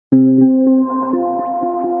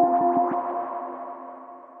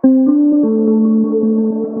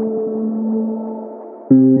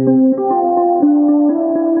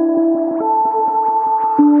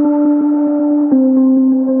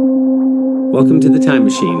Welcome to the Time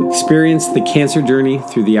Machine. Experience the cancer journey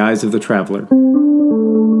through the eyes of the traveler.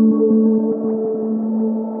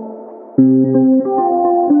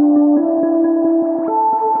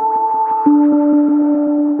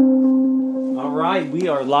 All right, we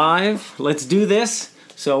are live. Let's do this.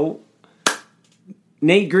 So,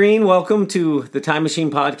 Nate Green, welcome to the Time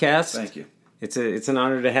Machine podcast. Thank you. It's an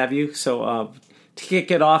honor to have you. So, to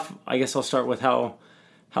kick it off, I guess I'll start with how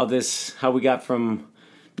we got from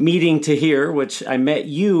meeting to here, which I met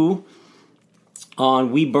you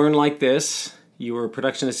on We Burn Like This. You were a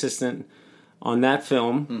production assistant on that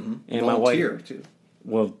film. Mm-hmm. And volunteer, my wife too.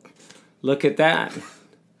 Well, look at that.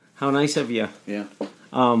 How nice of you. Yeah.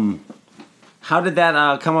 How did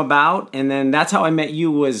that come about? And then that's how I met you,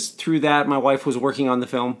 was through that. My wife was working on the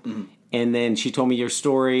film. Mm-hmm. And then she told me your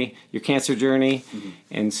story, your cancer journey. Mm-hmm.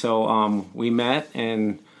 And so we met,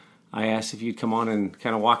 and I asked if you'd come on and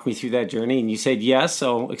kind of walk me through that journey, and you said yes.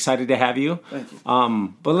 So excited to have you. Thank you.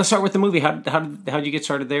 But let's start with the movie. How did you get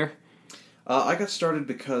started there? I got started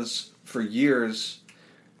because for years,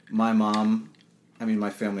 my mom, my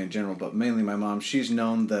family in general, but mainly my mom, she's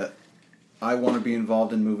known that I want to be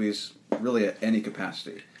involved in movies really at any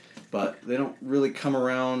capacity. But they don't really come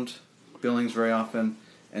around Billings very often,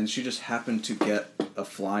 and she just happened to get a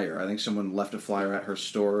flyer. I think someone left a flyer at her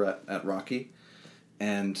store at Rocky,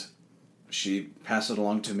 and she passed it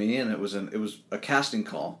along to me, and it was a casting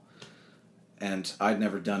call, and I'd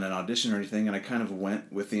never done an audition or anything, and I kind of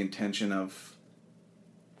went with the intention of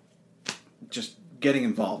just getting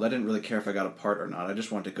involved. I didn't really care if I got a part or not. I just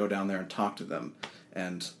wanted to go down there and talk to them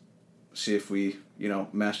and see if we,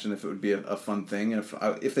 meshed, and if it would be a fun thing, and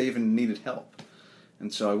if they even needed help.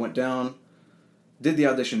 And so I went down, did the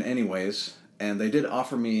audition anyways, and they did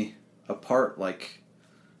offer me a part like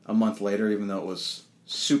a month later, even though it was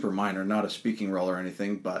super minor, not a speaking role or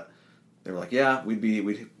anything, but they were like, yeah,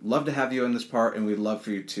 we'd love to have you in this part, and we'd love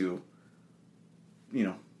for you to,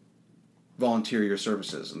 volunteer your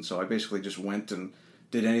services. And so I basically just went and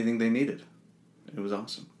did anything they needed. It was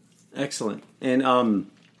awesome. Excellent.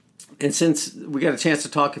 And since we got a chance to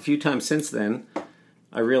talk a few times since then,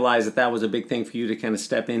 I realized that was a big thing for you to kind of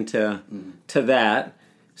step into to that.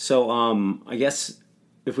 So I guess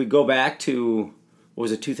if we go back to, what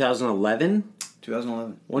was it, 2011?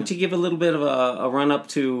 2011. Why don't you give a little bit of a run-up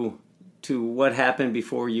to what happened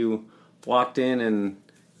before you walked in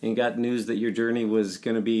and got news that your journey was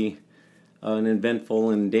going to be an eventful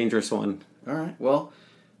and dangerous one? All right. Well,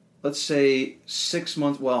 let's say 6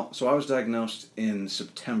 months. Well, so I was diagnosed in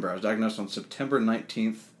September. I was diagnosed on September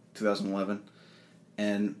 19th, 2011.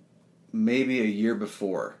 And maybe a year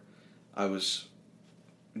before, I was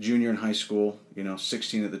junior in high school,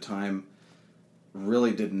 16 at the time.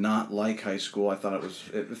 Really did not like high school. I thought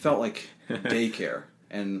it felt like daycare.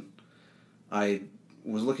 And I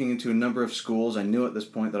was looking into a number of schools. I knew at this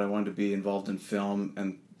point that I wanted to be involved in film,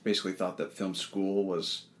 and basically thought that film school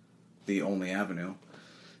was the only avenue.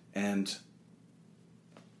 And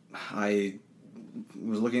I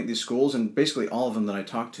was looking at these schools, and basically all of them that I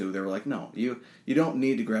talked to, they were like, no, you don't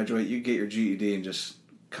need to graduate. You get your GED and just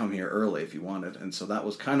come here early if you wanted. And so that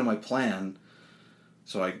was kind of my plan.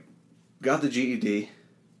 So I got the GED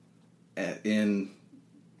in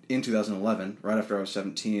 2011, right after I was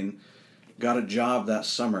 17. Got a job that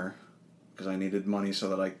summer because I needed money so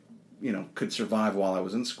that I, could survive while I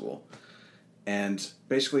was in school. And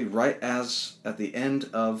basically right at the end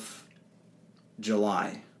of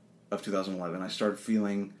July of 2011, I started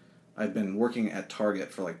feeling, I'd been working at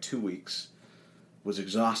Target for like 2 weeks, was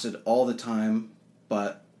exhausted all the time,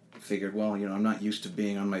 but figured, well, I'm not used to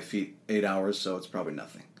being on my feet 8 hours, so it's probably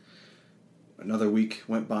nothing. Another week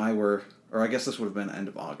went by or I guess this would have been end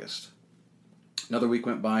of August. Another week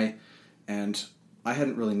went by, and I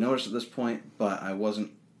hadn't really noticed at this point, but I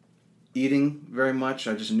wasn't eating very much.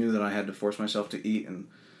 I just knew that I had to force myself to eat, and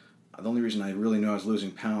the only reason I really knew I was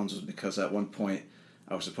losing pounds was because at one point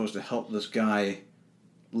I was supposed to help this guy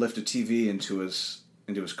lift a TV into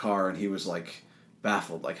his car, and he was like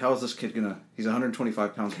baffled. Like, how is this kid he's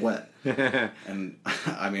 125 pounds wet. And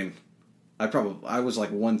I was like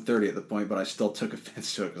 130 at the point, but I still took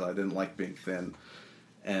offense to it because I didn't like being thin.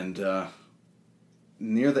 And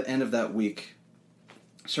near the end of that week,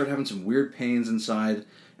 I started having some weird pains inside,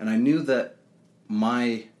 and I knew that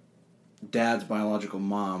my dad's biological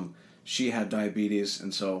mom, she had diabetes,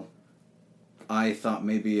 and so I thought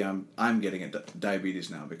maybe I'm getting diabetes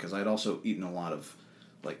now, because I'd also eaten a lot of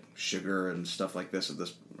like sugar and stuff like this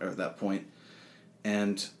at that point,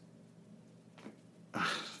 and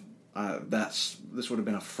this would have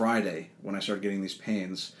been a Friday when I started getting these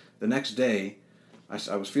pains. The next day,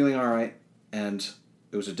 I was feeling all right, and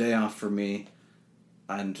it was a day off for me.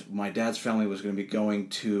 and my dad's family was going to be going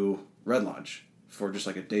to Red Lodge for just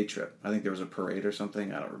like a day trip. I think there was a parade or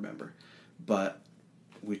something. I don't remember. But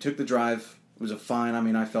we took the drive. It was a fine. I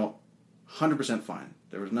mean, I felt 100% fine.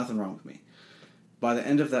 There was nothing wrong with me. By the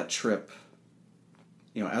end of that trip,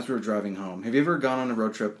 as we were driving home, have you ever gone on a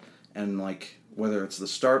road trip and like whether it's the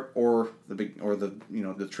start or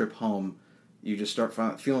the trip home, you just start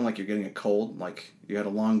feeling like you're getting a cold, like you had a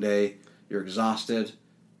long day, you're exhausted,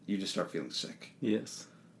 you just start feeling sick. Yes.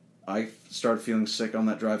 I started feeling sick on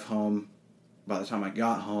that drive home. By the time I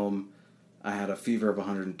got home, I had a fever of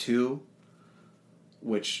 102,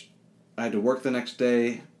 which I had to work the next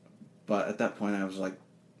day, but at that point I was like,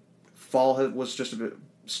 fall was just a bit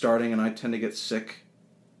starting, and I tend to get sick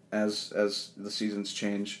as the seasons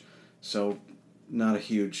change, so not a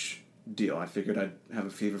huge deal. I figured I'd have a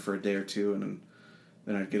fever for a day or two, and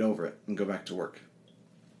then I'd get over it and go back to work.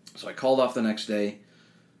 So I called off the next day,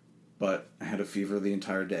 but I had a fever the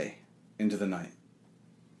entire day into the night.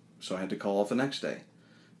 So I had to call off the next day.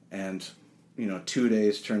 And, 2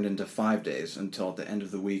 days turned into 5 days until at the end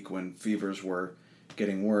of the week when fevers were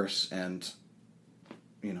getting worse and,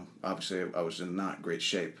 obviously I was in not great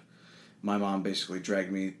shape. My mom basically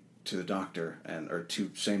dragged me to the doctor or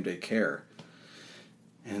to same-day care.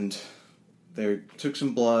 And they took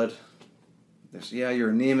some blood. They said, yeah,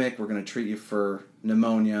 you're anemic. We're going to treat you for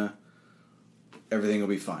pneumonia. Everything will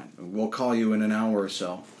be fine. We'll call you in an hour or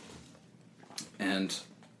so and,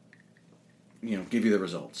 give you the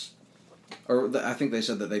results. Or I think they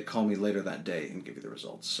said that they'd call me later that day and give you the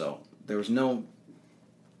results. So there was no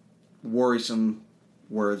worrisome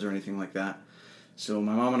words or anything like that. So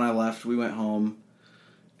my mom and I left. We went home,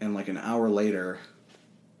 and like an hour later,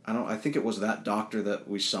 I think it was that doctor that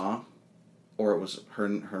we saw, or it was her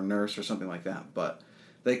nurse or something like that. But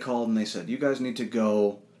they called and they said, you guys need to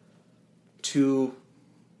go to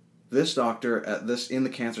this doctor in the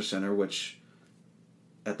cancer center, which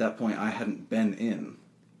at that point I hadn't been in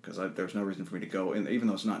because there was no reason for me to go in, even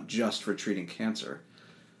though it's not just for treating cancer.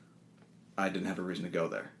 I didn't have a reason to go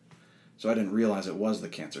there. So I didn't realize it was the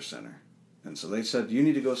cancer center. And so they said, you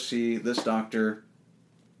need to go see this doctor,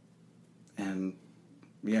 and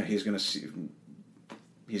yeah, he's going to see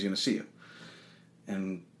you.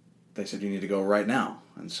 And they said, you need to go right now.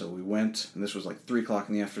 And so we went, and this was like 3 o'clock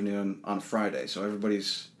in the afternoon on a Friday, so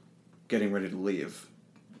everybody's getting ready to leave.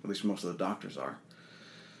 At least most of the doctors are.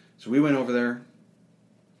 So we went over there,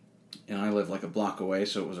 and I live like a block away,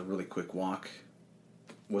 so it was a really quick walk.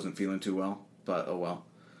 Wasn't feeling too well, but oh well.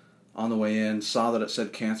 On the way in, saw that it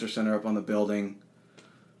said Cancer Center up on the building.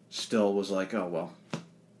 Still was like, oh well,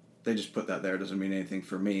 they just put that there, doesn't mean anything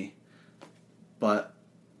for me. But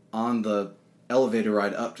on the elevator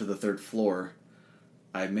ride up to the 3rd floor,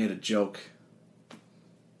 I made a joke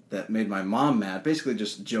that made my mom mad, basically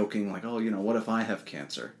just joking like, oh, what if I have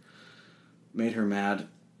cancer? Made her mad.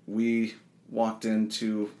 We walked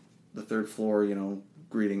into the 3rd floor,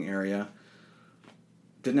 greeting area.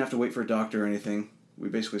 Didn't have to wait for a doctor or anything. We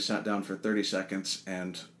basically sat down for 30 seconds,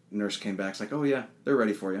 and nurse came back. It's like, oh yeah, they're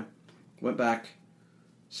ready for you. Went back,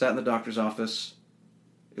 sat in the doctor's office.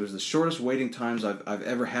 It was the shortest waiting times I've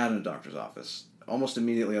ever had in a doctor's office. Almost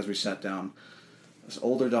immediately as we sat down, this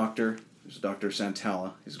older doctor, who's Dr.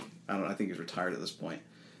 Santella, I think he's retired at this point.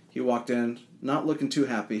 He walked in, not looking too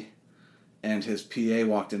happy, and his PA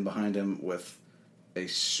walked in behind him with a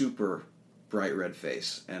super bright red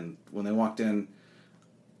face. And when they walked in,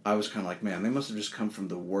 I was kind of like, man, they must have just come from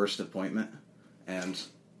the worst appointment. And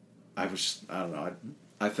I don't know,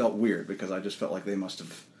 I felt weird because I just felt like they must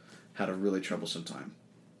have had a really troublesome time.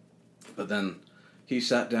 But then he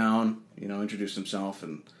sat down, introduced himself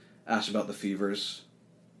and asked about the fevers.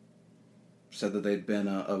 Said that they'd been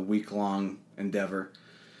a week-long endeavor.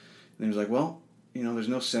 And he was like, well, there's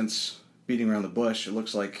no sense beating around the bush. It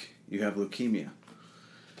looks like you have leukemia.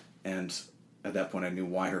 And at that point I knew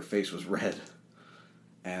why her face was red.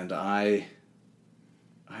 And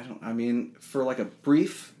for like a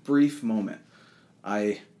brief moment,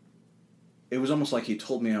 it was almost like he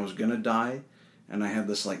told me I was gonna die, and I had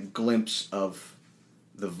this like glimpse of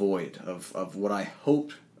the void of what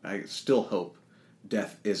I still hope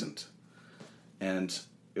death isn't. And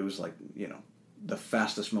it was like, the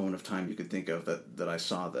fastest moment of time you could think of that I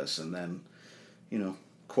saw this, and then,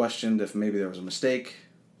 questioned if maybe there was a mistake.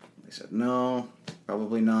 They said, no,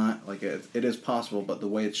 probably not. Like, it is possible, but the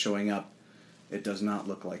way it's showing up, it does not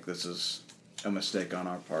look like this is a mistake on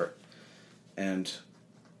our part. And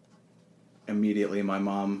immediately my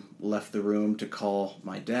mom left the room to call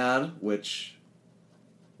my dad, which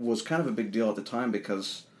was kind of a big deal at the time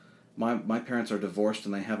because my parents are divorced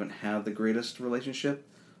and they haven't had the greatest relationship.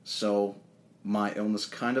 So my illness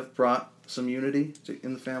kind of brought some unity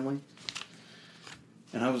in the family.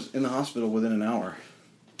 And I was in the hospital within an hour.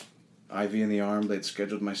 IV in the arm. They'd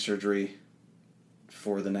scheduled my surgery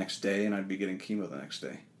for the next day, and I'd be getting chemo the next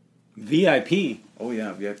day. VIP. Oh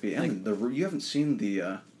yeah, VIP. And you haven't seen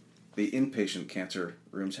the inpatient cancer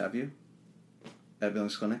rooms, have you? At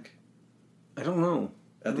Billings Clinic? I don't know.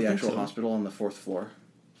 At the actual hospital on the 4th floor.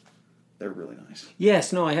 They're really nice.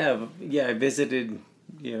 Yes, no, I have. Yeah, I visited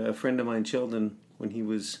a friend of mine, Children, when he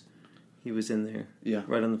was in there. Yeah.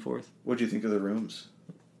 Right on the 4th. What do you think of the rooms?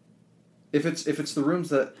 If it's the rooms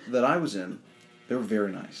that I was in, they were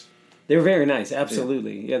very nice. They were very nice,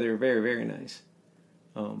 absolutely. Yeah, they were very, very nice.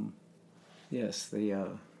 Yes, they.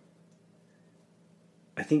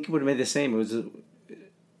 I think it would have made the same. It was.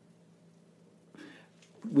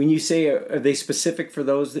 When you say, are they specific for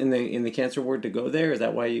those in the cancer ward to go there? Is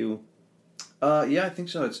that why you? Yeah, I think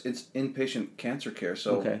so. It's inpatient cancer care,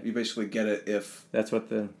 so you basically get it if. That's what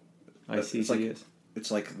the ICC is. It's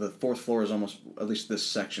like the 4th floor is almost, at least this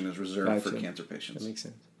section is reserved for cancer patients. That makes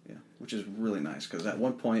sense. Yeah, which is really nice because at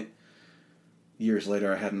one point, years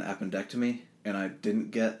later, I had an appendectomy and I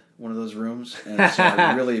didn't get one of those rooms, and so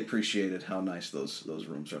I really appreciated how nice those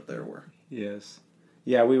rooms up there were. Yes,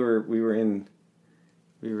 yeah, we were in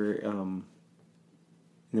the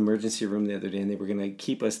emergency room the other day, and they were going to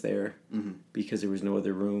keep us there because there was no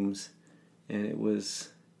other rooms, and it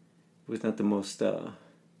was not the most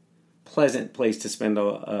pleasant place to spend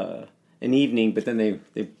an evening. But then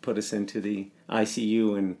they put us into the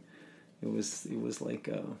ICU, and it was like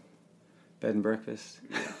bed and breakfast.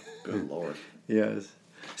 Yeah, good Lord. Yes.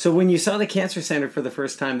 So when you saw the cancer center for the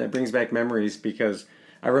first time, that brings back memories, because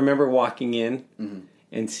I remember walking in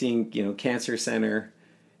and seeing cancer center,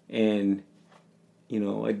 and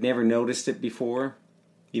I'd never noticed it before,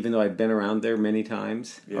 even though I'd been around there many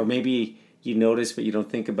times. Yeah. Or maybe you notice, but you don't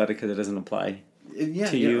think about it because it doesn't apply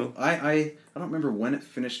to you. I don't remember when it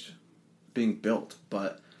finished being built,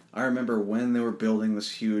 but I remember when they were building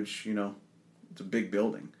this huge, it's a big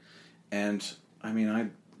building. And, I mean, I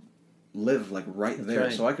live, like, right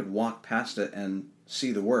there, so I could walk past it and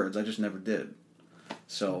see the words. I just never did.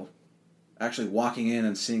 So, actually walking in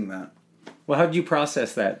and seeing that. Well, how did you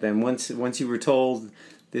process that then? Once you were told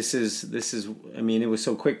this is, I mean, it was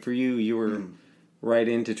so quick for you. You were right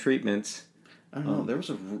into treatments. I don't know. There was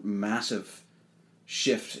a massive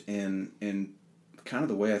shift in kind of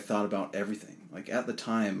the way I thought about everything. Like, at the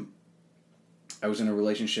time, I was in a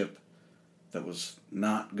relationship that was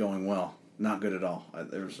not going well, not good at all.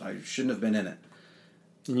 I shouldn't have been in it.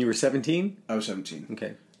 And you were 17? I was 17.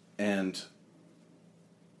 Okay. And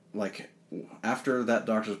like after that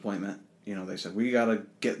doctor's appointment, they said, we got to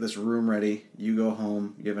get this room ready. You go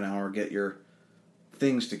home, you have an hour, get your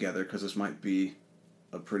things together, because this might be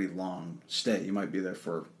a pretty long stay. You might be there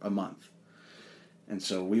for a month. And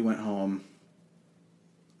so we went home.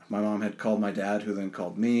 My mom had called my dad, who then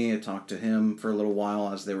called me. I talked to him for a little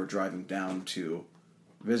while as they were driving down to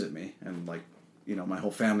visit me. And my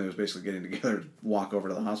whole family was basically getting together to walk over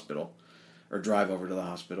to the hospital, or drive over to the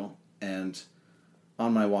hospital. And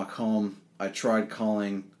on my walk home, I tried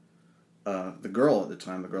calling the girl at the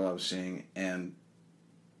time, the girl I was seeing, and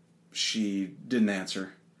she didn't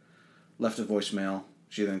answer. Left a voicemail.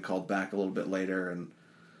 She then called back a little bit later and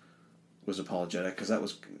was apologetic, because it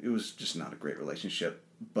was just not a great relationship.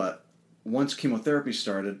 But once chemotherapy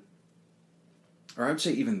started, or I would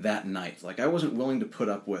say even that night, I wasn't willing to put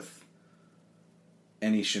up with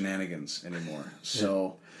any shenanigans anymore.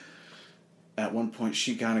 So at one point,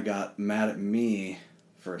 she kind of got mad at me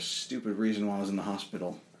for a stupid reason while I was in the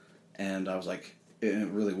hospital. And I was like, it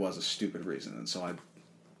really was a stupid reason. And so I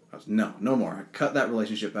was, no more. I cut that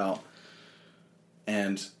relationship out.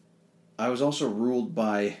 And I was also ruled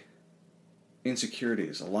by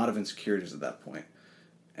insecurities, a lot of insecurities at that point.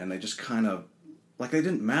 And they just kind of, they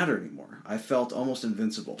didn't matter anymore. I felt almost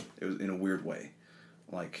invincible. It was in a weird way.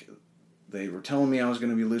 They were telling me I was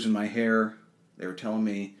going to be losing my hair. They were telling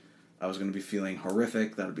me I was going to be feeling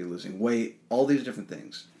horrific, that I'd be losing weight, all these different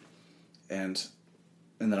things. And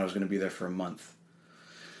then I was going to be there for a month.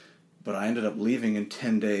 But I ended up leaving in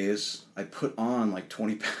 10 days. I put on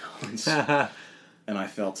 20 pounds. And I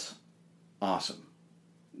felt awesome.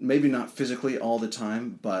 Maybe not physically all the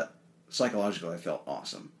time, but psychologically I felt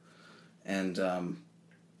awesome. And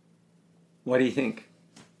what do you think?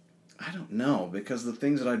 I don't know, because the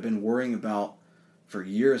things that I'd been worrying about for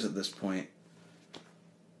years at this point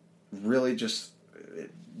really just,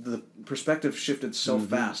 the perspective shifted so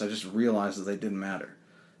fast, I just realized that they didn't matter.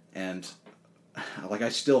 And I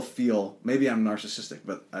still feel, maybe I'm narcissistic,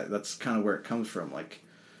 but that's kind of where it comes from.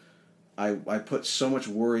 I put so much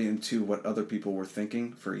worry into what other people were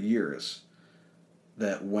thinking for years,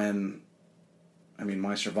 that when, I mean,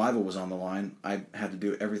 my survival was on the line, I had to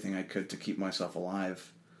do everything I could to keep myself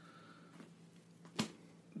alive.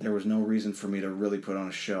 There was no reason for me to really put on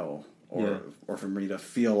a show or for me to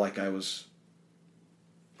feel like I was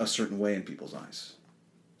a certain way in people's eyes.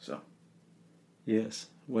 So. Yes.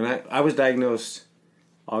 When I was diagnosed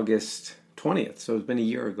August 20th, so it's been a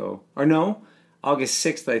year ago. Or no, August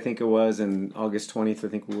 6th I think it was, and August 20th I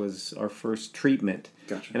think was our first treatment.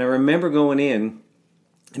 Gotcha. And I remember going in,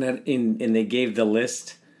 and they gave the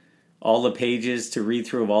list, all the pages to read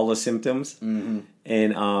through of all the symptoms. Mm-hmm.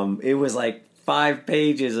 And it was like 5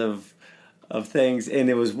 pages of things, and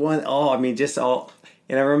it was just all.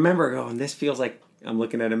 And I remember going, this feels like I'm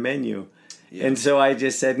looking at a menu. Yeah. And so I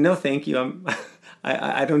just said, no, thank you.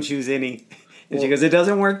 I don't choose any. And she goes, it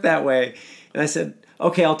doesn't work that way. And I said,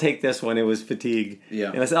 okay, I'll take this one. It was fatigue.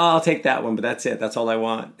 Yeah. And I said, I'll take that one, but that's it. That's all I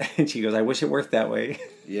want. And she goes, I wish it worked that way.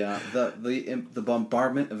 Yeah. The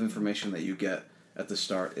bombardment of information that you get at the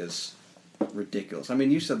start is ridiculous. I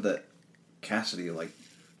mean, you said that Cassidy, like,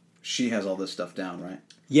 she has all this stuff down, right?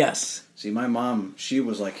 Yes. See, my mom, she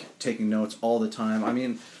was, like, taking notes all the time. I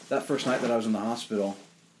mean, that first night that I was in the hospital,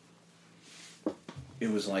 it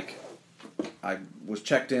was like I was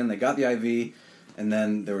checked in, they got the IV, and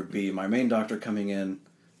then there would be my main doctor coming in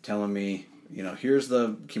telling me, here's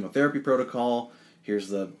the chemotherapy protocol, here's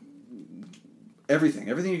the everything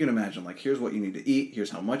you can imagine. Like, here's what you need to eat, here's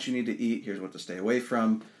how much you need to eat, here's what to stay away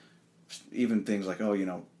from. Even things like,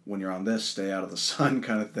 when you're on this, stay out of the sun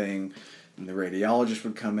kind of thing. And the radiologist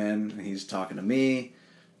would come in, and he's talking to me,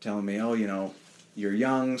 telling me, you're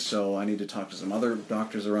young, so I need to talk to some other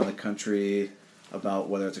doctors around the country about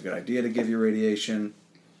whether it's a good idea to give you radiation.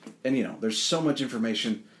 And, there's so much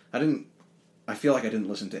information. I feel like I didn't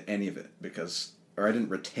listen to any of it or I didn't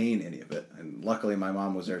retain any of it. And luckily my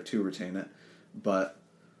mom was there to retain it. But,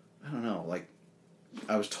 I don't know, like,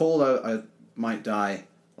 I was told I might die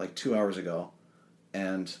like 2 hours ago.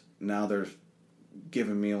 And now they're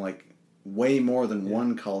giving me like way more than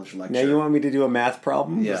one college lecture. Now you want me to do a math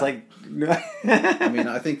problem? Yeah. It's like... I mean,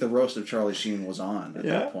 I think the roast of Charlie Sheen was on at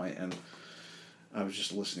that point, and I was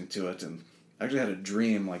just listening to it, and I actually had a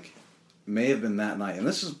dream, like, may have been that night. And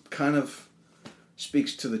this is kind of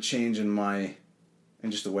speaks to the change in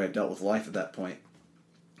just the way I dealt with life at that point,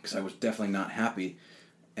 because I was definitely not happy.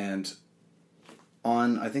 And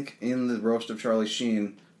I think in the roast of Charlie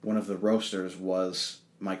Sheen, one of the roasters was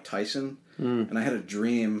Mike Tyson, and I had a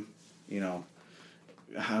dream, I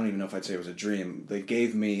don't even know if I'd say it was a dream. They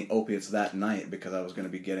gave me opiates that night because I was going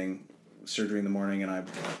to be getting surgery in the morning, and I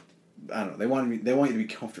don't know. They want you to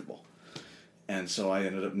be comfortable, and so I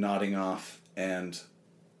ended up nodding off and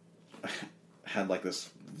had like this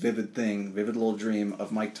vivid little dream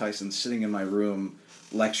of Mike Tyson sitting in my room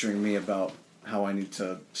lecturing me about how I need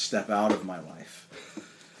to step out of my life.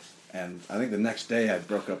 And I think the next day I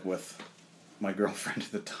broke up with my girlfriend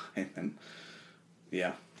at the time, and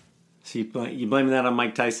yeah. So you blame that on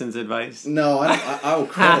Mike Tyson's advice? No, I will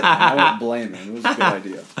credit him. I won't blame him. It was a good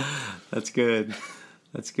idea. That's good.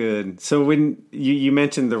 That's good. So when you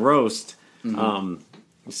mentioned the roast,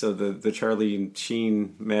 so the Charlie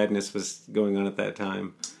Sheen madness was going on at that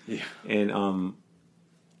time. Yeah. And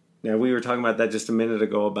now we were talking about that just a minute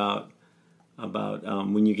ago about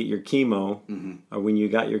when you get your chemo, or when you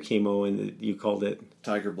got your chemo, and you called it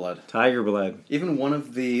Tiger blood. Tiger blood. Even one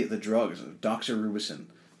of the drugs, doxorubicin,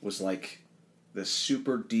 was like this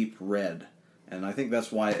super deep red, and I think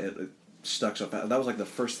that's why it stuck so fast. That was like the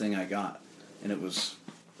first thing I got, and it was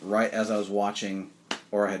right as I was watching,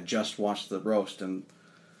 or I had just watched the roast, and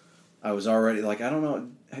I was already like, I don't know,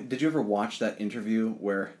 did you ever watch that interview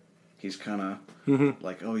where he's kind of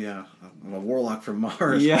like, oh yeah, I'm a warlock from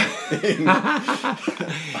Mars? Yeah.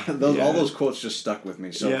 All those quotes just stuck with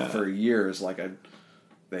me, so for years, like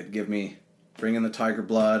they'd give me, bring in the tiger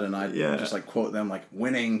blood, and I'd just like quote them like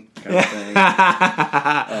winning kind of thing.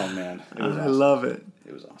 Oh man, it was awesome. I love it.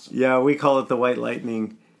 It was awesome. Yeah, we call it the white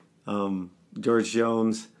lightning. George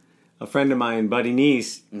Jones, a friend of mine, Buddy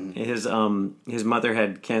Neese, his mother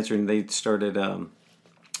had cancer, and they started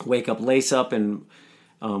Wake Up, Lace Up, and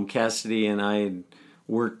Cassidy and I had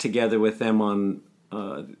worked together with them on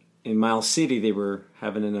in Miles City. They were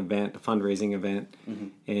having an event, a fundraising event,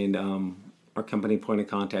 and our company Point of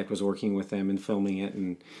Contact was working with them and filming it.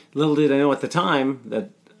 And little did I know at the time that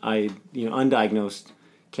I, undiagnosed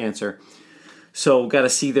cancer. So got to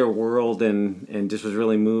see their world and just was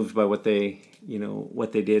really moved by what they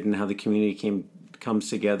did and how the community comes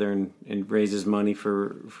together and raises money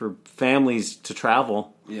for families to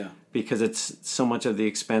travel. Yeah. Because it's so much of the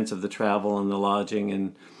expense of the travel and the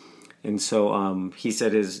lodging, and so he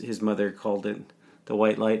said his mother called it the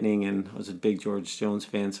White Lightning, and I was a big George Jones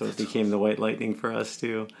fan, so it became the White Lightning for us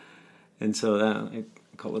too. And so that I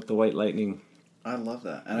call it the White Lightning. I love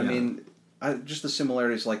that. And I mean, just the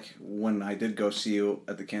similarities, like when I did go see you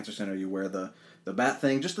at the Cancer Center, you wear the bat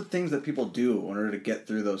thing, just the things that people do in order to get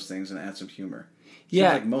through those things and add some humor. Seems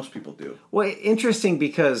like most people do. Well, interesting,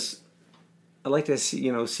 because I like to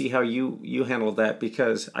see how you handled that,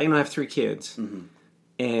 because I have 3 kids,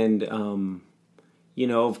 and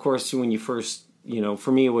of course when you first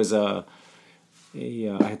for me it was I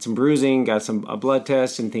had some bruising, got a blood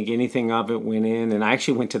test, and think anything of it went in, and I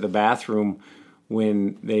actually went to the bathroom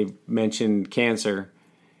when they mentioned cancer.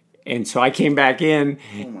 And so I came back in,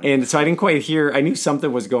 and so I didn't quite hear. I knew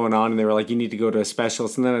something was going on, and they were like, "You need to go to a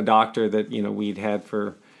specialist." And then a doctor that we'd had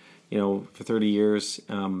for 30 years.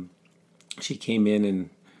 She came in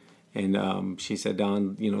and she said,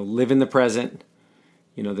 "Don, live in the present.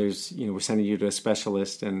 We're sending you to a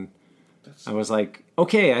specialist." And I was like,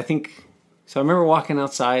 "Okay, I think." So I remember walking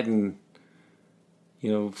outside and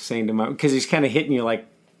saying to because he's kind of hitting you like.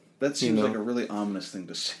 That seems like a really ominous thing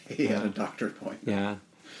to say at a doctor appointment. Yeah.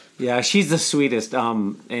 Yeah, she's the sweetest,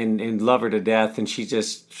 and love her to death, and she's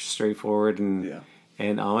just straightforward, and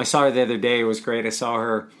I saw her the other day. It was great. I saw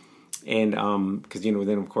her, and because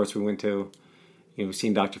then of course we went to,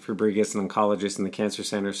 seeing Dr. Fabricius, an oncologist in the cancer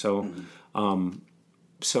center. So,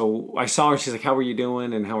 so I saw her. She's like, "How are you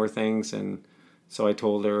doing? And how are things?" And so I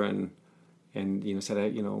told her, and said,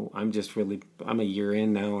 I'm a year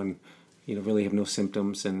in now, and really have no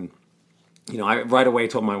symptoms, and. I right away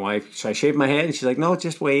told my wife, "Should I shave my head?" And she's like, "No,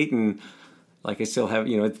 just wait." And I still have,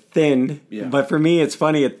 it thinned. Yeah. But for me, it's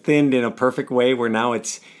funny. It thinned in a perfect way where now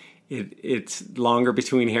it's longer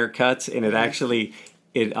between haircuts, and it actually,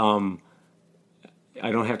 I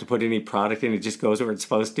don't have to put any product in. It just goes where it's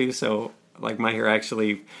supposed to. So my hair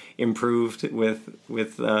actually improved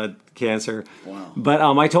with cancer. Wow. But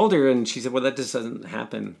I told her, and she said, "Well, that just doesn't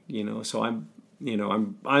happen." So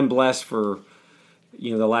I'm blessed for.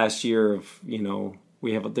 The last year of,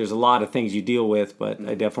 there's a lot of things you deal with, but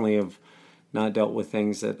I definitely have not dealt with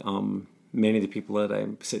things that many of the people that I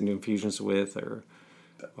sit into infusions with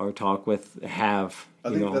or talk with have. I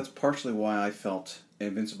think that's partially why I felt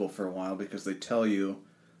invincible for a while, because they tell you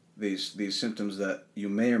these symptoms that you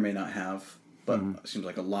may or may not have, but it seems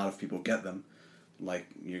like a lot of people get them, like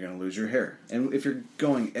you're going to lose your hair. And if you're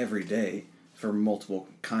going every day for multiple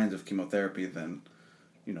kinds of chemotherapy, then...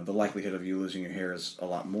 the likelihood of you losing your hair is a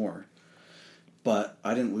lot more. But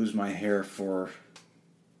I didn't lose my hair for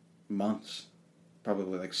months,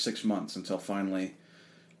 probably 6 months, until finally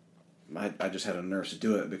I just had a nurse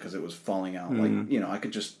do it because it was falling out. I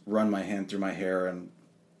could just run my hand through my hair and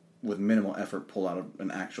with minimal effort pull out an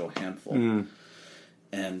actual handful.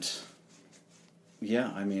 And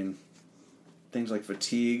things like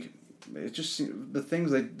fatigue, it just the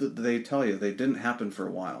things they tell you, they didn't happen for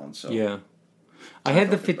a while, and so I had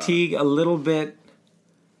the fatigue a little bit,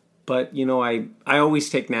 but I always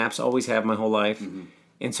take naps, always have my whole life,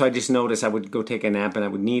 and so I just noticed I would go take a nap and I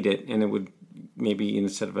would need it, and it would maybe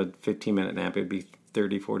instead of a 15-minute nap, it'd be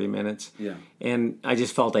 30, 40 minutes. Yeah, and I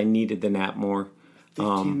just felt I needed the nap more.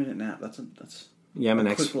 15-minute nap. That's I'm an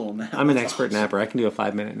quick little nap. I'm an expert napper. I can do a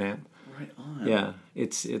 5-minute nap. Right on. Yeah,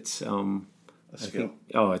 it's a skill.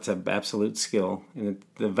 It's an absolute skill, and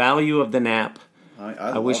the value of the nap.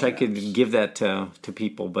 I wish I could give that to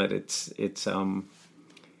people, but it's a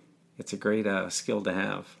great skill to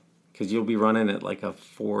have, because you'll be running at a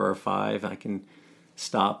 4 or 5. I can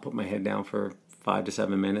stop, put my head down for 5 to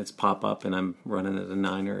 7 minutes, pop up, and I'm running at a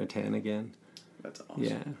 9 or a 10 again. That's awesome.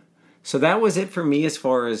 Yeah. So that was it for me as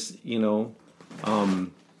far as there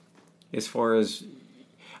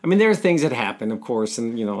are things that happen, of course,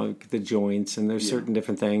 and the joints, and there's certain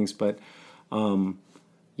different things, but.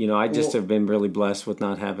 I just have been really blessed with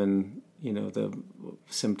not having, the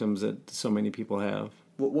symptoms that so many people have.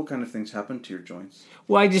 What kind of things happen to your joints?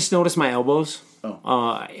 Well, I just noticed my elbows.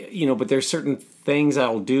 Oh. But there's certain things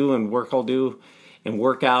I'll do and work I'll do and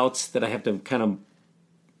workouts that I have to kind of,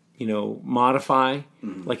 modify.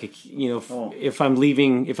 Mm-hmm. If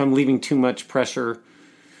I'm leaving too much pressure,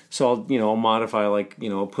 so I'll modify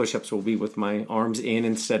push-ups will be with my arms in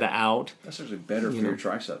instead of out. That's actually better for your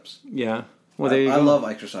triceps. Yeah. Well, there you go. I love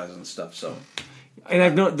exercise and stuff, so.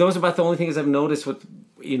 And those are about the only things I've noticed with,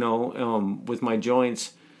 with my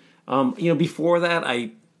joints. Before that,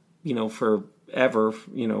 I, forever,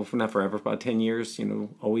 not forever, about 10 years,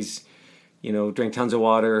 always, drank tons of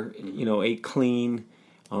water, ate clean,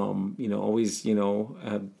 always,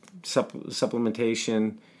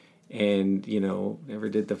 supplementation, and, never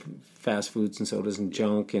did the fast foods and sodas and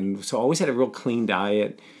junk. And so I always had a real clean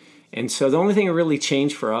diet. And so the only thing that really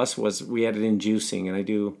changed for us was we added in juicing, and I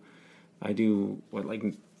do what, like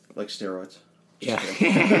steroids. Yeah.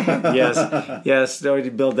 yes,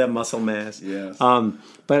 to build that muscle mass. Yes.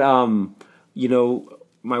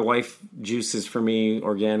 My wife juices for me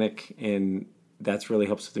organic, and that's really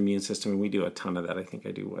helps with the immune system, and we do a ton of that. I think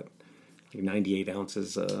I do like 98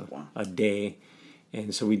 ounces a day,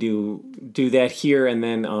 and so we do that here, and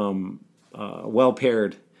then Well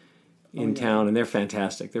Paired in town, and they're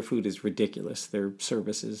fantastic. Their food is ridiculous. Their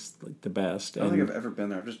service is like the best. I don't think I've ever been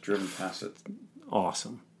there. I've just driven past it.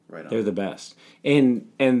 Awesome. Right on. They're the best. And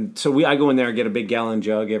so I go in there and get a big gallon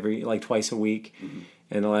jug twice a week, and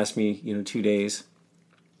it'll last me 2 days.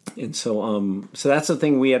 And so that's the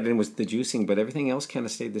thing we added in was the juicing, but everything else kind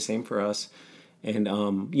of stayed the same for us. And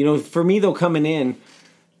for me though, coming in,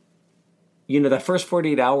 that first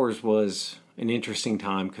 48 hours was an interesting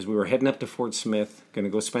time because we were heading up to Fort Smith, going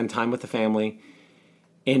to go spend time with the family,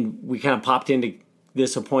 and we kind of popped into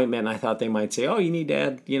this appointment, and I thought they might say, "Oh, you need to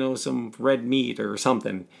add, some red meat or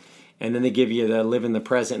something," and then they give you the live in the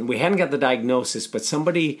present. And we hadn't got the diagnosis, but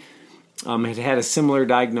somebody had a similar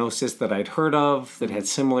diagnosis that I'd heard of that had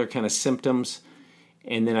similar kind of symptoms,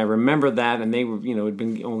 and then I remember that, and they were, had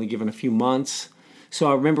been only given a few months,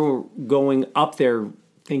 so I remember going up there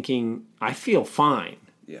thinking, I feel fine.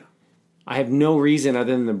 Yeah. I have no reason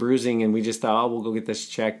other than the bruising, and we just thought, we'll go get this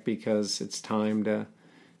checked because it's time to,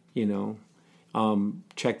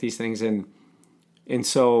 check these things. And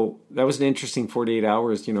so that was an interesting 48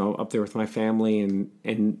 hours, up there with my family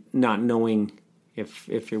and not knowing if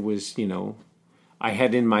it was, I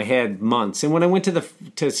had in my head months. And when I went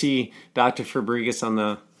to see Dr.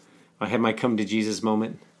 Fabregas I had my come to Jesus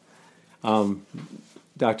moment.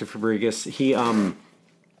 Dr. Fabregas, he,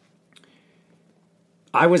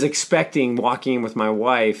 I was expecting walking in with my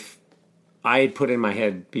wife, I had put in my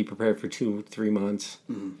head, be prepared for 2-3 months,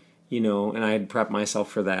 and I had prepped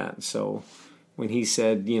myself for that. So when he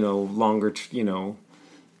said, longer,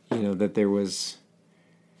 that there was,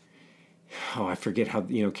 I forget how,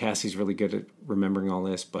 Cassie's really good at remembering all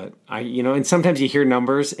this, but and sometimes you hear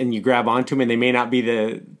numbers and you grab onto them and they may not be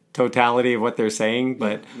the totality of what they're saying,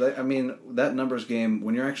 but. I mean, that numbers game,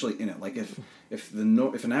 when you're actually in it, like if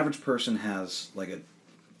an average person has like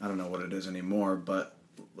I don't know what it is anymore, but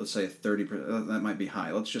let's say 30%, that might be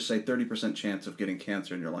high. Let's just say 30% chance of getting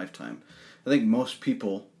cancer in your lifetime. I think most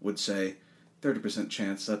people would say 30%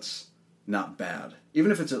 chance, that's not bad.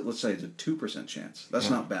 Even if let's say it's a 2% chance, that's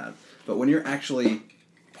not bad. But when you're actually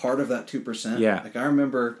part of that 2%, like I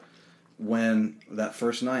remember when that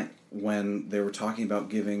first night, when they were talking about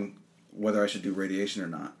giving, whether I should do radiation or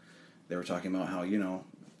not, they were talking about how,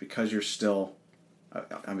 because you're still,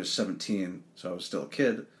 I was 17, so I was still a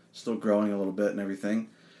kid, still growing a little bit and everything.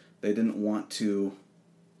 They didn't want to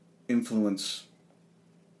influence,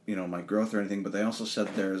 my growth or anything, but they also said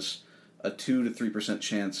there's a 2 to 3%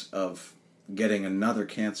 chance of getting another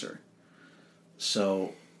cancer.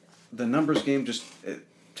 So the numbers game it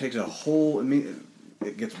takes a whole,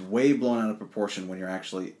 it gets way blown out of proportion when you're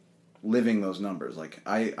actually living those numbers. Like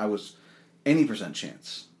I was any percent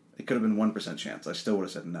chance. It could have been 1% chance. I still would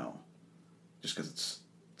have said no. Just because it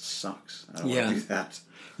sucks. I don't want to do that.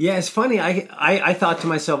 Yeah, it's funny. I thought to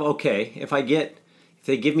myself, okay, if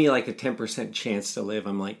they give me like a 10% chance to live,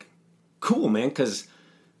 I'm like, cool, man, because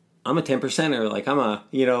I'm a 10%er. Like I'm a,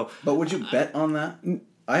 But would you bet on that?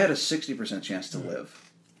 I had a 60% chance to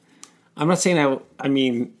live. I'm not saying I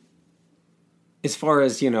mean, as far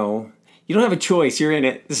as, you don't have a choice. You're in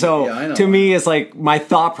it. So to me, it's like my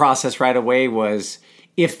thought process right away was,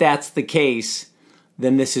 if that's the case,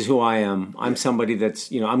 then this is who I am. I'm somebody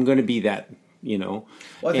that's, I'm going to be that, Well,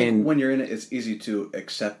 I think when you're in it, it's easy to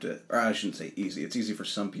accept it. Or I shouldn't say easy. It's easy for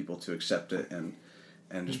some people to accept it and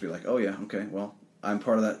just be like, oh, yeah, okay, well, I'm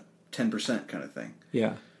part of that 10% kind of thing.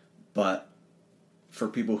 Yeah. But for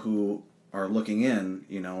people who are looking in,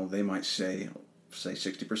 they might say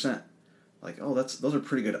 60%. Like, oh, those are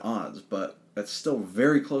pretty good odds, but that's still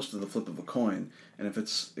very close to the flip of a coin. And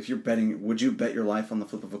if you're betting, would you bet your life on the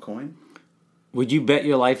flip of a coin? Would you bet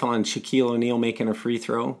your life on Shaquille O'Neal making a free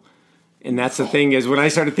throw? And that's the thing is, when I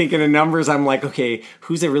started thinking of numbers, I'm like, okay,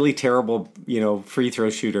 who's a really terrible, free throw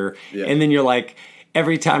shooter? Yeah. And then you're like,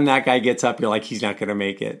 every time that guy gets up, you're like, he's not going to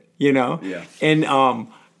make it, Yeah.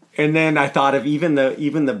 And then I thought of even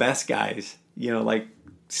the best guys, like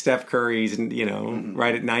Steph Curry's, and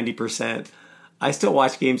right at 90%. I still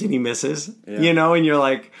watch games and he misses, and you're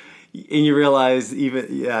like, and you realize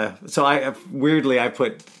So I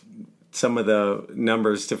put some of the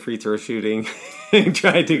numbers to free throw shooting and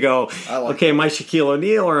tried to go, am I Shaquille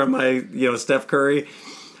O'Neal or am I, Steph Curry?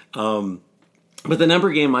 But the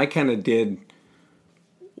number game I kind of did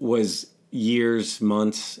was years,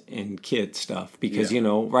 months, and kid stuff. Because,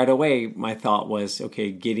 Yeah. right away my thought was,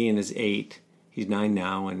 okay, Gideon is 8. He's 9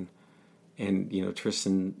 now. And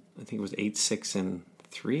Tristan, I think it was 8, 6, and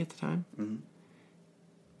 3 at the time. Mm-hmm.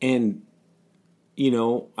 And,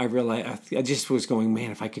 I realized, I just was going,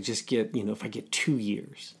 man, if I could just get, if I get 2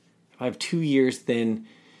 years. If I have 2 years, then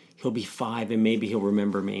he'll be 5 and maybe he'll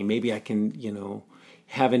remember me. Maybe I can,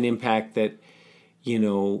 have an impact that,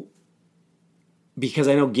 because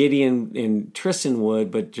I know Gideon and Tristan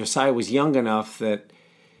would, but Josiah was young enough that,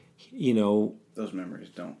 Those memories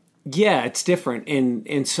don't. Yeah, it's different.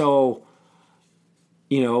 And so,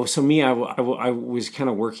 so me, I was kind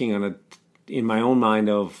of working on in my own mind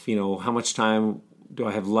of, how much time do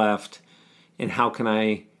I have left and how can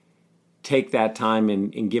I take that time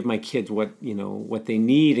and give my kids what they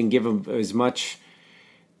need and give them as much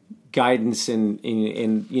guidance and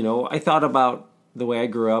I thought about the way I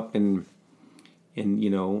grew up and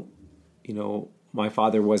my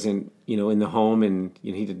father wasn't in the home and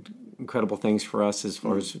he did incredible things for us as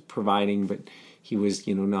far as providing, but he was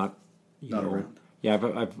not around. Yeah,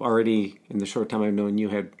 I've already in the short time I've known you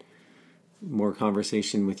had more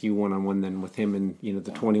conversation with you one-on-one than with him and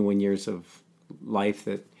the 21 years of life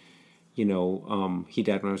that he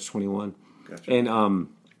died when I was 21. Gotcha.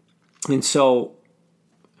 And so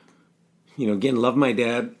again, love my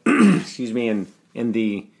dad, excuse me, and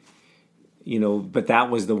the, but that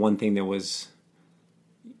was the one thing that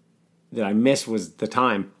I missed was the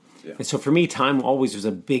time. Yeah. And so for me, time always was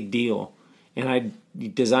a big deal. And I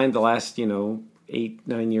designed the last, 8,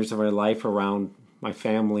 9 years of my life around my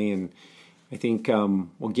family. And I think,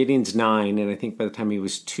 Gideon's 9, and I think by the time he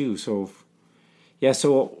was 2. So I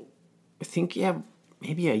think,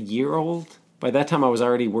 maybe a year old. By that time I was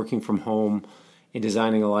already working from home and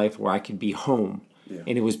designing a life where I could be home. Yeah.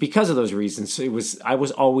 And it was because of those reasons. So I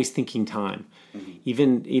was always thinking time,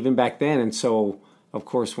 even back then. And so, of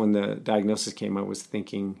course, when the diagnosis came, I was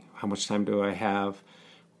thinking, how much time do I have?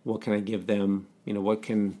 What can I give them? What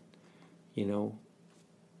can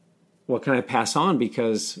I pass on?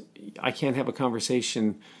 Because I can't have a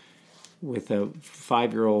conversation with a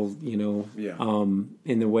 5-year-old,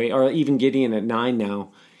 in the way, or even Gideon at 9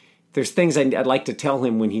 now. There's things I'd like to tell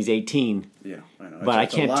him when he's 18. Yeah, I know. But I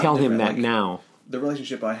can't tell him that now. The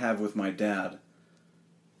relationship I have with my dad,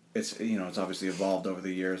 it's obviously evolved over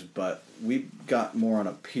the years, but we got more on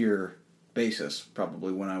a peer basis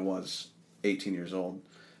probably when I was 18 years old,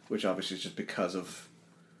 which obviously is just because of,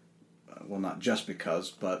 not just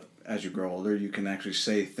because, but as you grow older, you can actually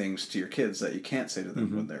say things to your kids that you can't say to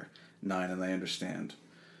them when they're 9 and they understand.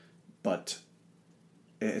 But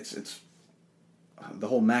it's the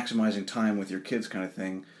whole maximizing time with your kids kind of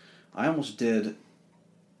thing. I almost did.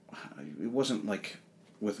 It wasn't like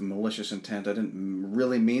with malicious intent. I didn't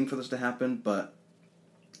really mean for this to happen, but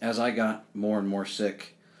as I got more and more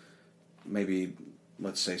sick, maybe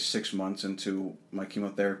let's say 6 months into my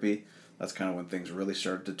chemotherapy, that's kind of when things really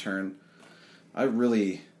started to turn. I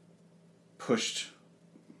really pushed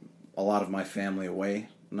a lot of my family away,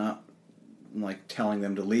 not like telling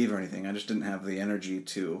them to leave or anything. I just didn't have the energy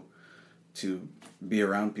to be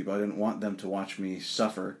around people. I didn't want them to watch me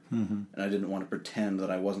suffer, and I didn't want to pretend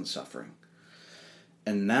that I wasn't suffering.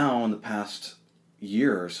 And now, in the past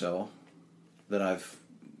year or so, that I've,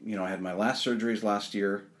 I had my last surgeries last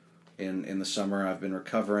year in the summer. I've been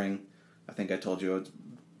recovering. I think I told you it's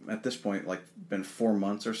at this point been 4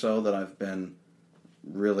 months or so that I've been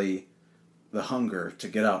really, the hunger to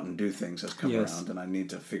get out and do things has come around, and I need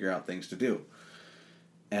to figure out things to do.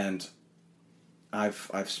 And I've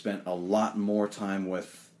spent a lot more time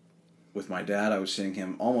with my dad. I was seeing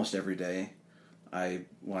him almost every day. I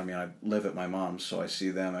live at my mom's, so I see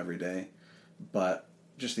them every day. But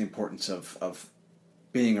just the importance of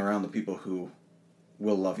being around the people who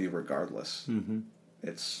will love you regardless. Mm-hmm.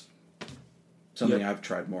 It's something I've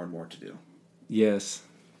tried more and more to do. Yes,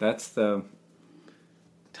 that's the...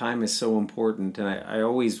 Time is so important, and I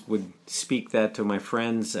always would speak that to my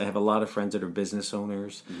friends. I have a lot of friends that are business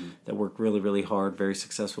owners that work really, really hard, very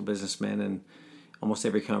successful businessmen, and almost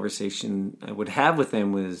every conversation I would have with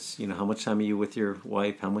them was, how much time are you with your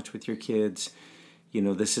wife? How much with your kids?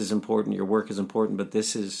 This is important. Your work is important, but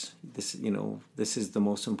this is the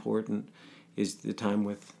most important, is the time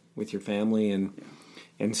with your family,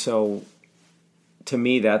 and so to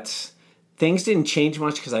me that's. Things didn't change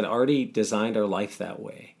much because I'd already designed our life that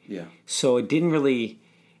way. Yeah. So it didn't really...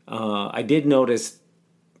 I did notice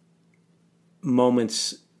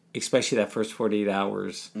moments, especially that first 48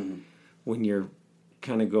 hours, when you're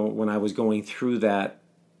kind of when I was going through that,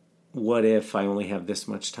 what if I only have this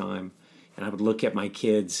much time? And I would look at my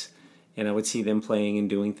kids, and I would see them playing and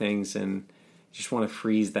doing things, and just want to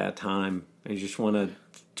freeze that time. I just want to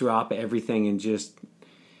drop everything and just,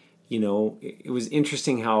 it was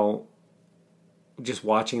interesting how just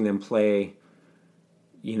watching them play,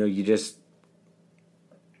 it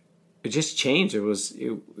just changed.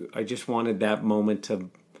 I just wanted that moment to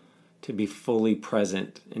be fully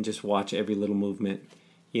present and just watch every little movement.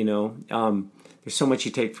 There's so much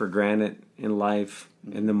you take for granted in life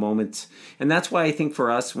and the moments. And that's why I think for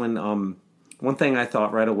us, when one thing I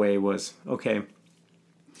thought right away was, okay,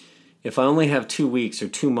 if I only have 2 weeks or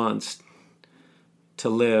 2 months to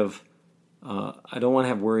live, I don't want to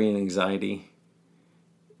have worry and anxiety,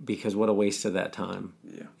 because what a waste of that time.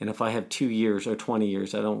 Yeah. And if I have 2 years or 20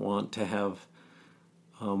 years, I don't want to have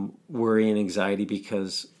worry and anxiety,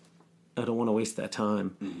 because I don't want to waste that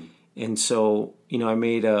time. Mm-hmm. And so, I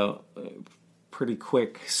made a pretty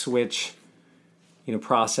quick switch,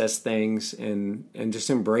 process things and just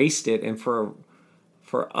embraced it. And for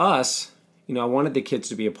us, I wanted the kids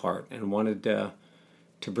to be a part and wanted to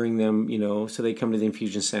bring them, so they come to the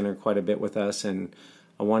Infusion Center quite a bit with us. And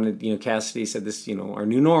I wanted, Cassidy said this, our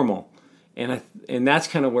new normal. And that's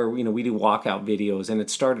kind of where, we do walkout videos. And it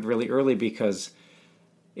started really early because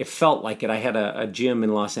it felt like it. I had a gym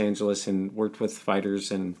in Los Angeles and worked with fighters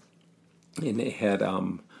and it had,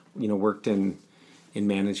 worked in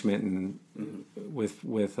management and with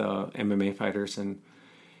MMA fighters.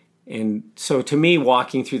 And so to me,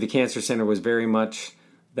 walking through the Cancer Center was very much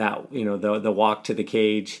that, the walk to the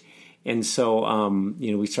cage. And so,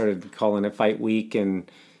 we started calling it Fight Week and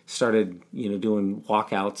started, doing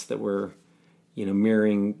walkouts that were,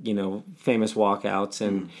 mirroring, famous walkouts.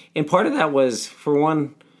 And part of that was, for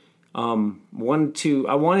I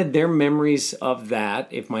wanted their memories of that,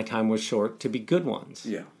 if my time was short, to be good ones.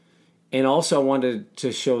 Yeah. And also I wanted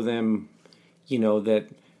to show them, that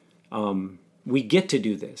we get to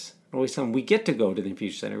do this. I always tell them, we get to go to the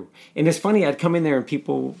Infusion Center. And it's funny, I'd come in there and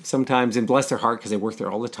people sometimes, and bless their heart because they work there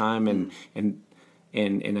all the time, and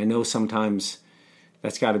I know sometimes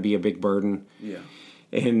that's got to be a big burden. Yeah.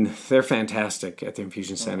 And they're fantastic at the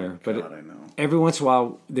Infusion Center. Oh God, I know. Every once in a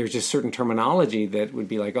while, there's just certain terminology that would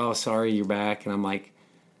be like, oh, sorry, you're back. And I'm like,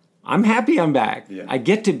 I'm happy I'm back. Yeah. I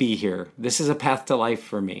get to be here. This is a path to life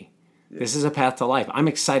for me. Yeah. This is a path to life. I'm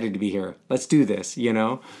excited to be here. Let's do this,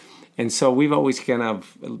 And so we've always kind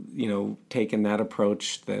of, taken that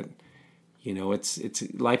approach that, it's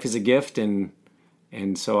life is a gift. And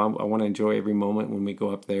so I want to enjoy every moment when we go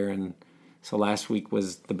up there. And so last week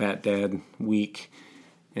was the Bat Dad week.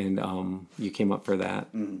 And you came up for that,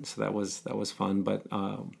 so that was fun. But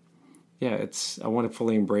I want to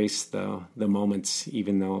fully embrace the moments,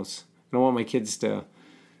 even those. I don't want my kids to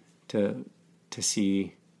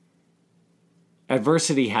see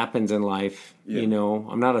adversity happens in life. Yeah.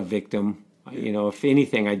 I'm not a victim. Yeah. If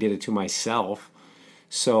anything, I did it to myself.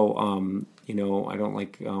 So I don't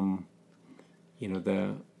like to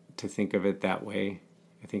think of it that way.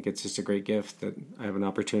 I think it's just a great gift that I have an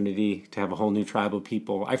opportunity to have a whole new tribe of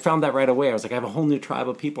people. I found that right away. I was like, I have a whole new tribe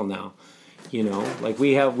of people now. Like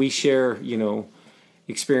we share,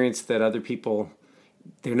 experience that other people,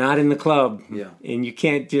 they're not in the club. Yeah. And you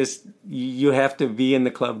can't just, you have to be in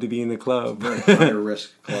the club to be in the club. It's a very higher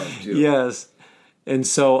risk club too. Yes. And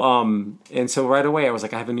so right away I was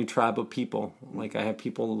like, I have a new tribe of people. Like I have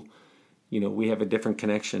people, we have a different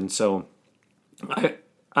connection. So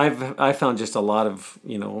I found just a lot of,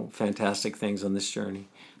 fantastic things on this journey.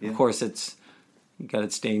 Yeah. Of course, it's got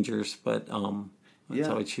its dangers, but that's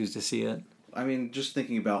how I choose to see it. I mean, just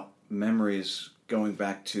thinking about memories going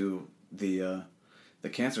back to the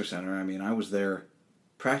Cancer Center. I mean, I was there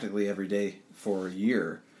practically every day for a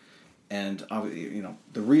year, and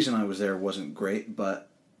the reason I was there wasn't great, but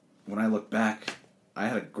when I look back, I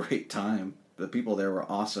had a great time. The people there were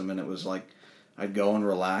awesome, and it was like I'd go and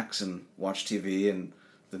relax and watch TV, and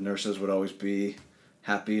the nurses would always be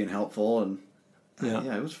happy and helpful, and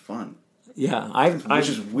it was fun. Yeah, which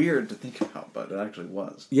is weird to think about, but it actually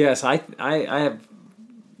was. Yes, I have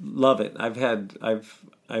love it.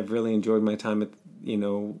 I've really enjoyed my time at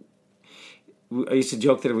I used to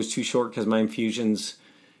joke that it was too short because my infusions,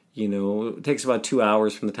 it takes about 2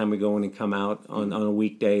 hours from the time we go in and come out on a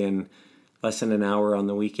weekday, and less than an hour on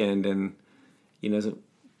the weekend, and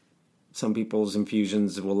some people's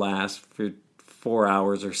infusions will last for 4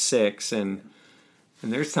 hours or 6, and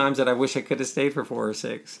there's times that I wish I could have stayed for 4 or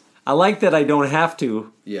 6. I like that I don't have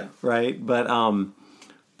to. Yeah. Right?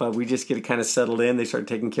 But we just get kind of settled in. They start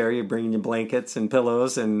taking care of you, bringing you blankets and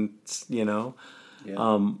pillows, and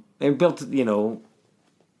and built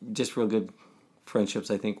just real good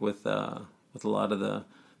friendships, I think, with a lot of the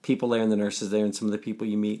people there and the nurses there, and some of the people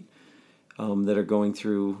you meet that are going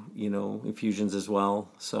through infusions as well.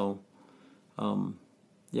 So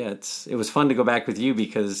yeah, it was fun to go back with you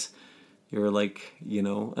because you were like, you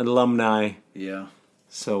know, an alumni. Yeah.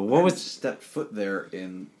 So I haven't stepped foot there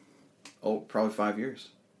in probably 5 years,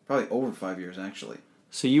 probably over 5 years actually.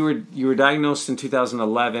 So you were diagnosed in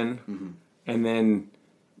 2011, and then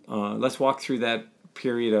let's walk through that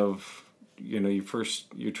period of, you know, your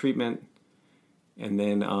treatment, and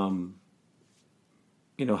then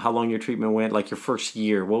you know, how long your treatment went, like your first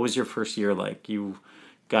year. What was your first year like? You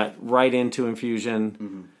got right into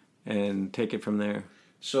infusion, and take it from there.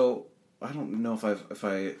 So I don't know if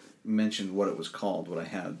I mentioned what it was called, what I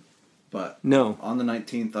had, but No. On the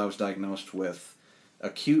 19th, I was diagnosed with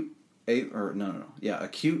acute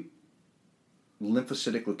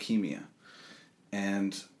lymphocytic leukemia,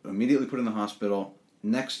 and immediately put in the hospital.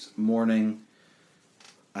 Next morning,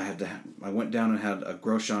 I went down and had a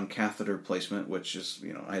Grosjean catheter placement, which is,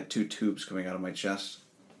 you know, I had 2 tubes coming out of my chest,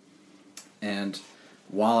 and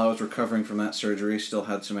while I was recovering from that surgery, still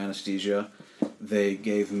had some anesthesia. They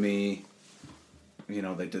gave me, you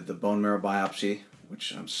know, they did the bone marrow biopsy,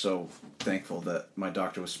 which I'm so thankful that my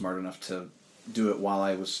doctor was smart enough to do it while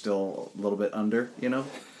I was still a little bit under, you know?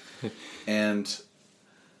 And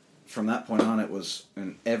from that point on, it was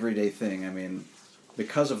an everyday thing. I mean,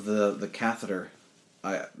 because of the catheter,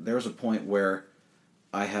 there was a point where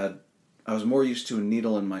I was more used to a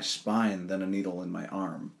needle in my spine than a needle in my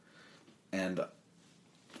arm. And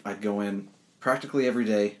I'd go in practically every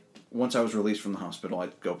day. Once I was released from the hospital,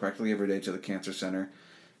 I'd go practically every day to the cancer center.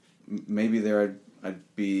 Maybe there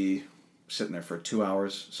I'd be sitting there for 2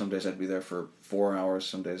 hours. Some days I'd be there for 4 hours.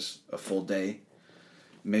 Some days a full day.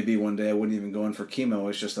 Maybe one day I wouldn't even go in for chemo.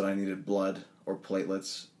 It's just that I needed blood or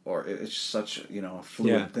platelets, or it's such, you know, a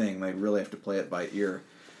fluid thing. They really have to play it by ear.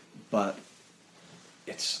 But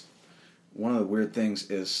it's one of the weird things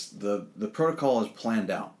is the protocol is planned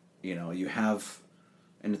out. You know, you have,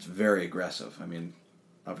 and it's very aggressive. I mean,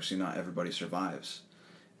 obviously not everybody survives.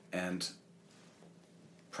 And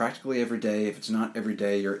practically every day, if it's not every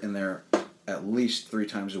day, you're in there at least 3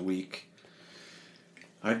 times a week.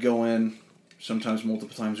 I'd go in sometimes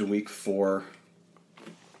multiple times a week for,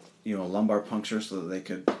 you know, a lumbar puncture so that they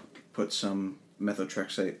could put some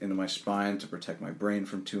methotrexate into my spine to protect my brain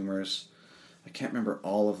from tumors. I can't remember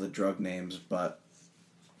all of the drug names, but,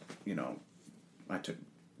 you know, I took,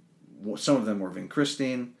 some of them were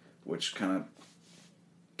vincristine, which kind of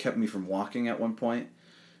kept me from walking at one point.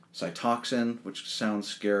 Cytoxin, which sounds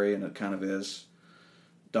scary, and it kind of is.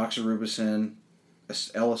 Doxorubicin,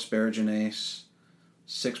 L-asparaginase,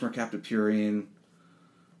 6-mercaptopurine.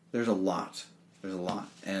 There's a lot.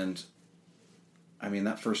 And, I mean,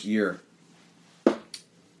 that first year,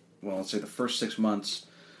 well, let's say the first 6 months,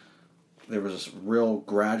 there was this real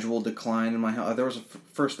gradual decline in my health. There was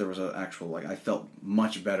an actual, like, I felt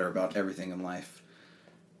much better about everything in life.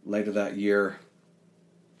 Later that year,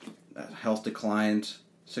 health declined.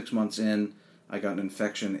 6 months in, I got an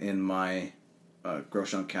infection in my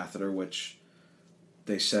Grosjean catheter, which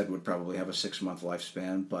they said would probably have a 6-month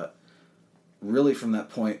lifespan. But really from that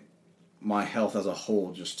point, my health as a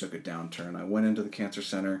whole just took a downturn. I went into the cancer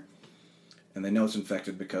center, and they know it's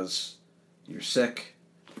infected because you're sick,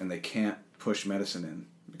 and they can't push medicine in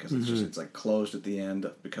because it's like closed at the end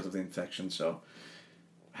because of the infection. So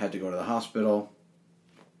I had to go to the hospital.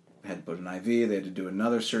 Had to put an IV. They had to do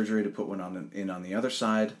another surgery to put one on the other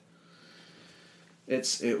side.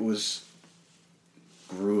 It was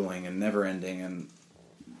grueling and never ending. And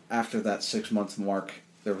after that 6-month mark,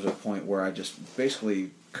 there was a point where I just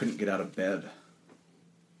basically couldn't get out of bed.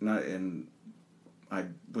 I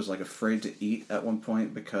was like afraid to eat at one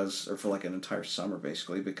point for like an entire summer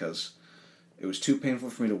basically, because it was too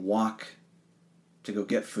painful for me to walk to go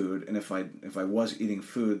get food. And if I was eating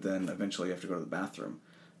food, then eventually you have to go to the bathroom.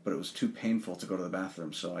 But it was too painful to go to the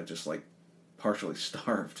bathroom, so I just like partially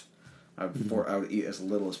starved. I would eat as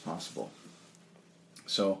little as possible.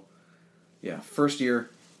 So, yeah, first year,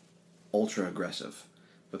 ultra aggressive.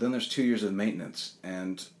 But then there's 2 years of maintenance,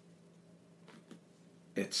 and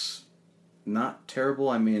it's not terrible.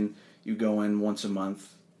 I mean, you go in once a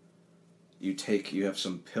month, you have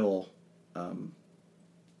some pill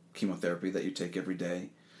chemotherapy that you take every day,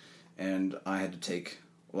 and I had to take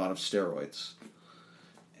a lot of steroids.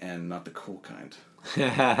 And not the cool kind.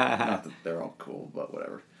 Not that they're all cool, but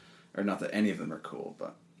whatever. Or not that any of them are cool,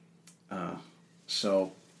 but...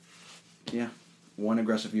 So, yeah. 1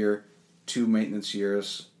 aggressive year, 2 maintenance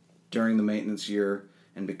years. During the maintenance year,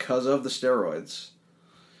 and because of the steroids,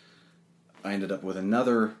 I ended up with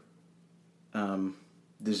another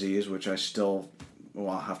disease, which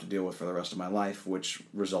I'll have to deal with for the rest of my life, which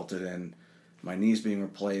resulted in my knees being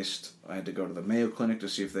replaced. I had to go to the Mayo Clinic to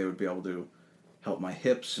see if they would be able to help my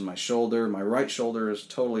hips and my shoulder. My right shoulder is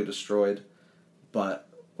totally destroyed, but,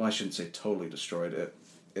 well, I shouldn't say totally destroyed.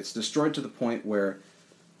 It's destroyed to the point where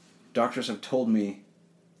doctors have told me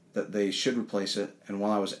that they should replace it, and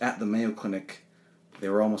while I was at the Mayo Clinic, they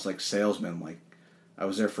were almost like salesmen. Like, I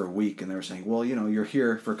was there for a week, and they were saying, well, you're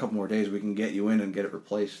here for a couple more days, we can get you in and get it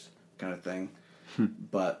replaced, kind of thing.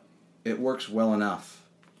 But it works well enough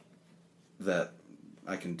that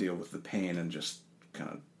I can deal with the pain and just kind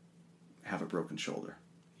of have a broken shoulder.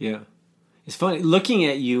 Yeah. It's funny, looking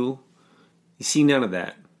at you see none of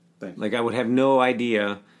that. Thank you. Like, I would have no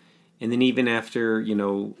idea. And then even after,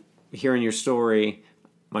 hearing your story,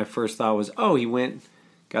 my first thought was, oh, he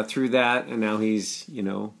got through that, and now he's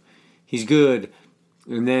good.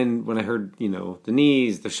 And then when I heard, the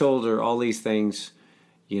knees, the shoulder, all these things,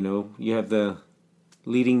 you have the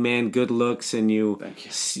leading man good looks, and you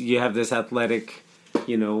have this athletic,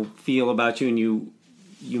 feel about you, and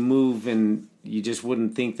you move, and you just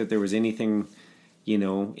wouldn't think that there was anything,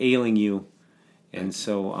 ailing you. And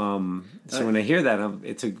so when I hear that,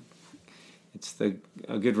 it's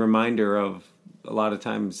a good reminder of a lot of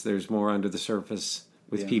times there's more under the surface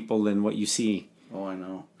with people than what you see. Oh, I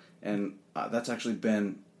know. And that's actually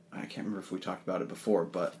been, I can't remember if we talked about it before,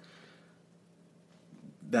 but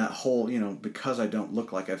that whole, because I don't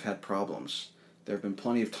look like I've had problems, there have been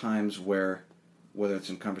plenty of times where, whether it's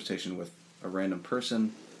in conversation with a random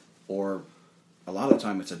person, or a lot of the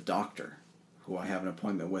time it's a doctor who I have an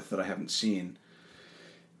appointment with that I haven't seen.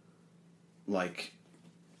 Like,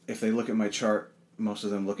 if they look at my chart, most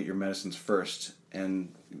of them look at your medicines first,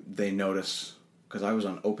 and they notice, because I was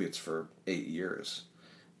on opiates for 8 years,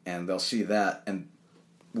 and they'll see that, and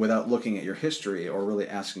without looking at your history or really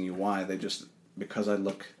asking you why, they just, because I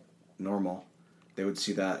look normal, they would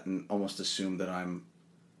see that and almost assume that I'm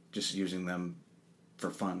just using them for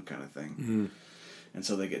fun, kind of thing. Mm-hmm. And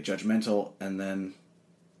so they get judgmental, and then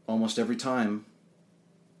almost every time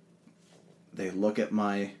they look at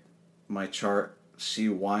my chart, see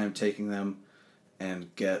why I'm taking them,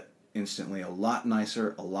 and get instantly a lot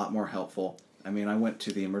nicer, a lot more helpful. I mean, I went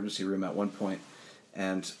to the emergency room at one point,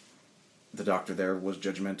 and the doctor there was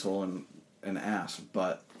judgmental and an ass,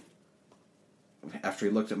 but after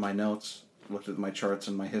he looked at my notes, looked at my charts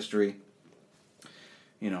and my history,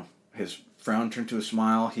 his frown turned to a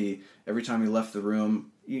smile. Every time he left the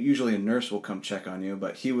room, usually a nurse will come check on you,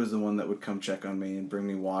 but he was the one that would come check on me and bring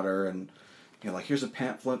me water, and like, here's a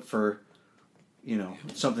pamphlet for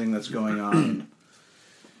something that's going on.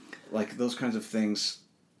 Like, those kinds of things.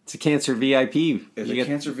 It's a cancer VIP. It's a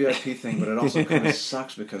cancer VIP thing, but it also kind of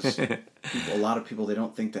sucks because a lot of people, they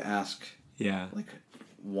don't think to ask. Yeah. Like,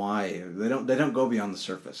 why? They don't go beyond the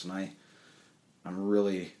surface, and I'm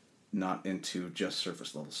really not into just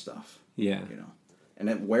surface level stuff. Yeah. And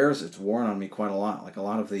it's worn on me quite a lot. Like, a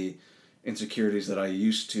lot of the insecurities that I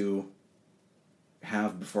used to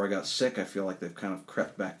have before I got sick, I feel like they've kind of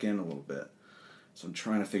crept back in a little bit. So I'm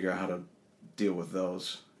trying to figure out how to deal with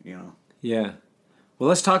those, Yeah. Well,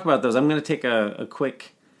 let's talk about those. I'm going to take a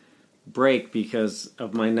quick break because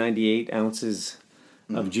of my 98 ounces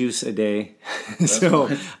of juice a day. So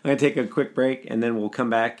fine. I'm going to take a quick break, and then we'll come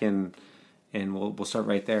back and we'll start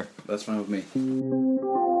right there. That's fine with me.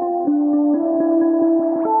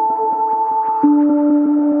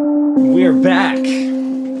 We are back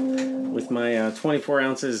with my 24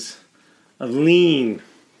 ounces of lean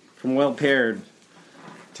from Well Paired.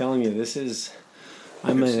 Telling you, this is...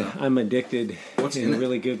 I'm addicted in a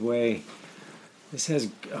really good way. This has,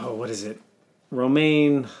 what is it?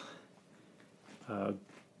 Romaine, I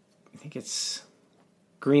think it's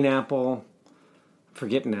green apple. I'm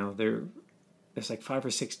forgetting now. There's like 5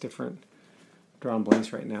 or 6 different drawn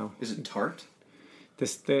blanks right now. Is it tart?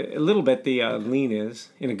 A little bit the lean is,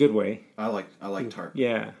 in a good way. I like tart.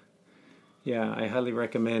 Yeah. Yeah, I highly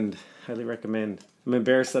recommend. I'm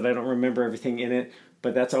embarrassed that I don't remember everything in it.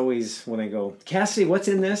 But that's always when I go, Cassie, what's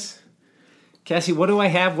in this? Cassie, what do I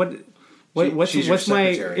have? What's my?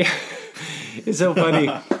 It's so funny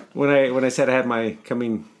when I said I had my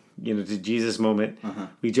coming, to Jesus moment. Uh-huh.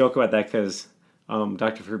 We joke about that because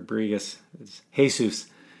Dr. Fabregas is Jesus,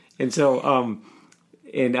 and so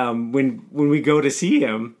when we go to see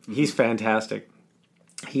him, he's fantastic.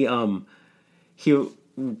 He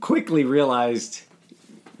quickly realized,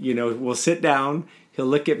 we'll sit down. He'll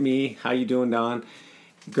look at me. How you doing, Don?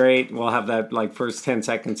 Great. We'll have that like first 10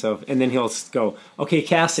 seconds and then he'll go, okay,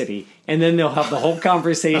 Cassidy. And then they'll have the whole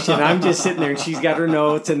conversation. I'm just sitting there and she's got her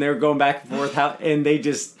notes and they're going back and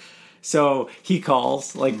forth. So he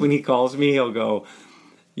calls, like when he calls me, he'll go,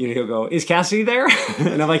 is Cassidy there?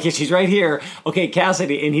 And I'm like, yeah, she's right here. Okay,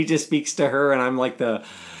 Cassidy. And he just speaks to her and I'm like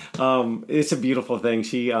It's a beautiful thing.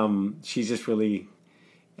 She's just really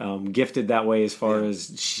gifted that way as far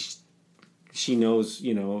as she knows,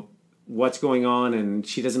 what's going on, and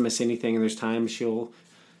she doesn't miss anything. And there's times she'll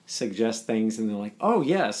suggest things, and they're like, "Oh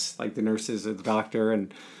yes," like the nurses or the doctor,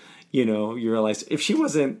 and you realize if she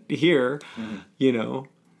wasn't here,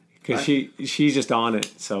 because she's just on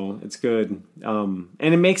it, so it's good. And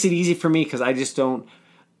it makes it easy for me because I just don't.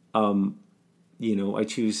 I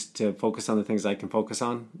choose to focus on the things I can focus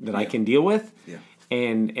on that I can deal with. Yeah.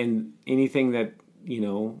 And anything that,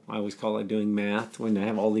 I always call it doing math when I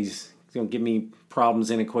have all these, give me problems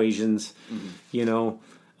and equations,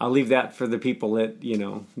 I'll leave that for the people that,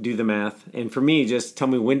 do the math. And for me, just tell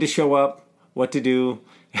me when to show up, what to do,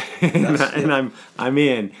 and I'm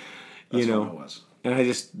in, That's what it was. And I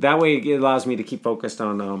just, that way it allows me to keep focused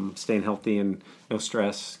on staying healthy and no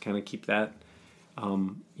stress, kind of keep that.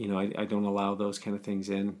 I don't allow those kind of things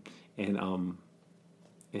in, and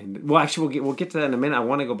well, actually, we'll get to that in a minute. I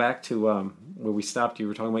want to go back to where we stopped. You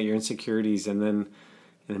were talking about your insecurities, and then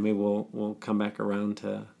maybe we'll come back around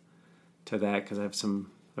to that because I have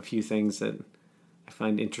a few things that I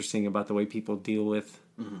find interesting about the way people deal with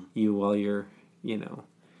you while you're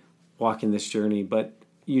walking this journey. But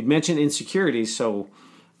you'd mentioned insecurities, so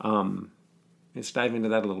let's dive into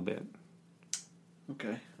that a little bit.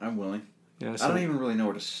 Okay, I'm willing. Yeah, I don't even really know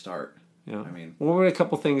where to start. Yeah. I mean, what were a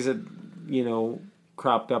couple things that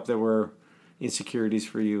cropped up that were insecurities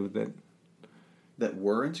for you that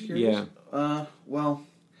were insecurities? Yeah. Well,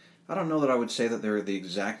 I don't know that I would say that they're the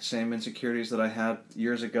exact same insecurities that I had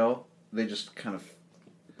years ago. They just kind of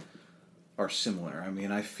are similar. I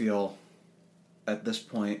mean, I feel at this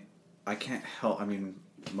point I can't help. I mean,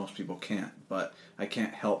 most people can't, but I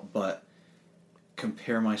can't help but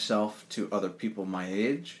compare myself to other people my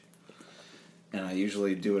age. And I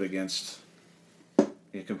usually do it against,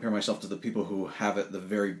 compare myself to the people who have it the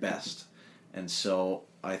very best. And so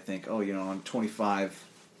I think, I'm 25,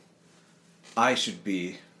 I should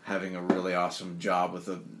be having a really awesome job with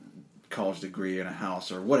a college degree and a house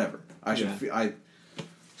or whatever. I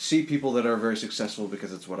see people that are very successful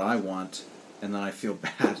because it's what I want, and then I feel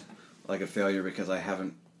bad, like a failure because I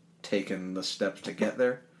haven't taken the steps to get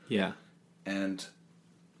there. Yeah. And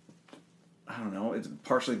I don't know, it's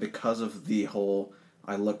partially because of the whole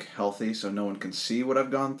I look healthy so no one can see what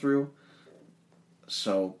I've gone through.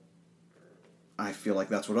 So I feel like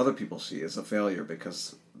that's what other people see as a failure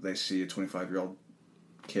because they see a 25-year-old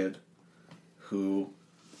kid who,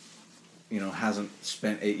 hasn't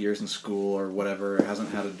spent 8 years in school or whatever, hasn't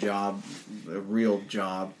had a job, a real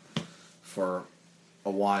job for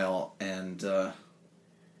a while, and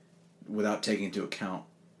without taking into account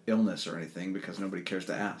illness or anything because nobody cares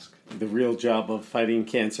to ask. The real job of fighting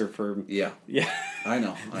cancer for... Yeah. I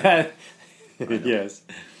know. I know. Yes.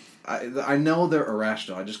 I know they're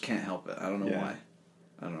irrational. I just can't help it. I don't know why.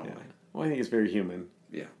 I don't know why. Well, I think it's very human.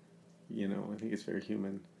 Yeah. I think it's very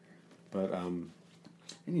human. But, And,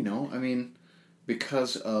 I mean,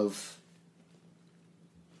 because of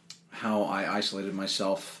how I isolated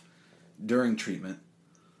myself during treatment,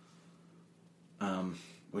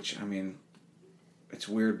 which, I mean, it's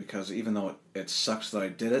weird because even though it sucks that I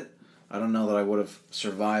did it, I don't know that I would have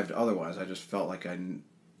survived otherwise. I just felt like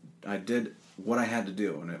I did what I had to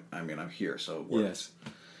do, and I'm here, so it works.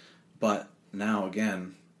 Yes. But now,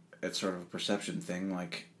 again, it's sort of a perception thing.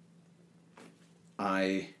 Like,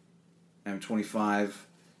 I am 25,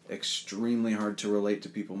 extremely hard to relate to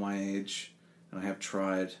people my age, and I have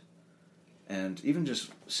tried. And even just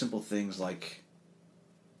simple things like,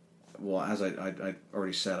 well, as I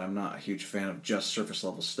already said, I'm not a huge fan of just surface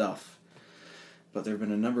level stuff. But there have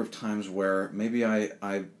been a number of times where maybe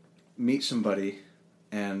I meet somebody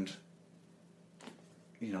and,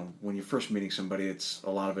 when you're first meeting somebody, a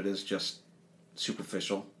lot of it is just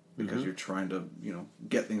superficial because you're trying to,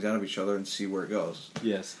 get things out of each other and see where it goes.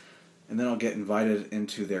 Yes. And then I'll get invited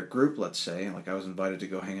into their group, let's say, like I was invited to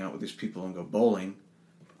go hang out with these people and go bowling.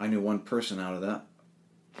 I knew one person out of that,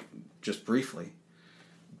 just briefly.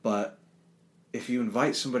 But if you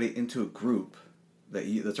invite somebody into a group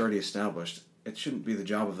that's already established, it shouldn't be the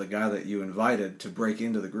job of the guy that you invited to break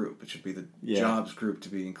into the group. It should be the job's group to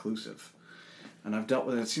be inclusive. And I've dealt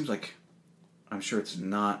with it. It seems like, I'm sure it's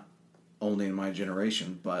not only in my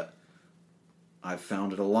generation, but I've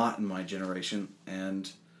found it a lot in my generation.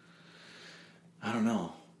 And I don't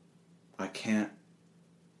know. I can't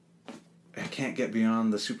get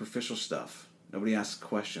beyond the superficial stuff. Nobody asks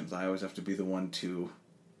questions. I always have to be the one to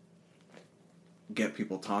get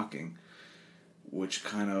people talking, which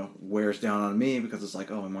kind of wears down on me because it's like,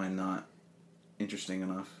 am I not interesting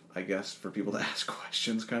enough, I guess, for people to ask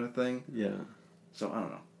questions kind of thing. Yeah. So, I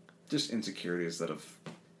don't know. Just insecurities that have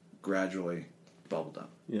gradually bubbled up.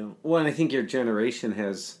 Yeah. Well, and I think your generation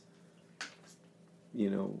has,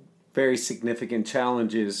 very significant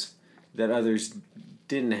challenges that others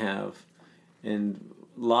didn't have, and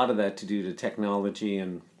a lot of that to do to technology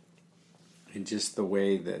and just the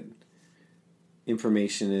way that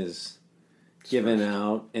information is given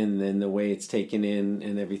out, and then the way it's taken in,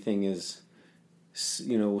 and everything is,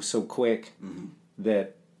 so quick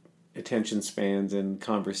that attention spans and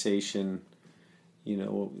conversation,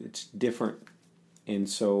 it's different. And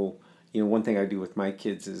so, one thing I do with my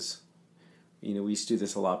kids is, we used to do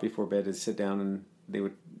this a lot before bed, is sit down and they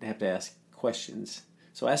would have to ask questions.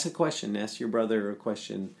 So ask a question, ask your brother a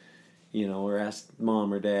question, or ask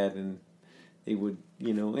mom or dad, and they would,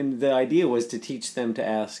 and the idea was to teach them to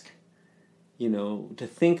ask, to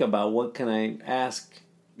think about what can I ask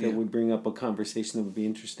that would bring up a conversation that would be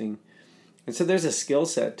interesting. And so there's a skill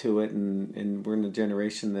set to it, and we're in a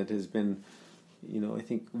generation that has been, I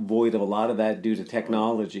think, void of a lot of that due to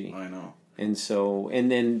technology. I know. And so,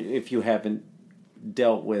 and then if you haven't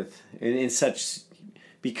dealt with, in such,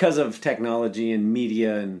 because of technology and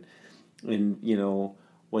media and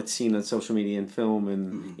what's seen on social media and film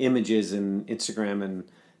and images and Instagram and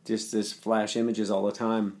just this flash images all the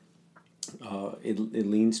time, it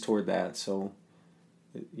leans toward that. So,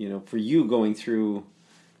 for you going through,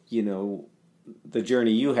 the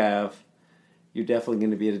journey you have, you're definitely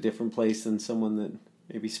going to be at a different place than someone that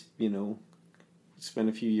maybe, spent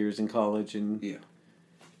a few years in college and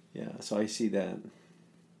so I see that.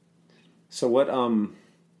 So what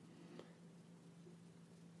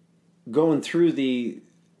going through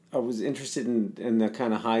I was interested in the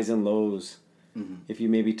kind of highs and lows. If you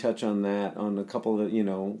maybe touch on that, on a couple of,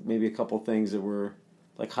 maybe a couple of things that were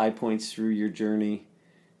like high points through your journey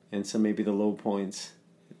and some maybe the low points.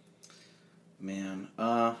 Man,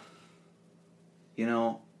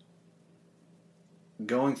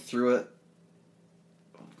 going through it,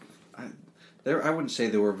 I wouldn't say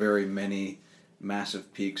there were very many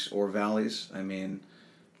massive peaks or valleys. I mean,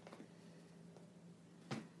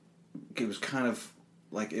 it was kind of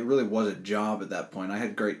like, it really was a job at that point. I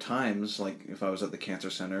had great times, like if I was at the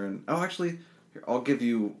cancer center, and here, I'll give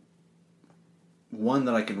you one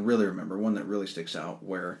that I can really remember, one that really sticks out,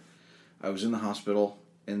 where I was in the hospital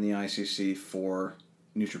in the ICC for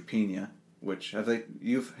neutropenia, which have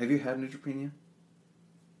you had neutropenia?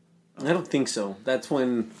 I don't think so. That's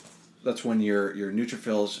when your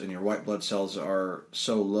neutrophils and your white blood cells are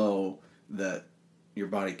so low that your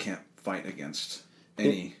body can't fight against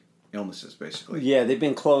any illnesses, basically. Yeah, they've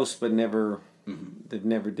been close, but never they've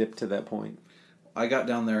never dipped to that point. I got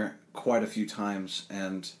down there quite a few times,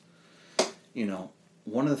 and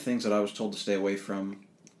one of the things that I was told to stay away from,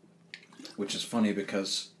 which is funny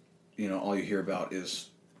because all you hear about is,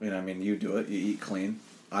 you do it, you eat clean.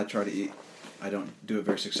 I try to eat. I don't do it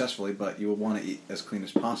very successfully, but you will want to eat as clean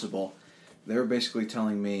as possible. They were basically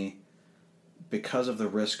telling me, because of the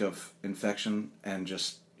risk of infection and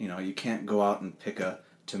just, you can't go out and pick a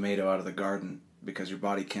tomato out of the garden because your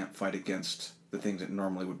body can't fight against the things it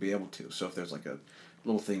normally would be able to. So if there's like a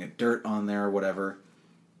little thing of dirt on there or whatever,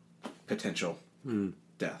 potential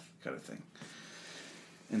death kind of thing.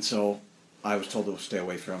 And so I was told to stay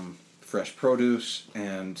away from fresh produce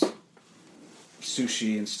and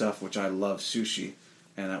sushi and stuff, which I love sushi.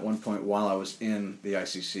 And at one point while I was in the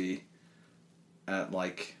ICC, at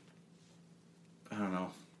like, I don't know,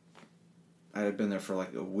 I had been there for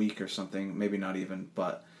like a week or something, maybe not even,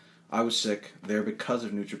 but I was sick there because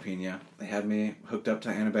of neutropenia. They had me hooked up to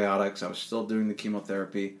antibiotics. I was still doing the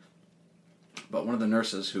chemotherapy. But one of the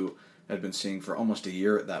nurses who had been seeing for almost a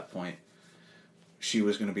year at that point, she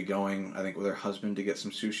was going to be going, I think, with her husband to get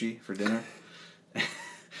some sushi for dinner.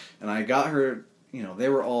 And I got her, they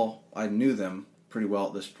were all, I knew them pretty well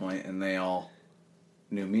at this point, and they all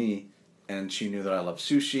knew me, and she knew that I loved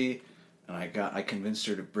sushi, and I convinced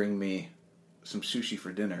her to bring me some sushi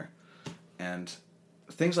for dinner. And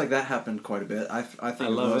things like that happened quite a bit. I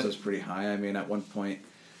think it was pretty high. I mean, at one point,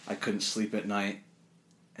 I couldn't sleep at night,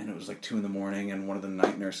 and it was like 2 a.m, and one of the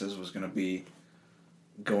night nurses was going to be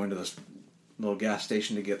going to this little gas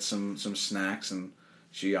station to get some snacks, and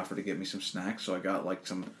she offered to get me some snacks, so I got like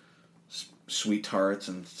some sweet tarts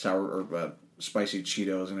and sour or spicy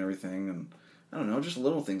Cheetos and everything, and I don't know, just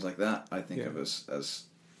little things like that I think of as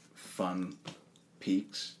fun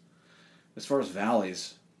peaks. As far as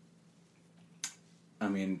valleys, I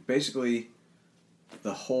mean, basically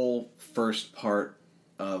the whole first part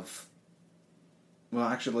of, well,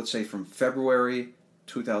 actually, let's say from February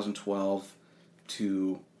 2012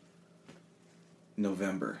 to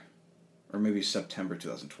November, or maybe September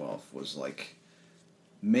 2012 was like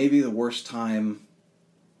maybe the worst time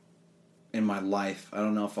in my life. I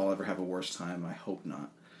don't know if I'll ever have a worse time. I hope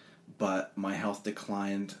not. But my health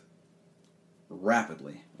declined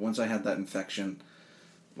rapidly. Once I had that infection,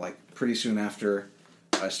 like pretty soon after,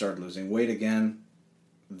 I started losing weight again.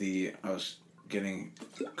 I was getting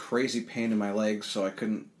crazy pain in my legs, so I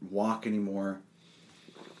couldn't walk anymore.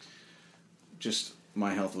 Just,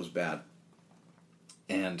 my health was bad.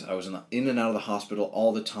 And I was in and out of the hospital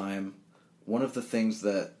all the time. One of the things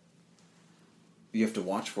that you have to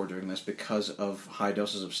watch for during this, because of high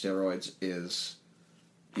doses of steroids, is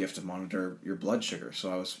you have to monitor your blood sugar.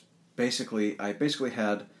 So I basically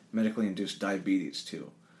had medically induced diabetes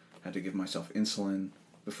too. I had to give myself insulin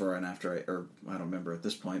before and after I don't remember at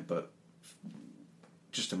this point, but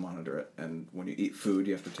just to monitor it. And when you eat food,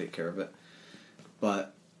 you have to take care of it.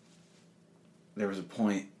 But there was a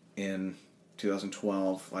point in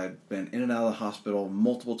 2012, I had been in and out of the hospital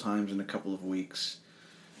multiple times in a couple of weeks.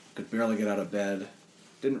 Could barely get out of bed.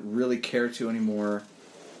 Didn't really care to anymore,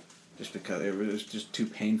 just because it was just too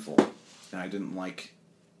painful. And I didn't like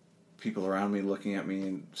people around me looking at me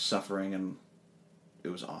and suffering, and it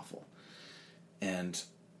was awful. And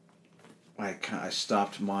I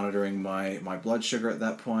stopped monitoring my blood sugar at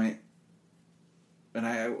that point. And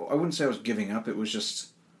I wouldn't say I was giving up. It was just,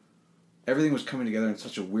 everything was coming together in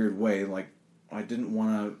such a weird way. Like, I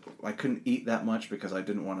couldn't eat that much because I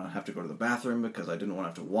didn't want to have to go to the bathroom, because I didn't want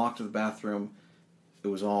to have to walk to the bathroom. It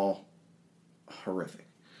was all horrific.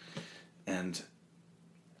 And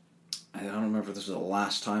I don't remember if this was the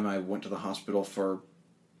last time I went to the hospital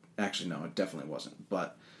actually no, it definitely wasn't,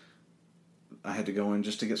 but I had to go in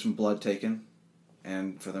just to get some blood taken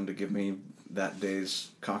and for them to give me that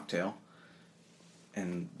day's cocktail.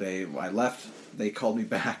 And I left, they called me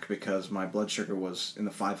back because my blood sugar was in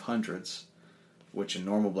the 500s, which in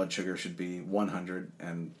normal blood sugar should be 100,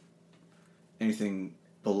 and anything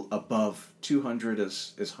above 200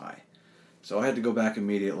 is high. So I had to go back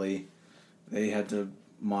immediately. They had to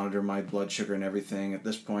monitor my blood sugar and everything. At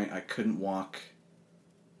this point, I couldn't walk.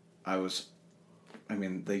 I was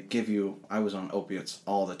on opiates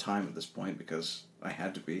all the time at this point because I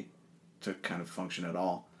had to be to kind of function at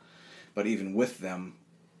all. But even with them,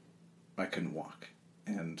 I couldn't walk.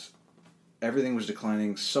 And everything was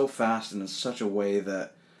declining so fast and in such a way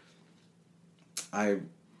that I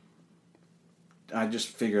just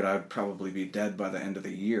figured I'd probably be dead by the end of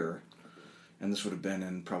the year. And this would have been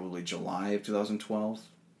in probably July of 2012.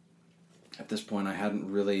 At this point, I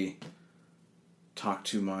hadn't really talked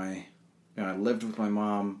to I lived with my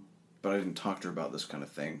mom, but I didn't talk to her about this kind of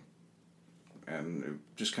thing. And it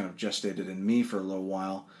just kind of gestated in me for a little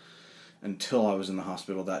while until I was in the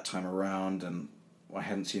hospital that time around, and I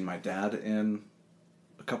hadn't seen my dad in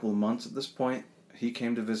a couple of months at this point. He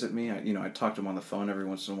came to visit me. I talked to him on the phone every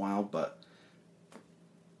once in a while, but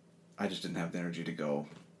I just didn't have the energy to go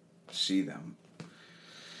see them.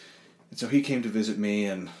 And so he came to visit me,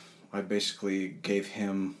 and I basically gave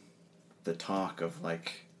him the talk of,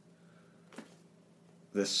 like,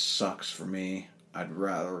 this sucks for me. I'd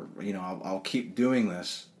rather, I'll keep doing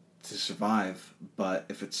this to survive,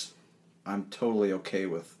 but I'm totally okay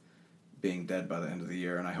with being dead by the end of the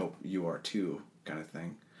year, and I hope you are too, kind of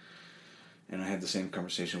thing. And I had the same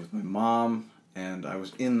conversation with my mom, and I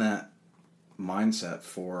was in that mindset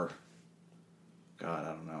for, God, I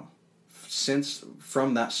don't know,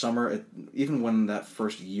 from that summer, even when that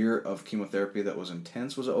first year of chemotherapy that was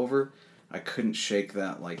intense was over, I couldn't shake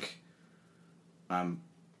that, like, I'm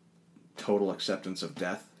total acceptance of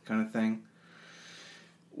death kind of thing,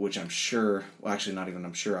 which I'm sure, well, actually not even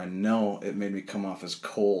I'm sure, I know it made me come off as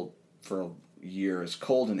cold for a year, as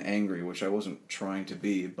cold and angry, which I wasn't trying to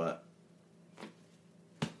be, but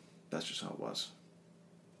that's just how it was.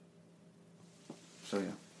 So,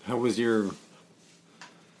 yeah. How was your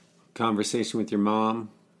conversation with your mom?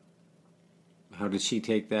 How did she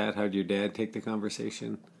take that? How did your dad take the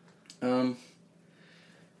conversation?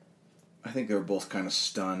 I think they were both kind of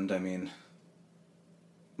stunned. I mean,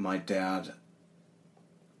 my dad,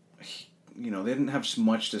 they didn't have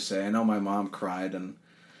much to say. I know my mom cried, and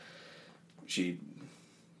she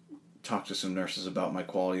talked to some nurses about my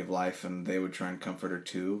quality of life, and they would try and comfort her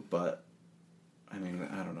too, but, I mean,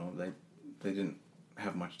 I don't know, they didn't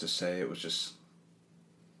have much to say. It was just,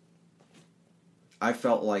 I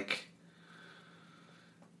felt like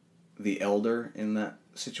the elder in that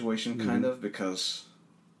situation, kind of, because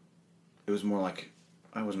it was more like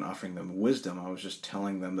I wasn't offering them wisdom. I was just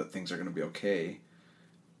telling them that things are going to be okay.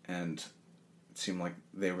 And it seemed like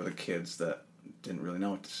they were the kids that didn't really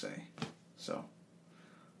know what to say. So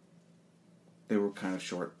they were kind of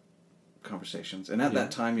short conversations. And at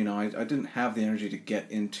that time, I didn't have the energy to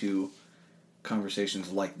get into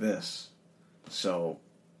conversations like this. So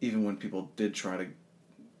even when people did try to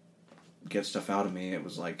get stuff out of me, it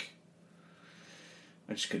was like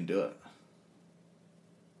I just couldn't do it.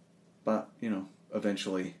 But,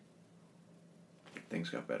 eventually things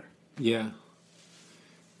got better. Yeah.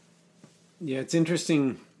 Yeah, it's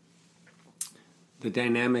interesting, the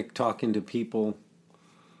dynamic talking to people.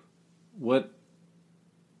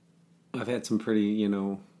 I've had some pretty,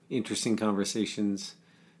 interesting conversations.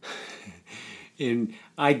 And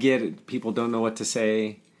I get it. People don't know what to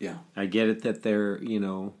say. Yeah. I get it that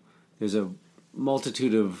there's a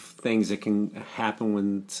multitude of things that can happen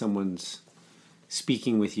when someone's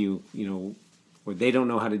speaking with you, where they don't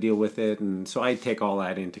know how to deal with it. And so I take all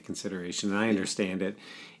that into consideration, and I understand it.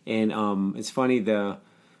 And it's funny, the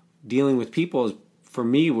dealing with people for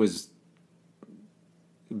me was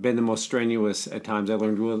been the most strenuous at times. I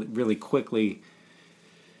learned really, really quickly,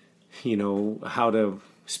 how to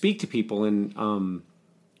speak to people. And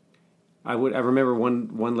I remember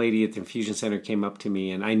one lady at the infusion center came up to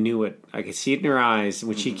me, and I knew it. I could see it in her eyes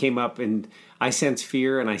when she came up, and I sense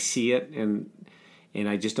fear and I see it, and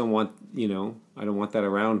I just don't want, I don't want that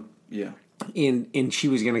around. Yeah. And she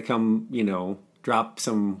was going to come, drop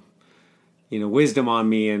some, wisdom on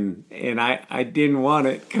me, and I didn't want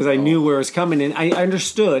it because I knew where it was coming, and I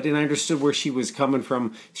understood where she was coming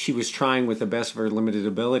from. She was trying with the best of her limited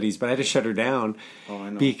abilities, but I had to shut her down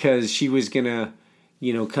because she was going to,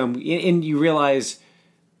 come. And you realize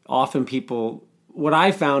often people, what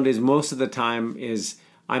I found is most of the time is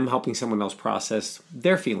I'm helping someone else process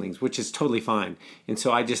their feelings, which is totally fine. And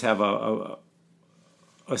so I just have a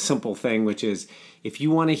simple thing, which is if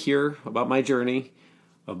you want to hear about my journey,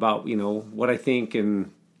 about what I think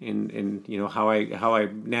and how I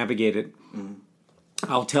navigate it,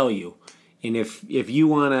 I'll tell you. And if you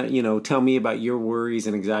want to tell me about your worries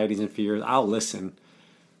and anxieties and fears, I'll listen.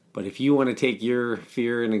 But if you want to take your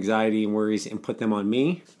fear and anxiety and worries and put them on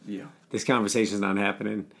me, this conversation's not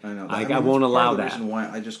happening. I know. I won't allow that. That's the reason why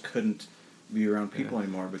I just couldn't be around people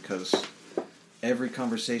anymore, because every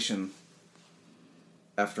conversation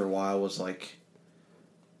after a while was like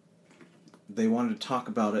they wanted to talk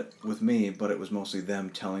about it with me, but it was mostly them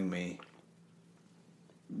telling me,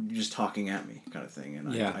 just talking at me kind of thing.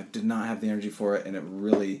 And I did not have the energy for it, and it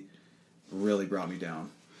really, really brought me down.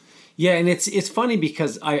 Yeah, and it's funny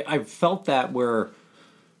because I've felt that when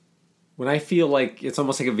I feel like it's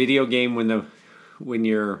almost like a video game when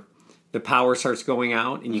the power starts going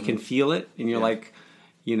out and you can feel it, and you're like,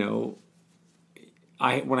 when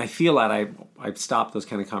I feel that, I've stopped those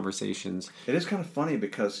kind of conversations. It is kind of funny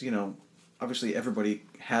because, obviously everybody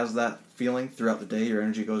has that feeling throughout the day. Your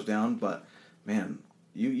energy goes down, but man,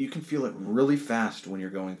 you can feel it really fast when you're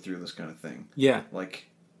going through this kind of thing. Yeah. Like,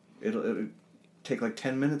 it'll take like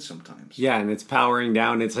 10 minutes sometimes. Yeah, and it's powering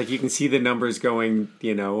down. It's like you can see the numbers going,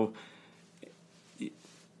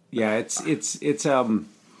 Yeah, it's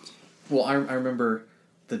Well, I remember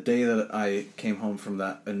the day that I came home from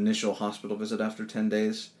that initial hospital visit after 10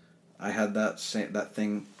 days, I had that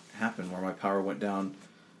thing happen where my power went down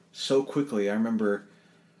so quickly. I remember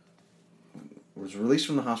I was released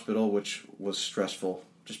from the hospital, which was stressful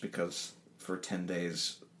just because for 10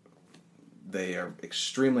 days they are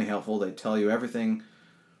extremely helpful. They tell you everything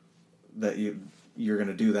that you're going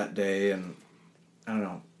to do that day, and I don't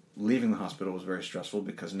know, leaving the hospital was very stressful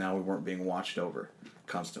because now we weren't being watched over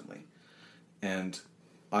constantly. And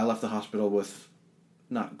I left the hospital with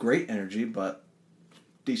not great energy, but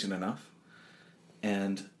decent enough.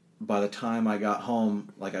 And by the time I got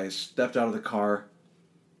home, like I stepped out of the car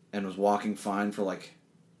and was walking fine for like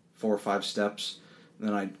 4 or 5 steps. And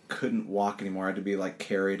then I couldn't walk anymore. I had to be like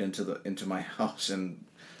carried into my house and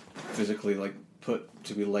physically like put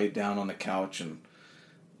to be laid down on the couch. And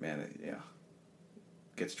man, it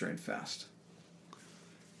gets drained fast.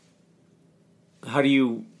 How do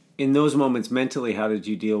you, in those moments mentally, how did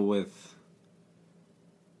you deal with,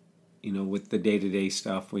 with the day-to-day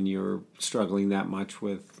stuff when you're struggling that much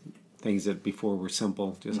with things that before were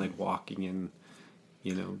simple, just like walking and,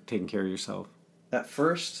 taking care of yourself? At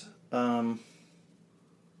first, I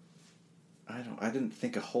didn't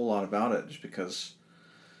think a whole lot about it just because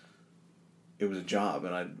it was a job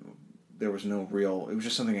and there was no real, it was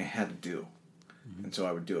just something I had to do. Mm-hmm. And so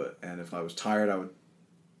I would do it. And if I was tired, I would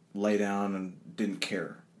lay down and didn't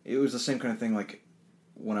care. It was the same kind of thing like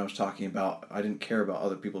when I was talking about, I didn't care about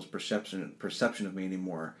other people's perception of me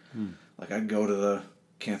anymore. Like I'd go to the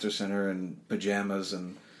cancer center in pajamas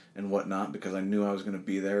and whatnot because I knew I was going to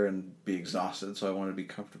be there and be exhausted, so I wanted to be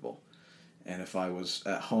comfortable. And if I was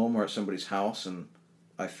at home or at somebody's house and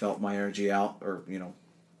I felt my energy out or,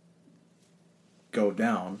 go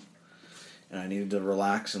down and I needed to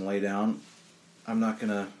relax and lay down, I'm not going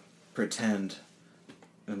to pretend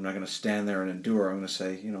I'm not going to stand there and endure. I'm going to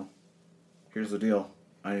say, here's the deal.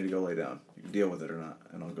 I need to go lay down. You can deal with it or not,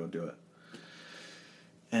 and I'll go do it.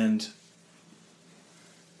 And,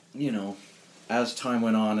 as time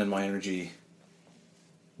went on and my energy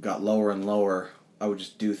got lower and lower, I would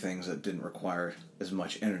just do things that didn't require as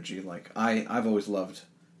much energy. Like, I've always loved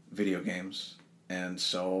video games, and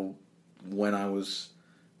so when I was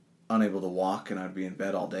unable to walk and I'd be in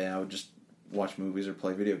bed all day, I would just watch movies or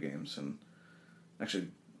play video games, and actually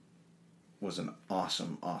was an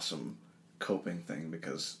awesome coping thing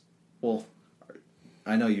because, well,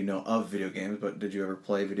 I know you know of video games, but did you ever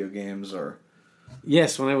play video games or?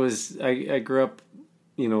 Yes, when I grew up,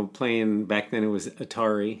 playing, back then it was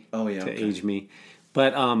Atari. Oh yeah, to age me,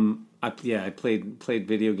 but I played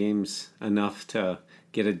video games enough to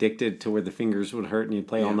get addicted to where the fingers would hurt and you'd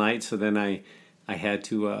play all night. So then I had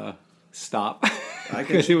to stop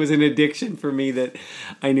because it was an addiction for me that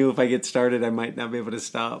I knew if I get started I might not be able to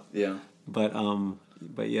stop. Yeah, but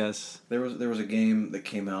yes, there was a game that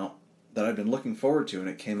came out that I'd been looking forward to, and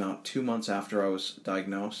it came out 2 months after I was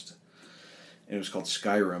diagnosed. And it was called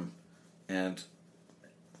Skyrim, and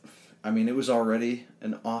I mean, it was already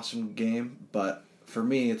an awesome game, but for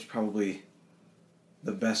me, it's probably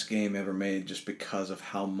the best game ever made just because of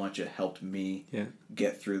how much it helped me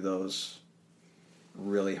get through those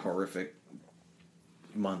really horrific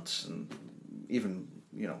months and even,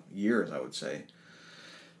 years, I would say.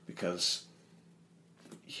 Because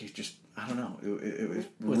you just, I don't know, it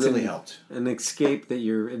really helped. An escape that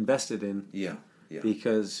you're invested in. Yeah.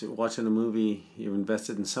 Because watching a movie, you're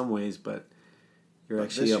invested in some ways, but you're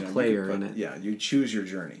actually a player in it. Yeah, you choose your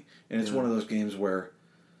journey. And it's one of those games where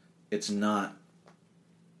it's not,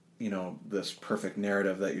 this perfect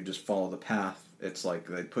narrative that you just follow the path. It's like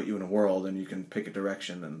they put you in a world and you can pick a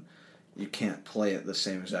direction and you can't play it the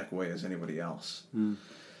same exact way as anybody else. Mm.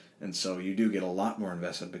 And so you do get a lot more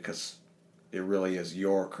invested because it really is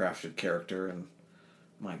your crafted character. And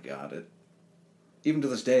my God, even to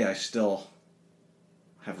this day, I still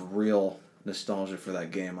have real nostalgia for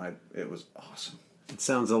that game. It was awesome. It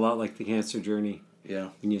sounds a lot like the cancer journey. Yeah.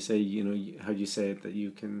 When you say, how'd you say it, that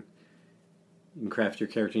you can craft your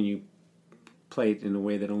character and you play it in a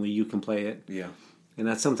way that only you can play it. Yeah. And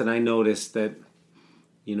that's something I noticed that,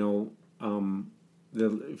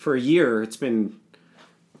 for a year it's been,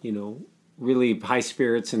 really high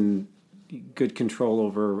spirits and good control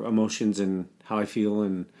over emotions and how I feel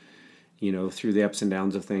and, through the ups and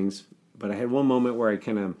downs of things. But I had one moment where I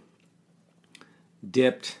kind of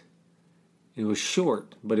dipped. It was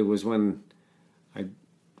short, but it was when I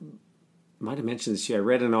might have mentioned this to you. I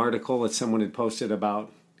read an article that someone had posted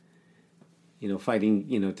about, fighting,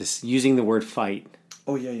 using the word fight.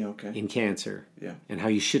 Oh, yeah, okay. In cancer. Yeah. And how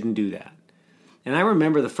you shouldn't do that. And I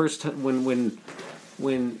remember the first time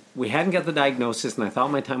when we hadn't got the diagnosis and I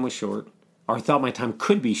thought my time was short, or I thought my time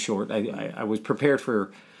could be short. I was prepared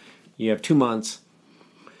for, you have 2 months.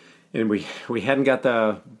 And we hadn't got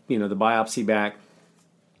the biopsy back.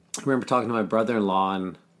 I remember talking to my brother-in-law,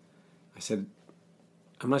 and I said,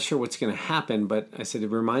 I'm not sure what's going to happen, but I said, it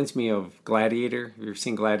reminds me of Gladiator. Have you ever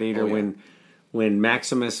seen Gladiator? Oh, yeah. When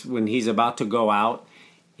Maximus, when he's about to go out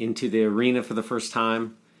into the arena for the first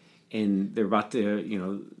time, and they're about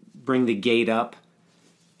to, bring the gate up,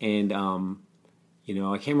 and,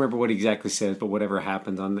 I can't remember what he exactly says, but whatever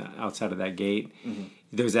happens on the outside of that gate,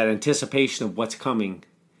 there's that anticipation of what's coming.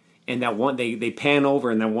 And that one, they pan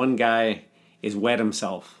over, and that one guy is wet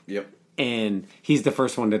himself. Yep. And he's the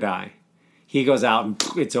first one to die. He goes out, and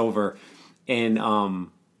it's over. And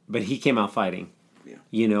but he came out fighting.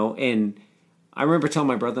 Yeah. And I remember telling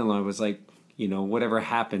my brother-in-law, I was like, whatever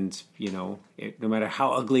happens, no matter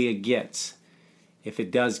how ugly it gets, if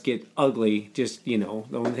it does get ugly, just the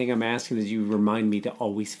only thing I'm asking is you remind me to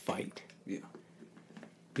always fight. Yeah.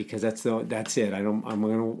 Because that's it. I don't want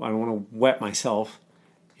to wet myself.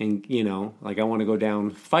 And, I want to go down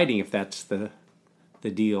fighting if that's the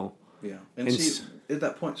deal. Yeah. And see, at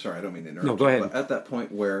that point, sorry, I don't mean to interrupt. No, go ahead. But at that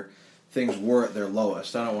point where things were at their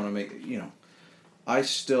lowest, I don't want to make, I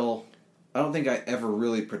don't think I ever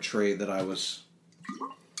really portrayed that I was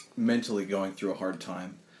mentally going through a hard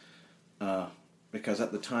time. Because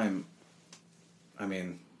at the time, I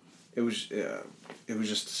mean, it was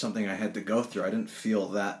just something I had to go through. I didn't feel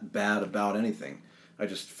that bad about anything. I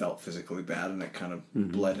just felt physically bad, and it kind of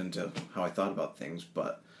bled into how I thought about things.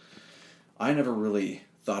 But I never really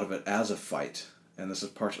thought of it as a fight. And this is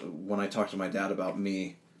partially when I talked to my dad about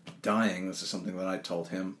me dying. This is something that I told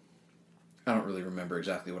him. I don't really remember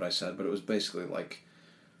exactly what I said, but it was basically like,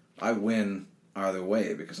 I win either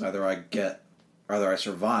way, because either I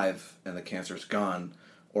survive and the cancer's gone,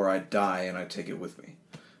 or I die and I take it with me.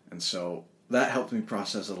 And so that helped me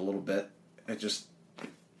process it a little bit. It just,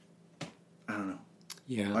 I don't know.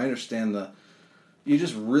 Yeah. I understand you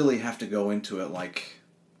just really have to go into it like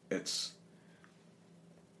it's,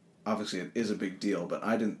 obviously it is a big deal, but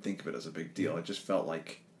I didn't think of it as a big deal. It just felt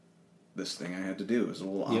like this thing I had to do is a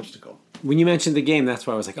little obstacle. When you mentioned the game, that's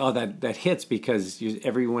why I was like, oh, that hits, because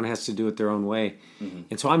everyone has to do it their own way. Mm-hmm.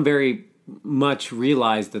 And so I'm very much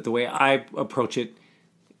realized that the way I approach it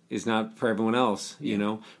is not for everyone else, you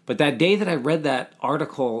know. But that day that I read that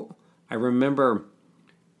article, I remember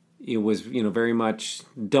it was, very much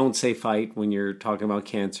don't say fight when you're talking about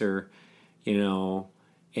cancer, and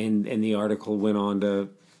the article went on to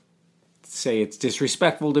say it's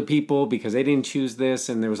disrespectful to people because they didn't choose this,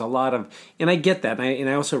 and there was a lot of, and I get that, and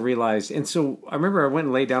I also realized, and so I remember I went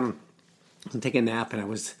and laid down and take a nap, and I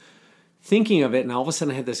was thinking of it, and all of a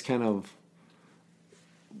sudden I had this kind of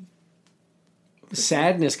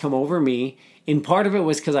sadness come over me, and part of it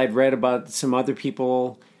was because I'd read about some other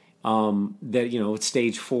people that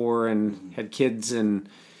stage 4 and had kids, and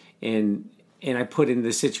I put in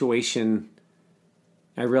this situation.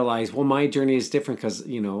 I realized, well, my journey is different because,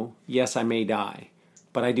 yes, I may die,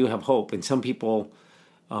 but I do have hope. And some people,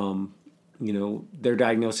 their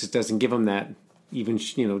diagnosis doesn't give them that even,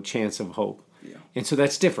 chance of hope. Yeah. And so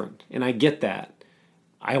that's different. And I get that.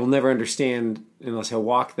 I will never understand unless I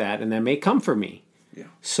walk that, and that may come for me. Yeah.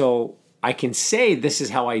 So I can say this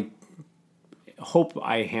is how I hope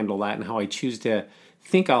I handle that and how I choose to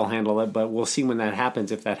think I'll handle it, but we'll see when that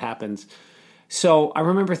happens, if that happens. So I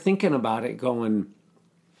remember thinking about it,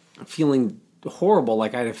 feeling horrible,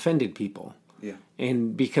 like I'd offended people. Yeah.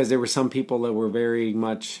 And because there were some people that were very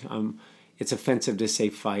much, it's offensive to say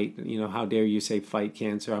fight. How dare you say fight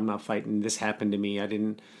cancer? I'm not fighting. This happened to me. I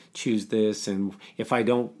didn't choose this. And if I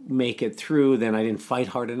don't make it through, then I didn't fight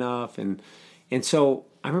hard enough. And so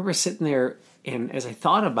I remember sitting there, and as I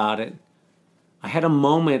thought about it, I had a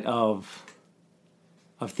moment of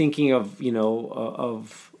thinking of,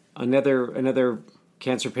 of another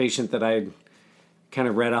cancer patient that I'd kind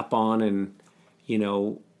of read up on, and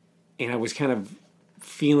I was kind of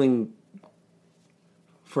feeling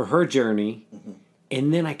for her journey. Mm-hmm.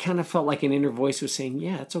 And then I kind of felt like an inner voice was saying,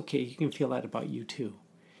 yeah, it's okay. You can feel that about you too.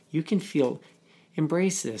 You can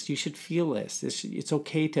embrace this. You should feel this. It's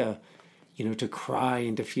okay to, to cry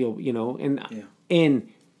and to feel, and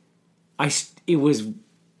it was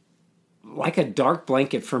like a dark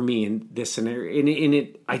blanket for me in this scenario.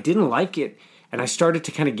 And I didn't like it. And I started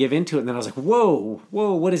to kind of give into it, and then I was like, whoa,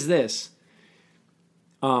 what is this?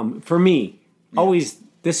 For me, always,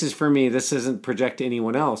 this is for me. This isn't project to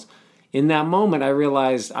anyone else. In that moment, I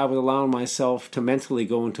realized I was allowing myself to mentally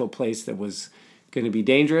go into a place that was going to be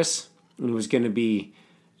dangerous, and it was going to be,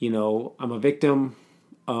 I'm a victim.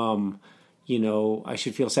 I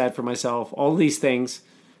should feel sad for myself. All these things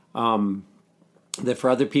that for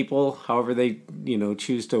other people, however they,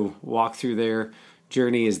 choose to walk through their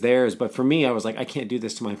journey is theirs. But for me, I was like, I can't do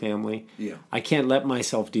this to my family. Yeah. I can't let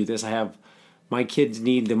myself do this. My kids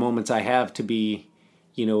need the moments I have to be,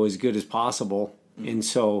 as good as possible. Mm-hmm. And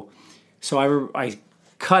so I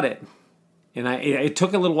cut it, and it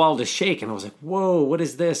took a little while to shake, and I was like, whoa, what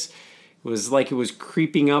is this? It was like it was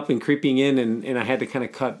creeping up and creeping in, and I had to kind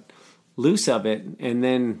of cut loose of it. And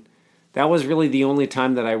then that was really the only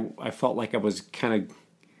time that I felt like I was kind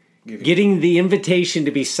of getting the invitation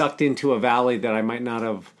to be sucked into a valley that I might not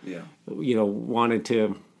have, wanted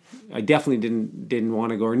to. I definitely didn't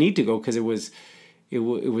want to go or need to go, because it was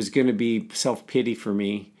going to be self-pity for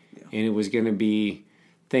me, and it was going to be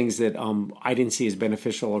things that I didn't see as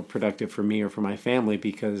beneficial or productive for me or for my family,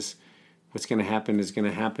 because what's going to happen is going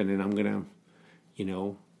to happen, and I'm going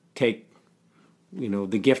to, take,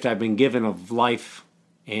 the gift I've been given of life,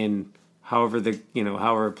 and however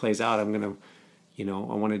it plays out, I'm going to,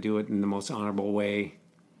 I want to do it in the most honorable way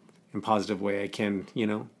and positive way I can, I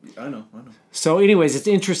know. So anyways, it's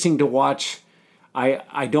interesting to watch.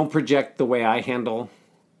 I don't project the way I handle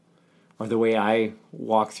or the way I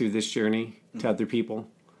walk through this journey to other people.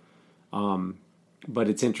 But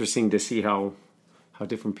it's interesting to see how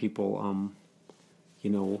different people,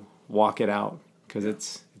 walk it out, because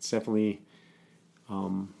it's definitely,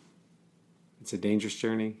 it's a dangerous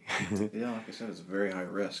journey. Yeah, like I said, it's a very high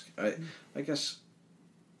risk. I guess,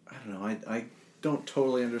 I don't know, I don't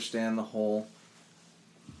totally understand the whole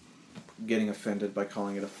getting offended by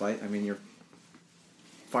calling it a fight. I mean, you're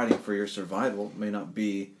fighting for your survival. It may not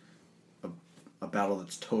be a battle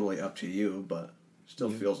that's totally up to you, but still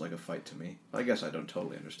feels like a fight to me. I guess I don't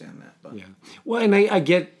totally understand that. But. Yeah. Well, and I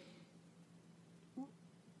get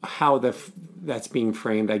how that's being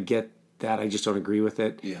framed. I get that. I just don't agree with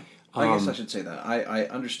it. Yeah. I guess I should say that. I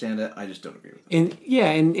understand it. I just don't agree with it. And yeah,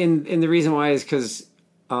 and the reason why is because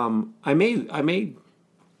I may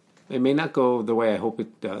not go the way I hope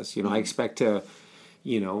it does. I expect to,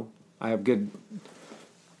 I have good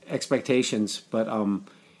expectations, but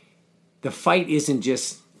the fight isn't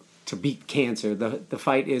just to beat cancer. The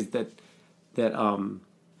fight is that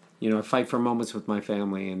I fight for moments with my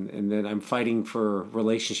family, and that I'm fighting for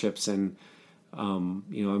relationships, and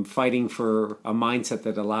I'm fighting for a mindset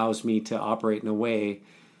that allows me to operate in a way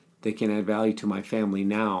that can add value to my family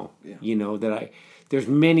now. Yeah. There's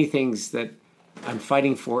many things that I'm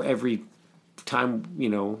fighting for every time,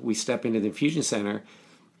 we step into the infusion center,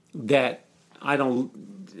 that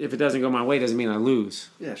if it doesn't go my way, doesn't mean I lose.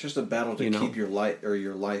 Yeah, it's just a battle to keep your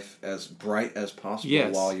life as bright as possible.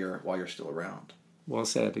 Yes. while you're still around. Well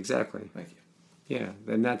said, exactly. Thank you. Yeah,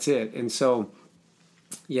 and that's it. And so,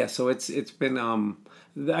 yeah, so it's been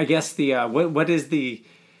I guess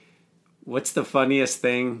what's the funniest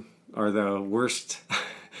thing or the worst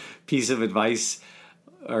piece of advice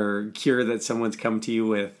or cure that someone's come to you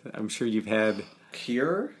with? I'm sure you've had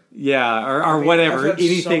cure. Yeah, or whatever,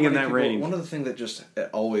 anything in that range. One of the things that just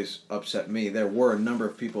always upset me, there were a number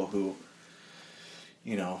of people who,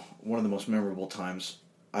 one of the most memorable times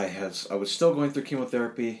I was still going through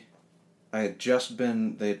chemotherapy. They had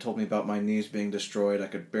told me about my knees being destroyed. I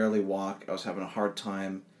could barely walk. I was having a hard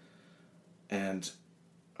time. And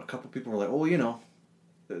a couple people were like, oh,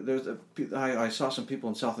 I saw some people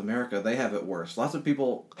in South America, they have it worse. Lots of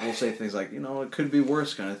people will say things like, it could be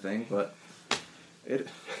worse kind of thing, but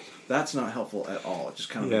that's not helpful at all. It just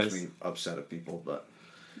kind of makes me upset at people, but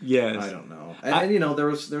yes. I don't know. And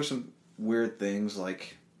there's some weird things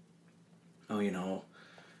like,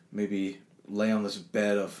 maybe lay on this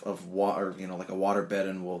bed of water, like a water bed,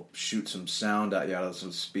 and we'll shoot some sound at you out of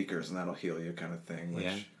some speakers, and that'll heal you, kind of thing. Which,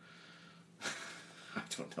 I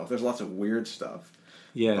don't know. There's lots of weird stuff.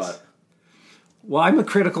 Yes. But, well, I'm a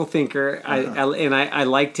critical thinker. I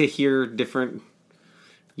like to hear different.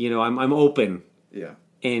 I'm open. Yeah.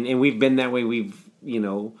 And we've been that way.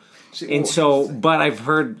 But I've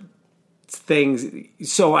heard things.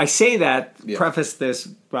 So I say that, preface this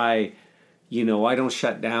by, I don't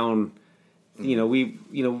shut down. We,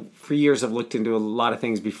 for years I've looked into a lot of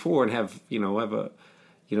things before, and have a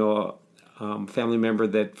family member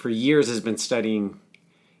that for years has been studying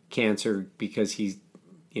cancer because he's,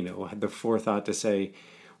 had the forethought to say,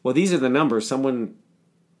 well, these are the numbers.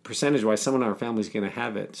 Percentage-wise, someone in our family is going to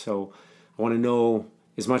have it. So I want to know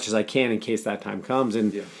as much as I can in case that time comes.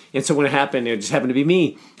 And so when it happened, it just happened to be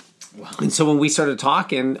me. Wow. And so when we started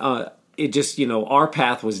talking, it just, our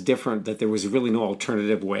path was different, that there was really no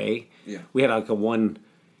alternative way. Yeah. We had like a one,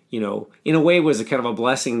 in a way it was a kind of a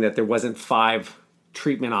blessing that there wasn't 5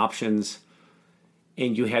 treatment options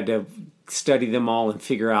and you had to study them all and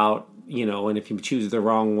figure out, and if you choose the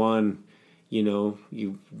wrong one,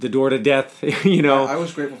 the door to death, I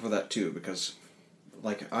was grateful for that too, because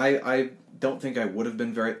I don't think I would have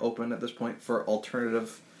been very open at this point for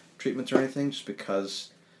alternative treatments or anything, just because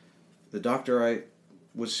the doctor I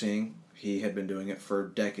was seeing, he had been doing it for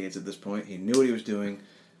decades at this point. He knew what he was doing.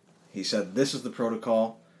 He said, this is the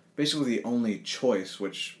protocol. Basically the only choice,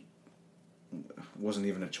 which wasn't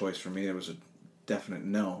even a choice for me, it was a definite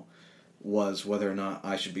no, was whether or not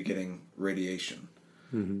I should be getting radiation.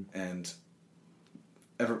 Mm-hmm. And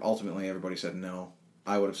ultimately everybody said no.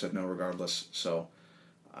 I would have said no regardless. So,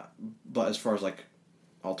 but as far as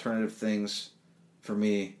alternative things, for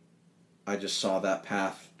me, I just saw that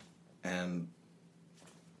path and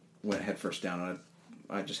went headfirst down on it.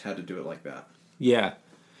 I just had to do it like that. Yeah.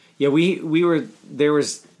 Yeah, there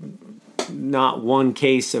was not one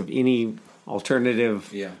case of any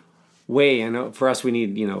alternative way. I know for us we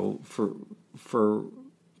need, for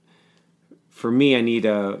me I need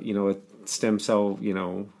a stem cell,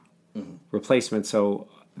 replacement. So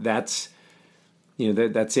that's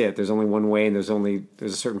that's it. There's only one way, and there's a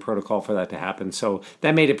certain protocol for that to happen. So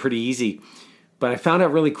that made it pretty easy. But I found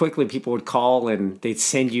out really quickly people would call and they'd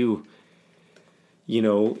send you,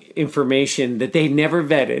 information that they never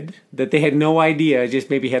vetted, that they had no idea, just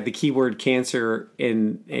maybe had the keyword cancer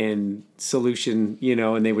and solution,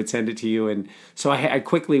 and they would send it to you. And so I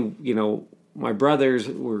quickly, my brothers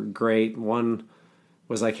were great. One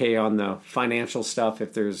was like, hey, on the financial stuff,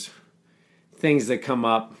 if there's things that come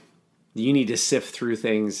up, you need to sift through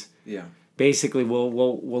things. Yeah. Basically,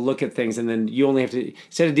 we'll look at things, and then you only have to,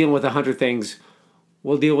 instead of dealing with 100 things,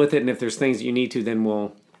 we'll deal with it. And if there's things that you need to, then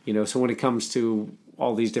we'll, so when it comes to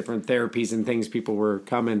all these different therapies and things people were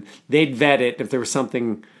coming, they'd vet it. If there was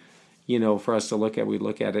something, for us to look at. We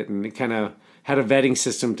look at it, and it kind of had a vetting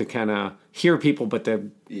system to kind of hear people, but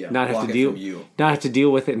to not have to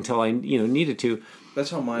deal with it until I needed to. That's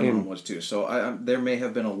how my mom was too. So there may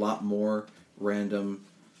have been a lot more random,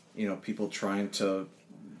 people trying to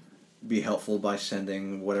be helpful by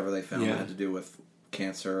sending whatever they found that had to do with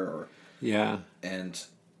cancer and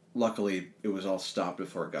luckily it was all stopped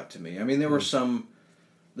before it got to me. I mean, there were some.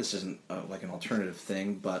 This isn't like an alternative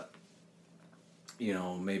thing, but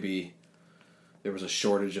maybe there was a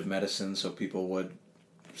shortage of medicine, so people would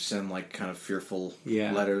send like kind of fearful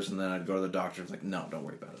letters, and then I'd go to the doctor and like, no, don't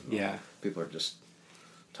worry about it. No. Yeah, people are just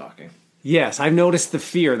talking. Yes, I've noticed the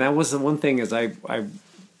fear. That was the one thing is I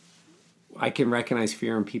can recognize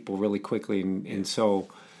fear in people really quickly, and so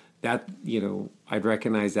that I'd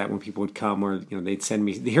recognize that when people would come or they'd send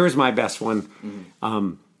me. Here's my best one.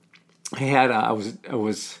 Mm-hmm. I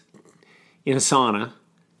was in a sauna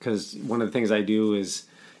because one of the things I do is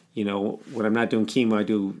when I'm not doing chemo, I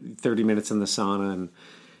do 30 minutes in the sauna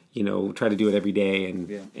and try to do it every day,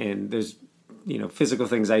 and there's physical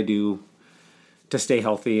things I do to stay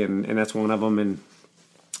healthy, and that's one of them.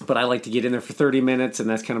 But I like to get in there for 30 minutes, and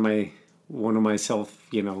that's kind of one of my self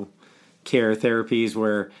care therapies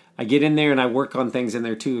where I get in there and I work on things in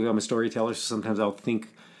there too. I'm a storyteller, so sometimes I'll think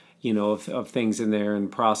of things in there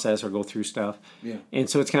and process or go through stuff. Yeah. And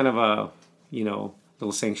so it's kind of a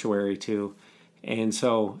little sanctuary too. And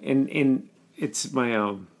so and it's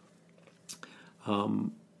my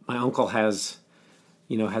my uncle has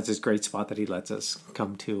this great spot that he lets us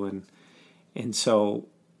come to, and so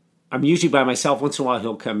I'm usually by myself. Once in a while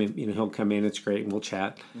he'll come in, it's great, and we'll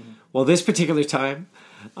chat. Mm-hmm. Well, this particular time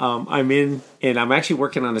I'm in, and I'm actually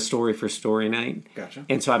working on a story for story night. Gotcha.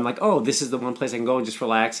 And so I'm like, oh, this is the one place I can go and just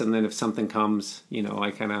relax, and then if something comes,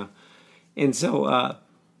 I kind of... And so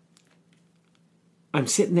I'm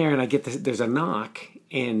sitting there, and I get there's a knock,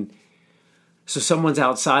 and so someone's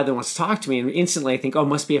outside that wants to talk to me, and instantly I think, oh, it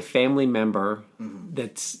must be a family member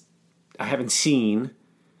that's I haven't seen,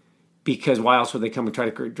 because why else would they come and try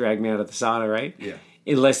to drag me out of the sauna, right? Yeah.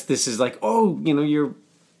 Unless this is like, oh, your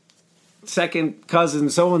second cousin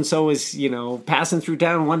so-and-so is, passing through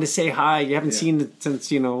town and wanted to say hi. You haven't seen it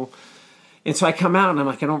since, And so I come out and I'm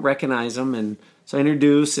like, I don't recognize him. And so I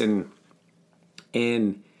introduce and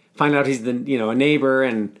find out he's a neighbor.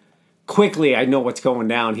 And quickly I know what's going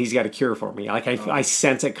down. He's got a cure for me. Like I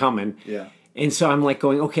sense it coming. Yeah. And so I'm like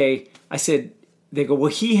going, okay. I said, they go,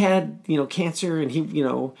 well, he had, cancer, and he,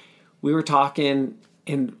 we were talking,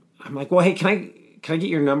 and I'm like, well, hey, can I get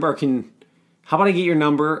your number? How about I get your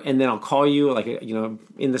number, and then I'll call you, like,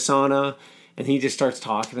 in the sauna. And he just starts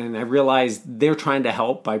talking, and I realize they're trying to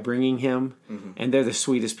help by bringing him, and they're the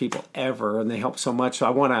sweetest people ever, and they help so much. So I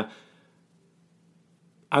want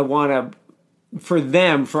to, for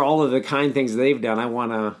them, for all of the kind things they've done, I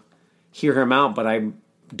want to hear him out, but I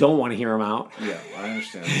don't want to hear him out. Yeah, I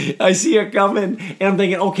understand. I see it coming, and I'm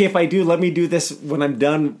thinking, okay, if I do, let me do this when I'm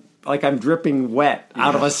done. Like I'm dripping wet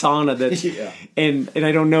out of a sauna that's, and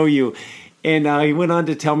I don't know you. And he went on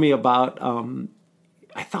to tell me about,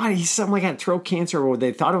 I thought he something like had throat cancer, or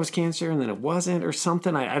they thought it was cancer and then it wasn't, or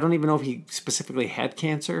something. I don't even know if he specifically had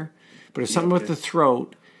cancer, but it was something with the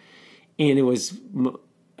throat. And it was,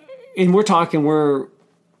 and we're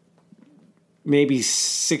maybe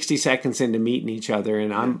 60 seconds into meeting each other,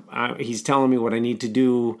 and he's telling me what I need to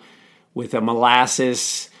do with a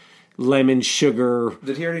molasses, lemon, sugar.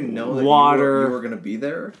 Did he already know that water. You were going to be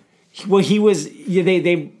there? Well, he was. Yeah,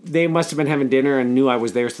 they must have been having dinner and knew I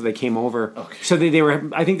was there, so they came over. Okay. So they were.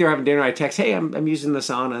 I think they were having dinner. I text, hey, I'm using the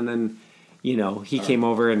sauna, and then he came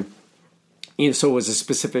over, and so it was a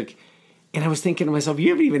specific. And I was thinking to myself, you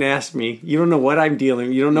haven't even asked me. You don't know what I'm dealing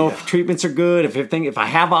with. You don't know if treatments are good, if I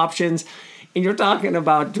have options. And you're talking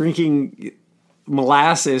about drinking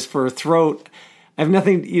molasses for throat. I have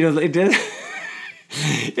nothing,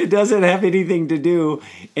 it doesn't have anything to do.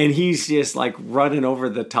 And he's just like running over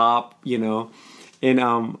the top, And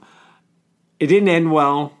it didn't end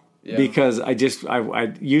well because I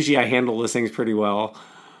usually I handle those things pretty well.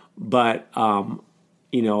 But,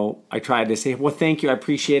 I tried to say, well, thank you. I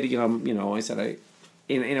appreciate it. I said,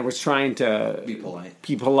 and I was trying to be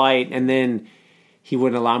polite. And then he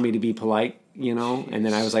wouldn't allow me to be polite, Jeez. And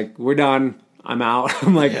then I was like, we're done. I'm out.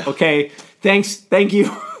 I'm like, okay, thanks. Thank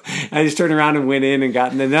you. I just turned around and went in and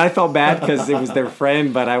and then I felt bad because it was their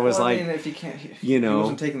friend, but I was if you can't, he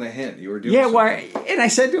wasn't taking the hint. You were doing and I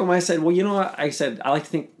said to him, I said, well, what? I said, I like to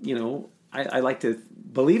think, I like to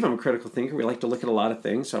believe I'm a critical thinker. We like to look at a lot of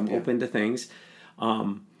things, so I'm open to things.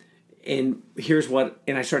 And here's what,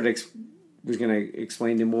 and I started was going to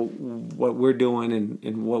explain to him what we're doing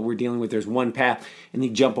and what we're dealing with. There's one path, and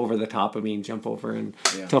he'd jump over the top of me and jump over, and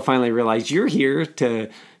until I finally realized you're here to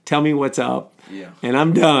tell me what's up, and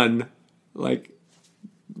I'm done. Like,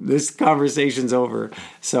 this conversation's over.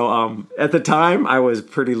 So at the time, I was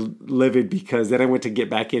pretty livid because then I went to get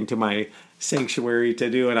back into my sanctuary to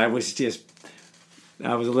do, and I was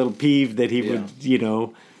a little peeved that he would,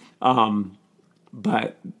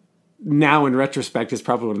 but now in retrospect, it's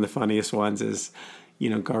probably one of the funniest ones is,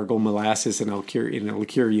 gargle molasses and it'll cure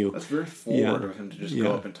you. That's very forward of him to just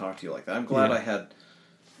go up and talk to you like that. I'm glad I had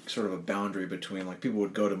sort of a boundary between, like, people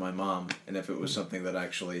would go to my mom, and if it was something that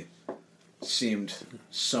actually seemed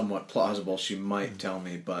somewhat plausible, she might tell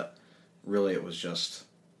me, but really it was just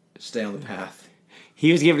stay on the path.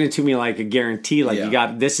 He was giving it to me like a guarantee,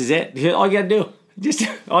 like this is it. All you got to do. Just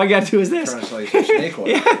all you got to do is this. Trying to sell you some snake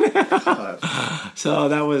oil. So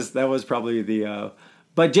that was probably the.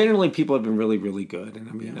 But generally, people have been really, really good, and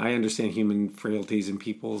I mean, I understand human frailties and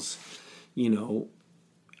people's.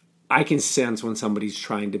 I can sense when somebody's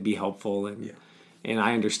trying to be helpful, and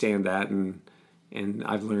I understand that, and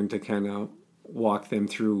I've learned to kind of walk them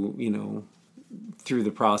through, through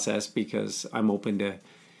the process because I'm open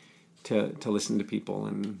to listen to people,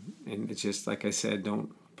 and it's just like I said,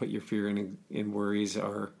 don't put your fear and worries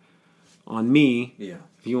are on me. Yeah.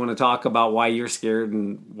 If you want to talk about why you're scared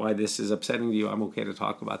and why this is upsetting to you, I'm okay to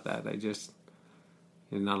talk about that. I just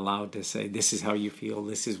am not allowed to say, this is how you feel.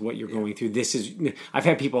 This is what you're going through. I've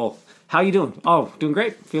had people, how you doing? Oh, doing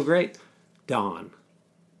great. Feel great. Dawn.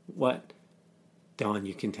 What? Dawn,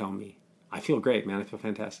 you can tell me. I feel great, man. I feel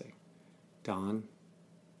fantastic. Dawn,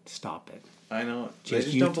 stop it. I know. They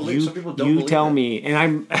just don't believe. Some people don't believe. You tell me. And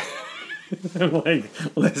I'm... I'm like,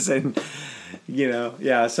 listen,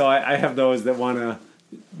 so I have those that want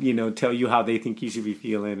to, tell you how they think you should be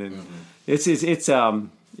feeling, and it's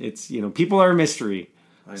people are a mystery,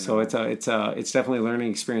 so it's definitely a learning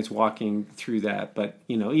experience walking through that. But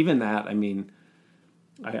even that, I mean,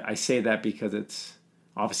 I say that because it's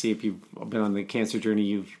obviously if you've been on the cancer journey,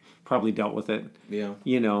 you've probably dealt with it,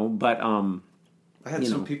 But I had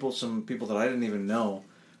some people that I didn't even know,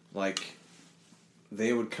 like.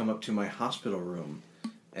 They would come up to my hospital room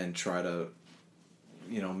and try to,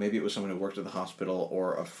 maybe it was someone who worked at the hospital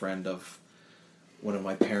or a friend of one of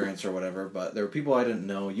my parents or whatever, but there were people I didn't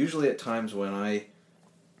know, usually at times when I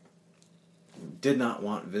did not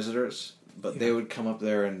want visitors, but they would come up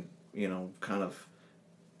there and, kind of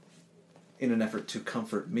in an effort to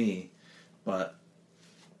comfort me, but,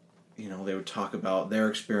 they would talk about their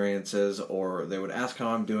experiences or they would ask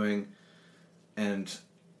how I'm doing, and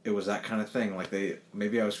it was that kind of thing. Like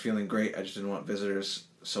maybe I was feeling great. I just didn't want visitors,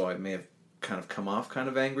 so I may have kind of come off kind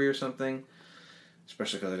of angry or something,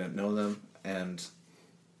 especially because I didn't know them. And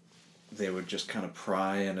they would just kind of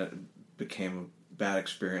pry, and it became a bad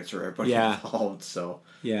experience for everybody involved. So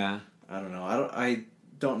I don't know. I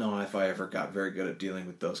don't know if I ever got very good at dealing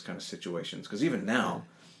with those kind of situations. Because even now,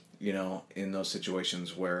 in those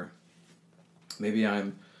situations where maybe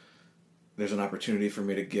there's an opportunity for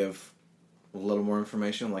me to give a little more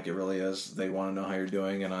information, like it really is. They want to know how you're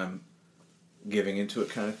doing, and I'm giving into it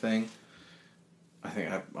kind of thing. I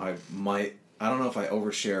think I might, I don't know if I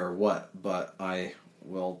overshare or what, but I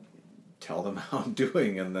will tell them how I'm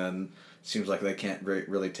doing, and then it seems like they can't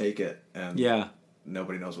really take it, and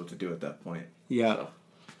nobody knows what to do at that point. Yeah. So,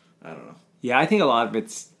 I don't know. Yeah, I think a lot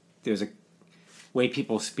of there's a way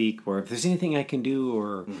people speak where if there's anything I can do,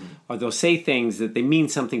 or they'll say things that they mean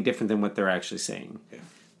something different than what they're actually saying. Yeah.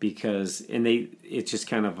 Because, it's just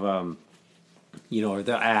kind of, or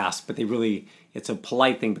they'll ask, but it's a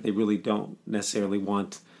polite thing, but they really don't necessarily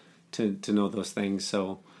want to know those things,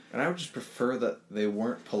 so. And I would just prefer that they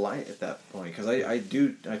weren't polite at that point, because I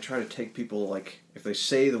try to take people, like, if they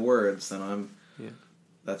say the words, then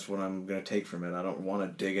that's what I'm going to take from it. I don't want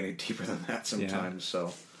to dig any deeper than that sometimes,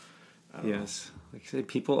 so. I don't know. Like I said,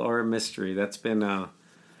 people are a mystery. That's been,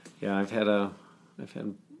 I've had a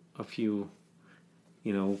few,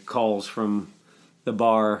 calls from the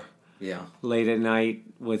bar late at night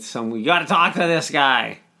with you got to talk to this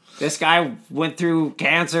guy. This guy went through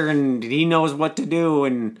cancer and he knows what to do.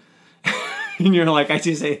 And, and you're like, I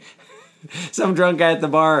just say, some drunk guy at the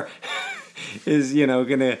bar is,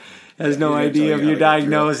 has no idea of your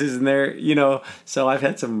diagnosis and they're, so I've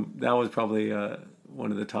had that was probably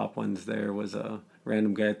one of the top ones there was a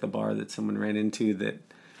random guy at the bar that someone ran into that,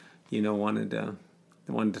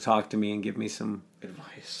 wanted to talk to me and give me some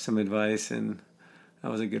advice, and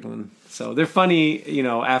that was a good one. So they're funny,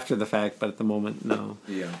 after the fact, but at the moment, no.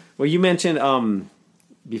 Yeah. Well, you mentioned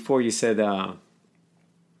before you said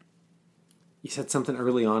something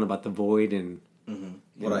early on about the void and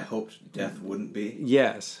What I hoped death wouldn't be.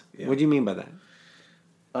 Yes. Yeah. What do you mean by that?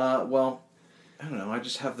 Well, I don't know. I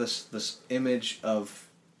just have this image of,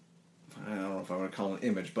 I don't know if I want to call it an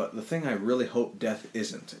image, but the thing I really hope death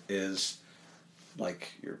isn't is,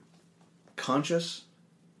 like, you're conscious,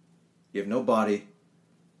 you have no body,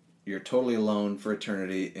 you're totally alone for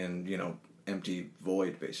eternity in, empty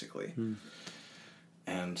void, basically.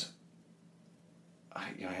 And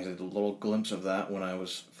I had a little glimpse of that when I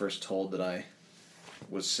was first told that I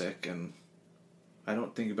was sick, and I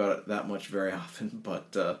don't think about it that much very often,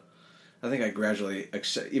 but I think I gradually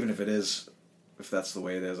accept, even if that's the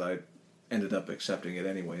way it is, I ended up accepting it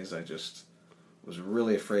anyways. I just was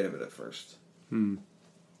really afraid of it at first.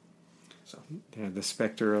 So Yeah, the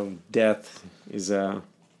specter of death is a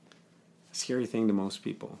scary thing to most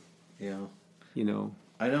people. Yeah.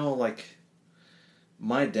 I know, like,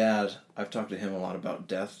 my dad, I've talked to him a lot about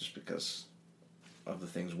death just because of the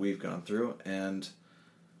things we've gone through, and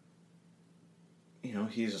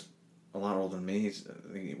he's a lot older than me. He's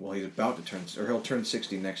about to he'll turn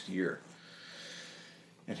 60 next year.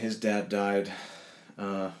 And his dad died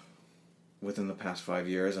within the past 5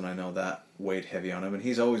 years, and I know that weighed heavy on him, and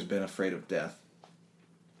he's always been afraid of death.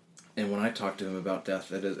 And when I talk to him about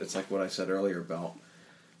death, it's like what I said earlier about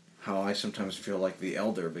how I sometimes feel like the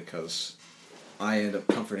elder because I end up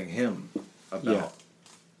comforting him about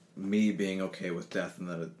me being okay with death and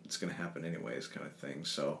that it's going to happen anyways, kind of thing.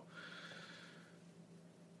 So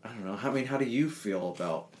I don't know. How do you feel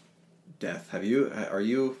about death? Are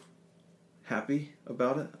you happy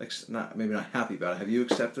about it? Maybe not happy about it. Have you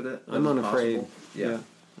accepted it? I'm unafraid. Yeah,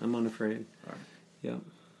 I'm unafraid. All right. Yeah,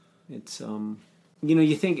 it's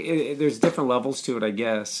you think there's different levels to it, I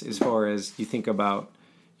guess, as far as you think about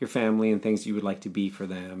your family and things you would like to be for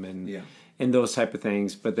them, and those type of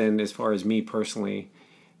things. But then, as far as me personally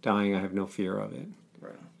dying, I have no fear of it.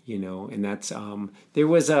 Right. And that's there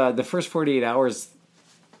was the first 48 hours.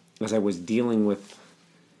 As I was dealing with,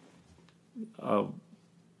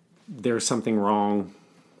 there's something wrong.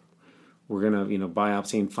 We're gonna,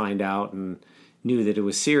 biopsy and find out, and knew that it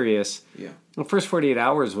was serious. Yeah. The first 48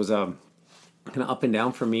 hours was kind of up and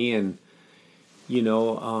down for me, and there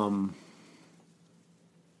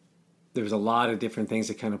was a lot of different things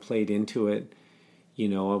that kind of played into it.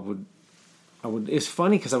 I would. It's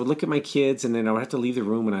funny because I would look at my kids, and then I would have to leave the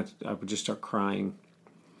room, and I would just start crying.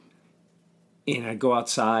 And I'd go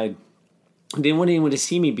outside. I didn't want anyone to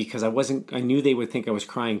see me because I knew they would think I was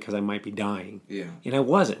crying because I might be dying. Yeah. And I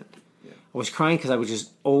wasn't. Yeah. I was crying because I was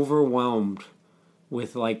just overwhelmed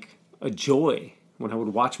with like a joy when I would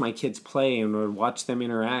watch my kids play and would watch them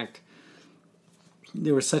interact.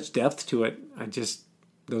 There was such depth to it.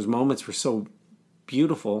 Those moments were so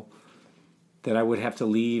beautiful that I would have to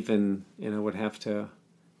leave and I would have to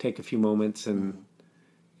take a few moments and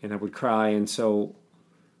I would cry. And so,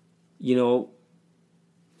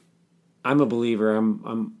 I'm a believer.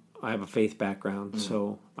 I have a faith background,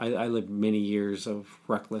 so I lived many years of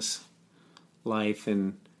reckless life,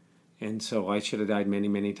 and so I should have died many,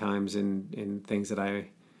 many times in things that I,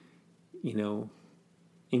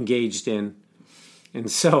 engaged in, and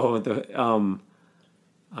so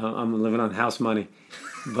I'm living on house money,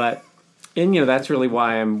 but that's really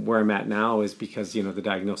why I'm where I'm at now is because the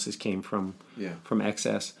diagnosis came from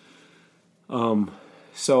excess.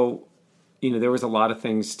 So there was a lot of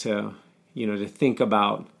things to think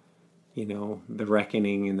about, the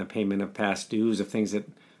reckoning and the payment of past dues of things that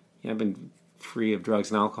I've been free of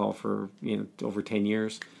drugs and alcohol for, over 10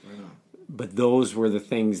 years. Right on. But those were the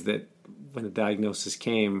things that when the diagnosis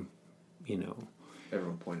came,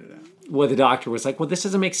 everyone pointed out. Well, the doctor was like, well, this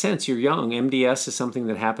doesn't make sense. You're young. MDS is something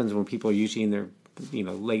that happens when people are usually in their,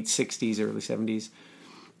 late 60s, early 70s.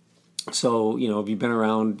 So, have you been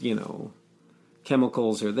around,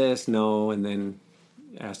 chemicals or this? No. And then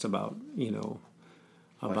asked about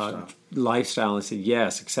lifestyle. I said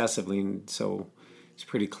yes, excessively, and so it's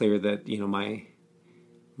pretty clear that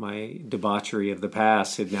my debauchery of the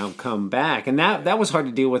past had now come back, and that was hard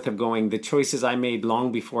to deal with. Of going the choices I made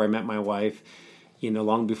long before I met my wife,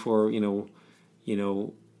 long before we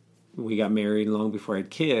got married, long before I had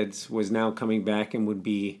kids, was now coming back and would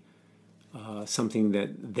be something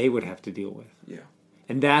that they would have to deal with. Yeah,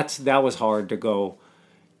 and that was hard to go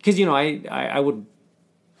because I would.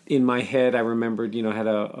 In my head, I remembered, had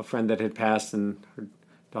a friend that had passed, and her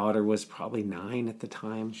daughter was probably 9 at the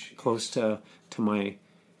time, close to my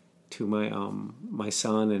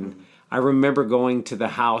son. And I remember going to the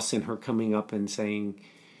house and her coming up and saying,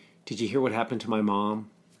 "Did you hear what happened to my mom?"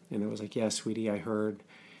 And I was like, "Yeah, sweetie, I heard.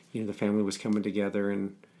 The family was coming together."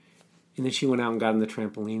 And then she went out and got on the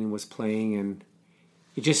trampoline and was playing, and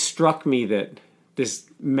it just struck me that this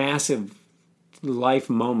massive life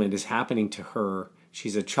moment is happening to her.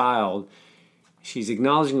 She's a child. She's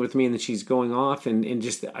acknowledging with me, and then she's going off, and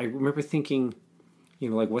just I remember thinking,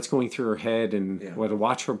 like what's going through her head, and what to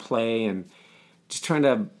watch her play, and just trying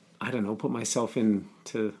to, I don't know, put myself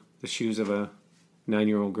into the shoes of a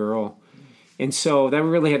 9-year-old girl. And so that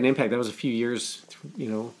really had an impact. That was a few years,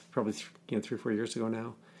 probably 3 or 4 years ago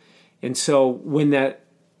now. And so when that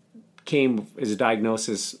came as a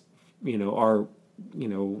diagnosis, our,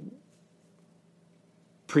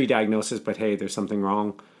 pre-diagnosis, but hey, there's something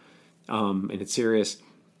wrong, and it's serious.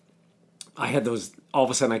 I had those, all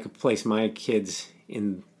of a sudden I could place my kids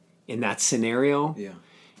in that scenario. Yeah.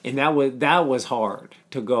 And that was hard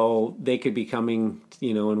to go. They could be coming,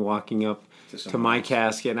 and walking up to my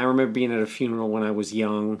casket. And I remember being at a funeral when I was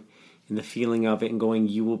young, and the feeling of it, and going,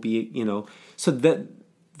 "You will be," So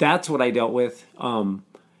that's what I dealt with.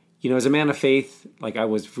 As a man of faith, like I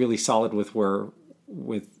was really solid with who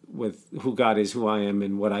God is, who I am,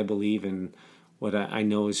 and what I believe, and what I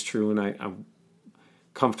know is true, and I'm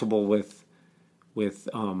comfortable with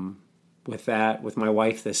that. With my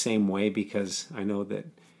wife, the same way, because I know that.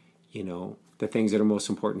 The things that are most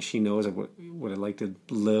important, she knows. I would like to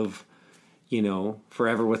live,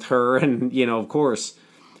 forever with her, and, of course.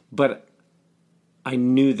 But I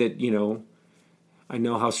knew that, I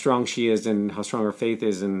know how strong she is and how strong her faith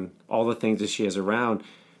is and all the things that she has around.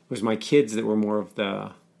 It was my kids that were more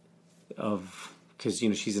because,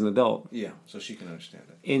 she's an adult. Yeah, so she can understand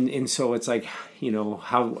it. And so it's like,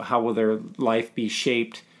 how will their life be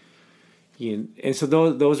shaped? And so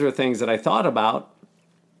those were things that I thought about.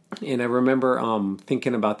 And I remember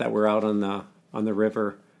thinking about that. We're out on the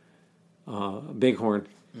river, Bighorn,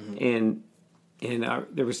 and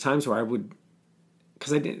there was times where I would,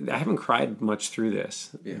 because I haven't cried much through this.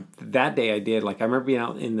 Yeah. That day I did. Like I remember being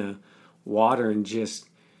out in the water and just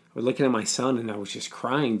looking at my son, and I was just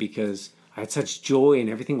crying because I had such joy and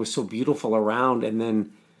everything was so beautiful around. And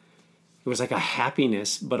then it was like a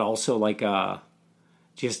happiness, but also like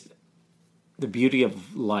just the beauty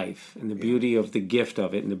of life and the beauty of the gift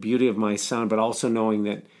of it and the beauty of my son, but also knowing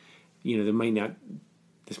that,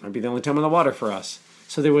 this might be the only time on the water for us.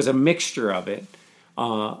 So there was a mixture of it.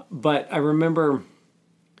 But I remember,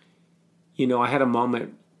 I had a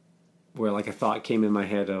moment where like a thought came in my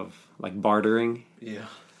head of like bartering. Yeah.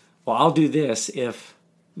 Well, I'll do this if,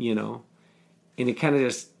 and it kind of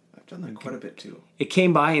just. I've done that quite a bit too. It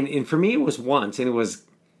came by and for me it was once, and it was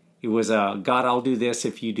God, I'll do this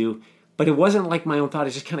if you do. But it wasn't like my own thought.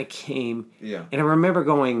 It just kind of came. Yeah. And I remember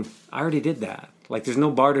going, I already did that. Like, there's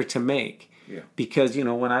no barter to make. Yeah. Because,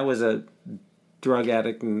 when I was a drug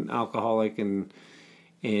addict and alcoholic and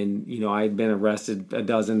I had been arrested a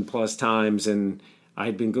dozen plus times, and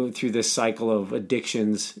I'd been going through this cycle of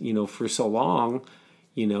addictions, for so long.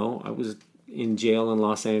 I was in jail in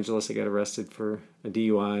Los Angeles. I got arrested for a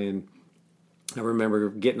DUI. And I remember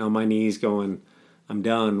getting on my knees going, I'm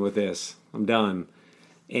done with this. I'm done.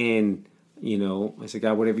 And, I said,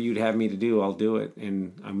 God, whatever you'd have me to do, I'll do it.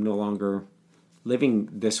 And I'm no longer living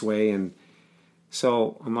this way. And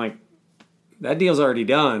so I'm like, that deal's already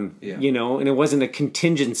done, and it wasn't a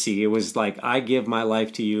contingency. It was like, I give my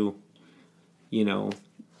life to you,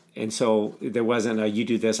 and so there wasn't a, you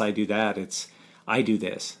do this, I do that. It's, I do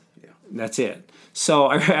this. Yeah. That's it. So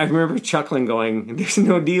I remember chuckling going, there's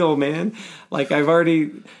no deal, man. Like I've already...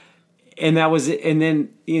 And that was it. And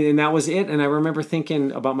that was it. And I remember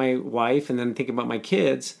thinking about my wife and then thinking about my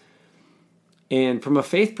kids. And from a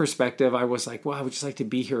faith perspective, I was like, wow, I would just like to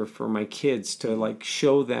be here for my kids, to like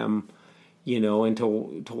show them, and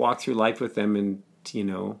to walk through life with them, and,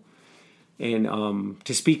 and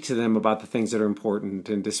to speak to them about the things that are important,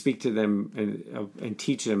 and to speak to them and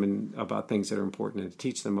teach them about things that are important, and to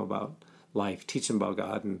teach them about life, teach them about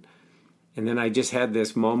God. And then I just had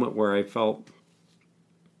this moment where I felt,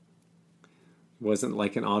 wasn't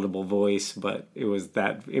like an audible voice, but it was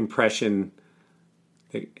that impression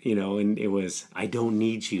that, and it was, I don't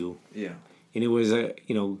need you. Yeah. And it was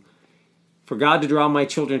for God to draw my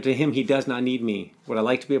children to him, he does not need me. Would I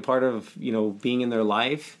like to be a part of, being in their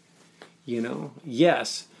life?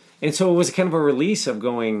 Yes. And so it was kind of a release of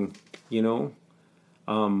going, if you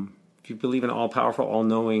believe in an all-powerful,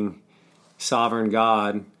 all-knowing, sovereign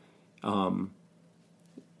God,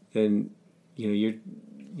 then,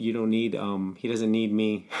 you don't need, he doesn't need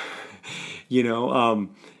me,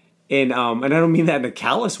 and I don't mean that in a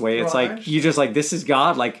callous way. It's like, you just like, this is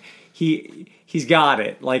God. Like he's got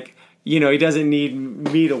it. Like, he doesn't need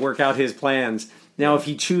me to work out his plans. Now, if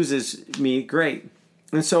he chooses me, great.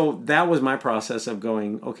 And so that was my process of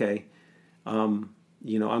going, okay, I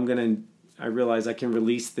realize I can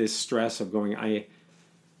release this stress of going, I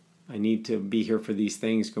I need to be here for these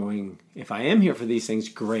things. Going, if I am here for these things,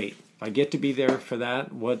 great. If I get to be there for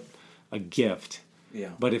that, what a gift.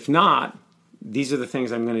 Yeah. But if not, these are the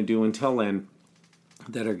things I'm going to do until then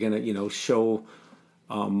that are going to, show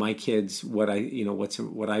my kids what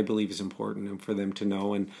I believe is important and for them to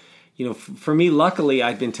know. And, for me, luckily,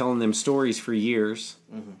 I've been telling them stories for years.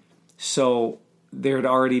 Mm-hmm. So there had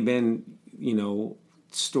already been,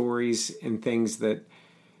 stories and things that,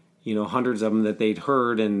 hundreds of them that they'd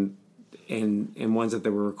heard and ones that they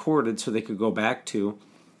were recorded so they could go back to.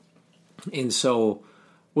 And so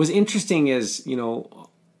what's interesting is, I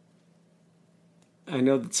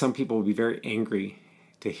know that some people will be very angry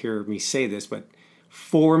to hear me say this, but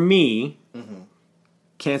for me, mm-hmm.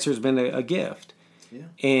 cancer has been a gift. Yeah.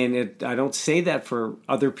 And I don't say that for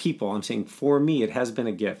other people. I'm saying for me, it has been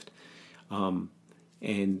a gift. And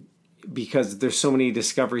because there's so many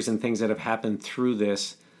discoveries and things that have happened through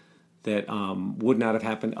this that would not have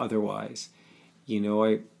happened otherwise.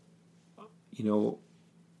 I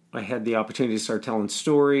had the opportunity to start telling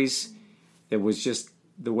stories. That was just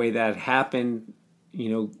the way that happened,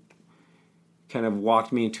 kind of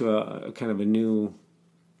walked me into a kind of a new,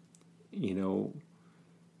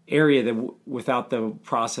 area that without the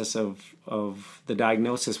process of the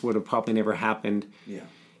diagnosis would have probably never happened. Yeah.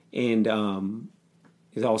 And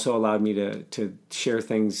it also allowed me to share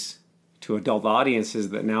things to adult audiences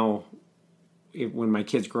that now, when my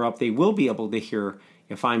kids grow up, they will be able to hear.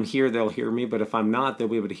 If I'm here, they'll hear me, but if I'm not, they'll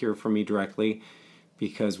be able to hear from me directly,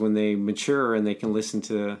 because when they mature and they can listen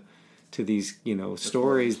to these,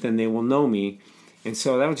 stories, then they will know me. And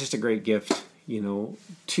so that was just a great gift,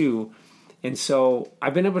 too. And so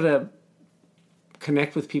I've been able to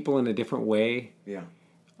connect with people in a different way. Yeah.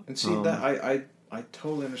 And see, that I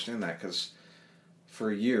totally understand that, because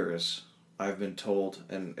for years I've been told,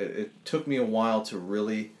 and it took me a while to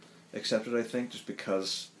really accept it, I think, just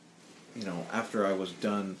because, after I was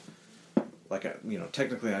done,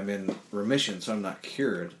 technically I'm in remission, so I'm not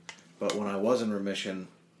cured, but when I was in remission,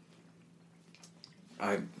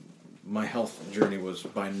 my health journey was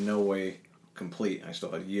by no way complete. I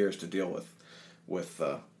still had years to deal with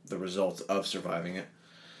the results of surviving it.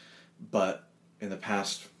 But in the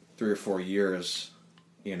past 3 or 4 years,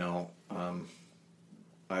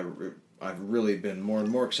 I've really been more and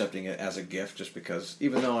more accepting it as a gift, just because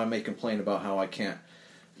even though I may complain about how I can't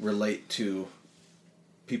relate to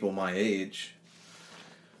people my age,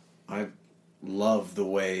 I love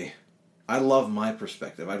my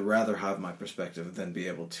perspective. I'd rather have my perspective than be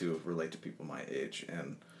able to relate to people my age.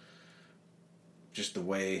 And just the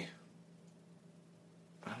way,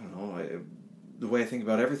 the way I think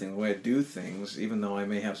about everything, the way I do things, even though I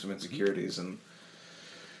may have some insecurities and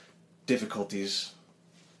difficulties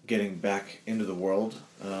getting back into the world,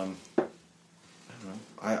 I'm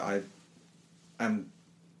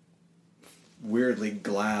weirdly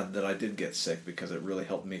glad that I did get sick, because it really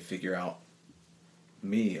helped me figure out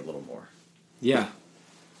me a little more. Yeah.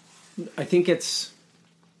 I think it's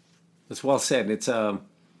well said. It's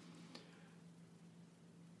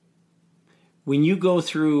when you go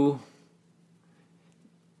through,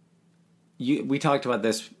 we talked about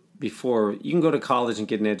this before. You can go to college and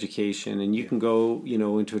get an education, and you can go,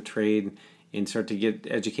 into a trade and start to get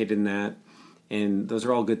educated in that, and those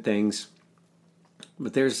are all good things.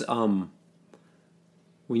 But there's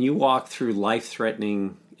when you walk through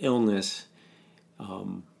life-threatening illness,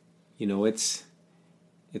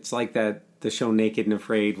 it's like the show Naked and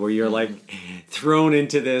Afraid, where you're like thrown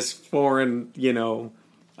into this foreign,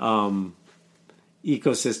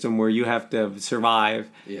 ecosystem where you have to survive.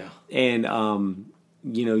 Yeah. And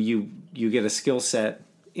you get a skill set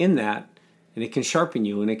in that, and it can sharpen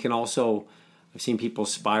you, and it can also, I've seen people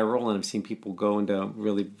spiral, and I've seen people go into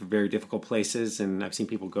really very difficult places, and I've seen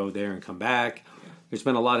people go there and come back. Yeah. There's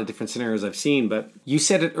been a lot of different scenarios I've seen, but you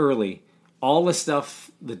said it early. All the stuff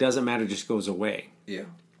that doesn't matter just goes away. Yeah.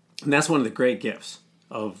 And that's one of the great gifts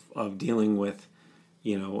of dealing with,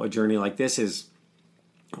 a journey like this, is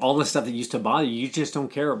all the stuff that used to bother you, you just don't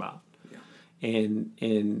care about. Yeah. And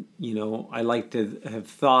I like to have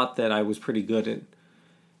thought that I was pretty good at,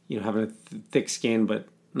 having a thick skin, but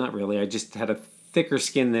not really. I just had a thicker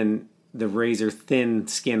skin than the razor thin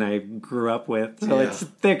skin I grew up with. So It's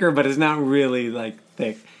thicker, but it's not really like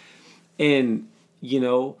thick. And,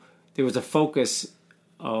 there was a focus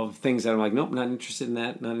of things that I'm like, nope, not interested in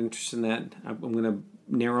that, not interested in that. I'm going to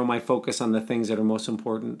narrow my focus on the things that are most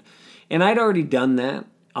important. And I'd already done that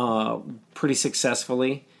pretty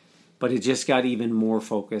successfully, but it just got even more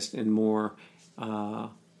focused and more,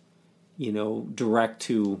 direct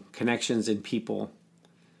to connections and people,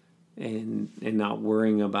 and not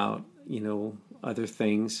worrying about, other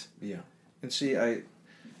things. Yeah. And see,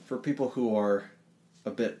 for people who are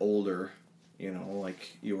a bit older,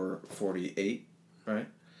 like you were 48, right?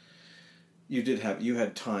 You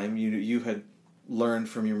had time. You had learned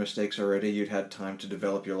from your mistakes already. You'd had time to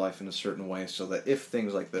develop your life in a certain way, so that if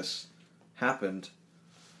things like this happened,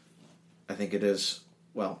 I think it is,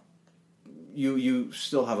 well, you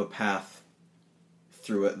still have a path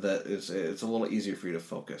through it that it's a little easier for you to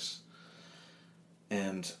focus.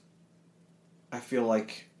 And I feel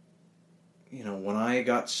like, when I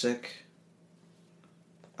got sick,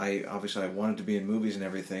 I wanted to be in movies and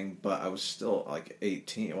everything, but I was still like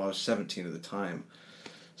 18. Well, I was 17 at the time,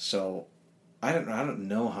 so I don't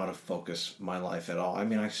know how to focus my life at all. I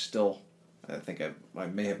mean, I think I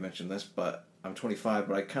may have mentioned this, but I'm 25,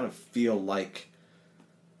 but I kind of feel like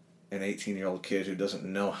an 18-year-old kid who doesn't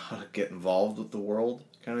know how to get involved with the world,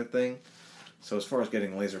 kind of thing. So as far as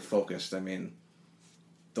getting laser focused, I mean,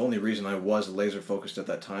 the only reason I was laser focused at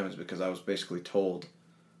that time is because I was basically told,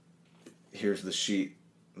 here's the sheet,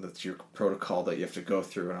 that's your protocol that you have to go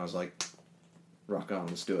through, and I was like, rock on,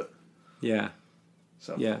 let's do it. Yeah.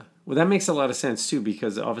 So yeah. Well, that makes a lot of sense too,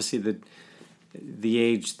 because obviously the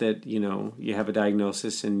age that you have a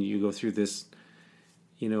diagnosis and you go through this,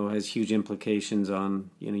 has huge implications on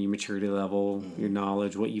your maturity level, your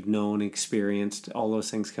knowledge, what you've known, experienced. All those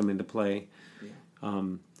things come into play. Yeah.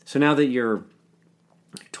 So now that you're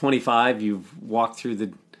 25, you've walked through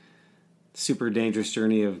the super dangerous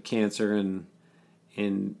journey of cancer, and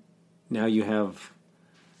now you have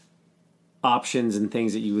options and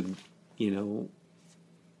things that you would,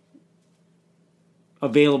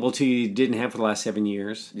 available to you didn't have for the last 7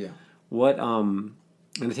 years. Yeah. What I'm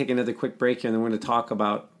going to take another quick break here, and then we're going to talk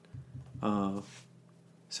about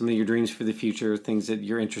some of your dreams for the future, things that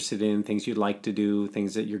you're interested in, things you'd like to do,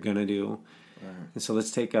 things that you're going to do. Right. And so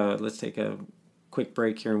let's take a quick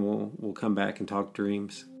break here, and we'll come back and talk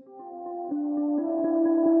dreams.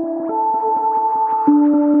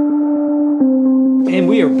 And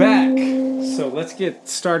we are back. So let's get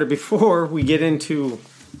started. Before we get into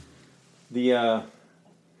the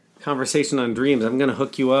conversation on dreams, I'm going to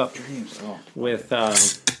hook you up with I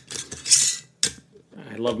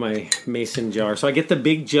love my mason jar. So I get the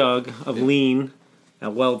big jug of lean,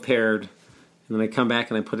 well paired, and then I come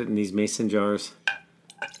back and I put it in these mason jars.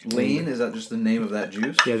 Lean? Is that just the name of that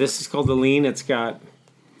juice? Yeah, this is called the lean. It's got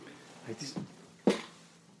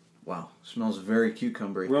wow, smells very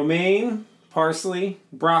cucumbery. romaine, parsley,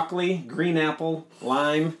 broccoli, green apple,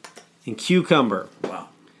 lime, and cucumber. Wow.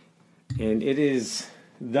 And it is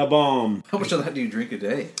the bomb. How much of that do you drink a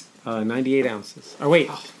day? 98 ounces. Oh, wait.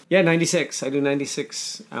 Yeah, 96. I do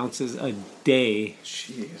 96 ounces a day.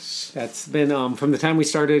 Jeez. That's been, from the time we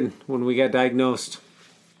started, when we got diagnosed,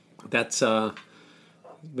 that's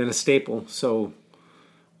been a staple. So,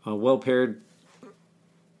 well-paired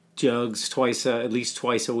jugs at least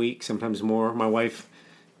twice a week, sometimes more. My wife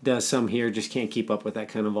does some here, just can't keep up with that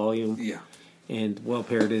kind of volume. Yeah. And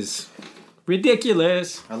well-paired is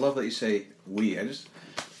ridiculous. I love that you say we.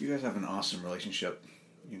 You guys have an awesome relationship,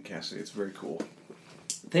 you and Cassidy. It's very cool.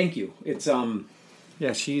 Thank you. It's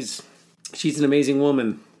yeah, she's an amazing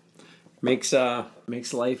woman. Makes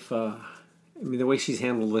life. I mean, the way she's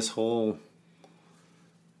handled this whole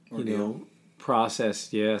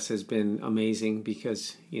process, yes, has been amazing,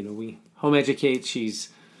 because we home educate. She's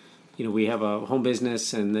we have a home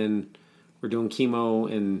business, and then we're doing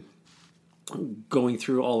chemo and going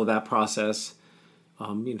through all of that process.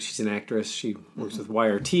 She's an actress. She works with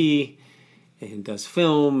YRT and does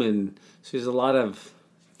film, and so there's a lot of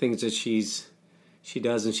things that she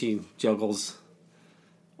does, and she juggles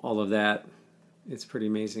all of that. It's pretty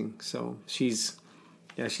amazing. So she's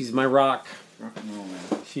my rock. Rock and roll,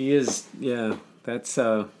 man. She is. Yeah, that's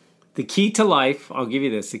the key to life. I'll give you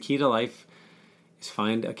this. The key to life is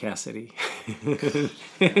find a Cassidy.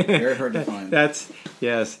 Very hard to find.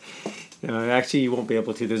 Yes. Actually, you won't be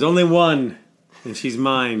able to. There's only one, and she's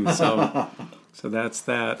mine. So, so that's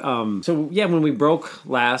that. So yeah, when we broke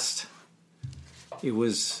last, it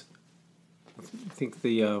was. I think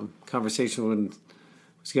the conversation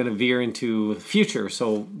was going to veer into the future.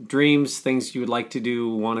 So dreams, things you would like to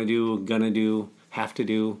do, want to do, gonna do, have to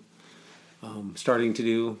do, starting to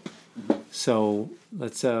do. So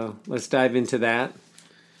let's dive into that.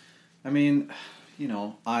 I mean,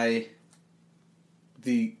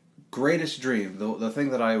 the greatest dream, the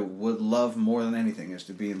thing that I would love more than anything, is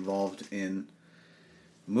to be involved in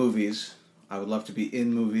movies. I would love to be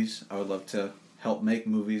in movies. I would love to help make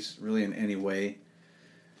movies, really, in any way.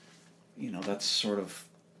 That's sort of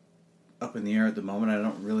up in the air at the moment. I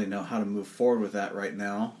don't really know how to move forward with that right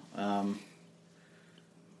now.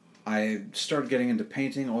 I started getting into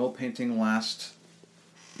painting, oil painting, last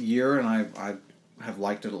year, and I have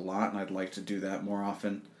liked it a lot, and I'd like to do that more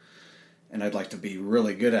often. And I'd like to be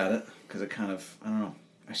really good at it, because it kind of, I don't know,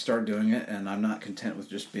 I start doing it, and I'm not content with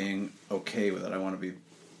just being okay with it. I want to be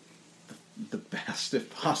the best, if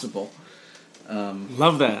possible.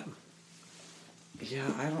 Love that. Yeah,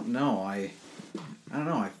 I don't know. I don't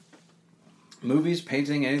know. Movies,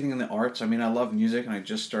 painting, anything in the arts. I mean, I love music, and I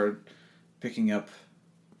just started picking up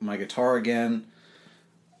my guitar again,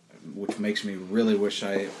 which makes me really wish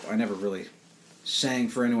I never really sang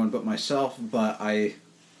for anyone but myself, but I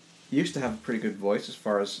used to have a pretty good voice as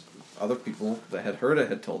far as other people that had heard it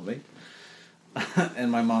had told me.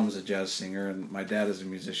 And my mom is a jazz singer, and my dad is a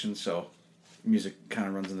musician, so music kind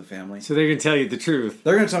of runs in the family. So they're going to tell you the truth.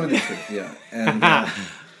 They're going to tell me the truth, yeah. And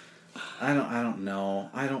I don't know.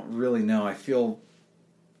 I don't really know. I feel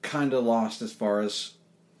kind of lost as far as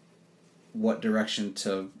what direction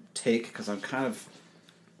to take, because I'm kind of,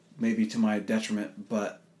 maybe to my detriment,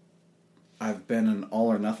 but I've been an all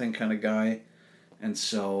or nothing kind of guy, and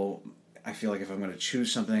so I feel like if I'm going to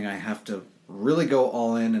choose something, I have to really go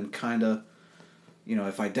all in, and kind of, you know,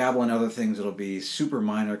 if I dabble in other things, it'll be super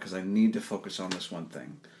minor because I need to focus on this one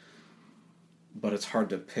thing. But it's hard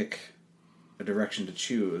to pick a direction to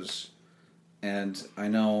choose. And I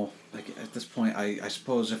know, like, at this point, I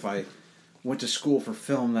suppose if I went to school for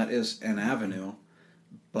film, that is an avenue,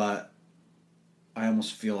 but I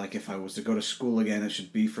almost feel like if I was to go to school again, it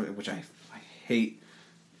should be for, which I hate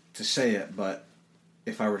to say it, but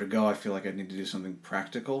if I were to go, I feel like I'd need to do something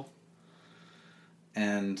practical.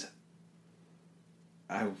 And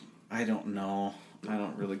I don't know. I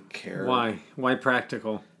don't really care. Why? Why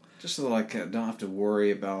practical? Just so that I don't have to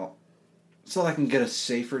worry about, so that I can get a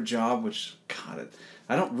safer job, which, God,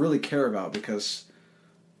 I don't really care about, because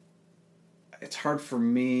it's hard for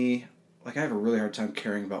me, like, I have a really hard time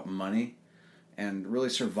caring about money and really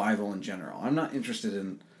survival in general. I'm not interested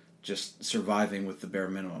in just surviving with the bare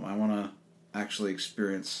minimum. I want to actually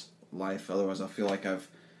experience life, otherwise I'll feel like I've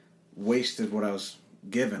wasted what I was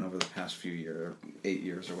given over the past few years, or 8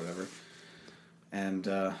 years or whatever. And,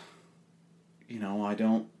 you know, I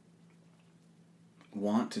don't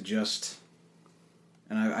want to just,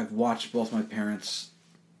 and I've watched both my parents,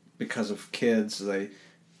 because of kids, they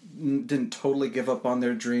didn't totally give up on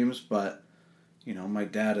their dreams, but, you know, my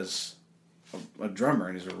dad is a drummer,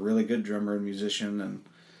 and he's a really good drummer and musician, and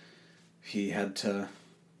he had to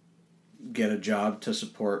get a job to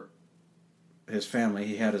support his family.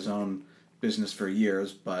 He had his own business for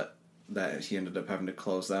years, but that he ended up having to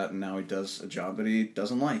close that, and now he does a job that he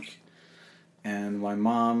doesn't like. And my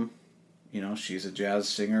mom, you know, she's a jazz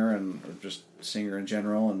singer, and or just singer in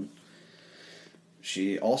general, and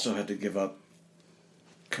she also had to give up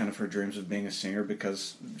kind of her dreams of being a singer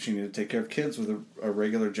because she needed to take care of kids with a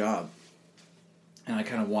regular job. And I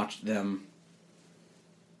kind of watched them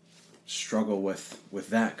struggle with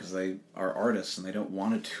that, because they are artists and they don't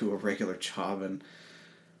want to do a regular job, and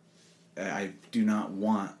I do not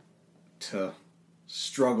want to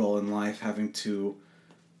struggle in life having to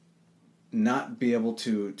not be able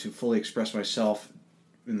to fully express myself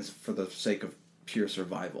for the sake of pure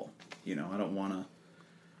survival. You know, I don't want to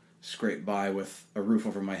scrape by with a roof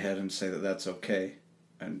over my head and say that that's okay.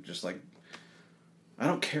 And just like, I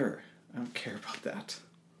don't care. I don't care about that.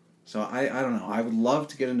 So I don't know. I would love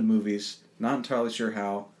to get into movies. Not entirely sure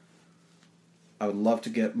how. I would love to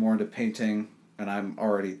get more into painting, and I'm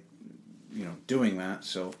already, you know, doing that.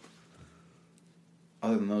 So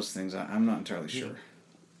other than those things, I'm not entirely sure.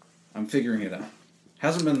 I'm figuring it out.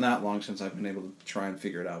 Hasn't been that long since I've been able to try and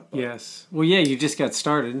figure it out. But. Yes. Well, yeah, you just got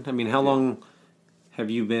started. I mean, how long have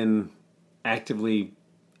you been actively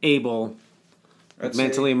able,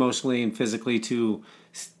 mentally, emotionally, and physically, to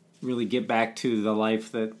really get back to the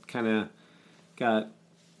life that kind of got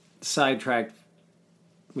sidetracked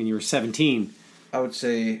when you were 17? I would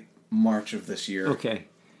say March of this year. Okay.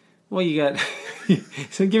 Well, you got...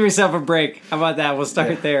 So give yourself a break. How about that? We'll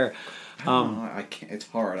start there. I don't know. I can't. It's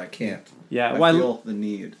hard. I can't. Yeah. I feel the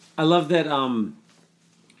need. I love that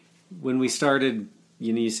when we started,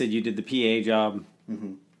 you know, you said you did the PA job,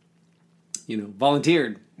 mm-hmm. you know,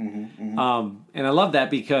 volunteered. Mm-hmm, mm-hmm. And I love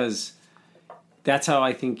that, because that's how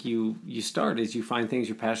I think you start, is you find things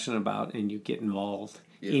you're passionate about and you get involved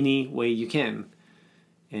any way you can.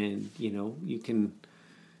 And, you know, you can...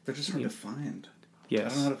 They're just hard to find.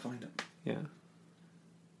 Yes. I don't know how to find them. Yeah.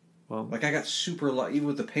 Well... Like, I got super lucky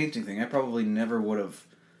with the painting thing. I probably never would have...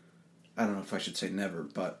 I don't know if I should say never,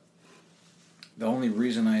 but the only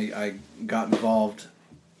reason I got involved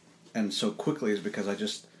and so quickly is because I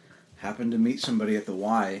just happened to meet somebody at the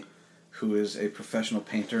Y who is a professional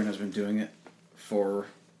painter and has been doing it for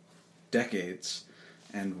decades.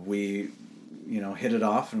 And we, you know, hit it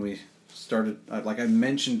off, and we started, like I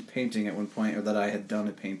mentioned painting at one point, or that I had done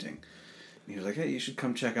a painting. And he was like, hey, you should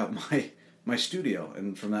come check out my studio.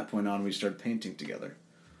 And from that point on, we started painting together.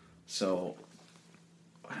 So,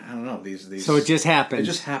 I don't know, these. So it just happens. It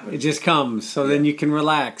just happens. It just comes. So then you can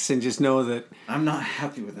relax and just know that. I'm not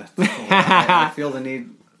happy with that. I feel the need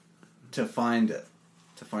to find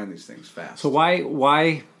these things fast. So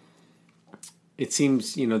why? It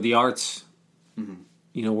seems, the arts,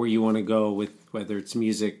 where you want to go with, whether it's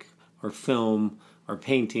music or film or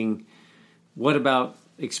painting. What about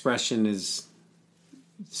expression is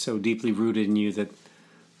so deeply rooted in you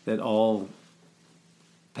that all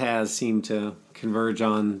paths seem to converge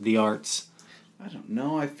on the arts? I don't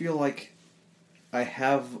know. I feel like I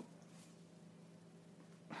have...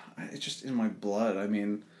 It's just in my blood. I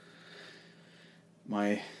mean,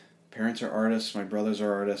 my parents are artists. My brothers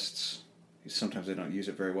are artists. Sometimes they don't use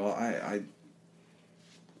it very well.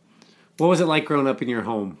 What was it like growing up in your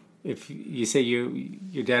home? If you say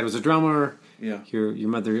your dad was a drummer, your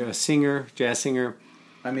mother a singer, jazz singer.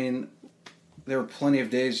 I mean, there were plenty of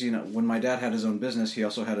days, when my dad had his own business, he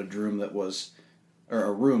also had a room that was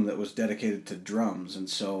dedicated to drums. And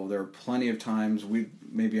so there were plenty of times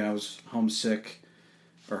maybe I was homesick,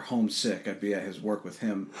 I'd be at his work with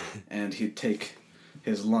him, and he'd take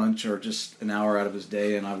his lunch or just an hour out of his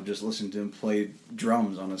day, and I would just listen to him play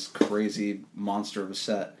drums on this crazy monster of a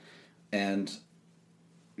set. And,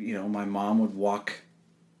 my mom would walk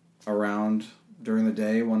around during the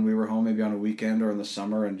day when we were home, maybe on a weekend or in the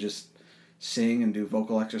summer, and just sing and do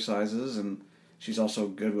vocal exercises. And she's also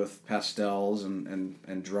good with pastels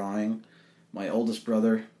and drawing. My oldest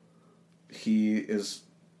brother, he is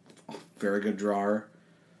a very good drawer.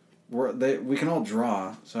 We can all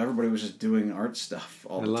draw, so everybody was just doing art stuff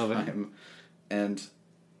all the time. It. And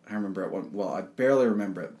I remember I barely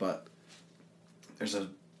remember it, but there's a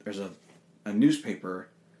newspaper.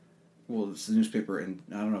 Well, it's the newspaper, and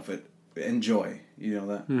I don't know if it Enjoy. You know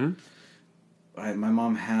that. Mm-hmm. My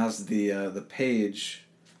mom has the page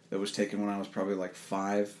that was taken when I was probably like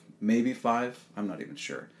 5, maybe 5. I'm not even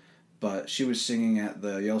sure, but she was singing at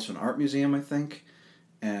the Yellowstone Art Museum, I think,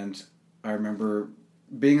 and I remember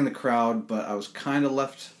being in the crowd, but I was kind of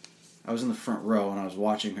left. I was in the front row and I was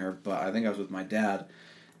watching her, but I think I was with my dad,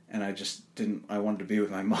 and I just didn't. I wanted to be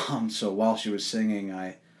with my mom, so while she was singing,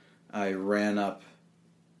 I ran up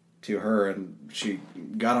to her and she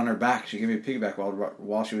got on her back. She gave me a piggyback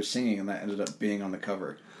while she was singing, and that ended up being on the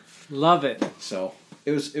cover. Love it. So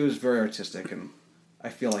it was very artistic, and I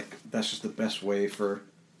feel like that's just the best way for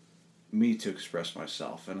me to express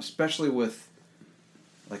myself, and especially with.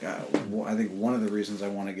 Like, I think one of the reasons I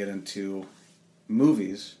want to get into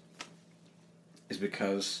movies is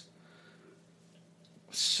because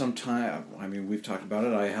sometimes, I mean, we've talked about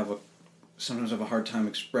it, I sometimes have a hard time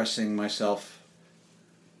expressing myself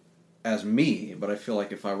as me, but I feel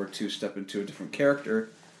like if I were to step into a different character,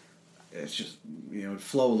 it's just, it'd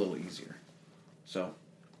flow a little easier. So,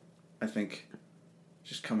 I think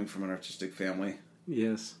just coming from an artistic family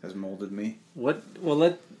has molded me.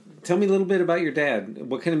 Tell me a little bit about your dad.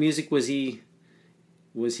 What kind of music was he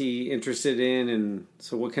interested in, and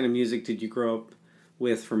so what kind of music did you grow up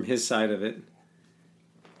with from his side of it?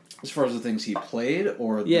 As far as the things he played,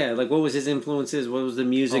 or like what was his influences? What was the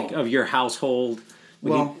music of your household?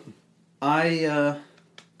 I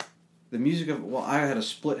had a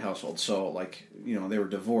split household, so like they were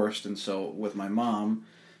divorced, and so with my mom,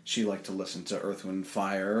 she liked to listen to Earth, Wind,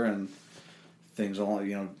 Fire and things, all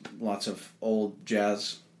lots of old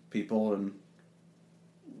jazz people, and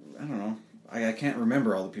I don't know. I can't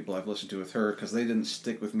remember all the people I've listened to with her because they didn't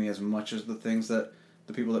stick with me as much as the things that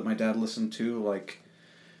the people that my dad listened to. Like,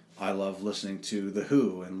 I love listening to The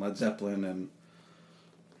Who and Led Zeppelin and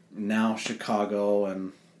now Chicago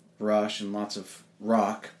and Rush and lots of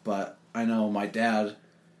rock. But I know my dad,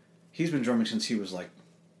 he's been drumming since he was like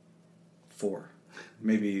 4,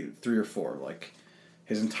 maybe 3 or 4, like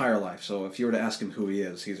his entire life. So if you were to ask him who he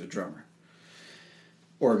is, he's a drummer.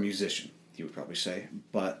 Or a musician, he would probably say.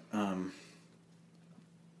 But,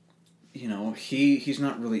 he's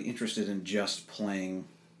not really interested in just playing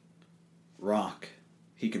rock.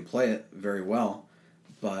 He can play it very well,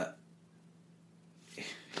 but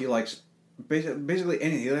he likes basically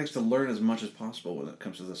anything. He likes to learn as much as possible when it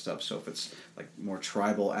comes to this stuff. So if it's like more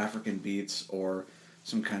tribal African beats or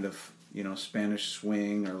some kind of, Spanish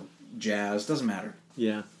swing or jazz, doesn't matter.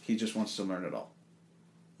 Yeah. He just wants to learn it all.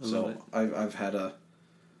 So I've had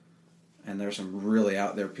and there's some really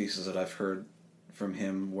out there pieces that I've heard from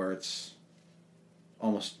him where it's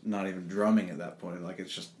almost not even drumming at that point, like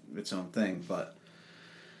it's just its own thing. But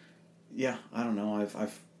yeah, I don't know.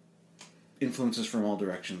 I've influences from all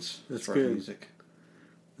directions as far as music.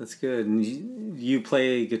 That's good. And you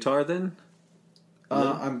play guitar then?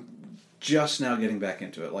 I'm just now getting back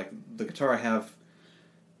into it. Like, the guitar I have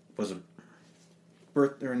was a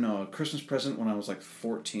Christmas present when I was like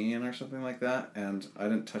 14 or something like that, and I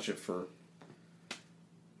didn't touch it for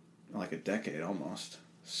like a decade almost.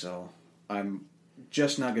 So I'm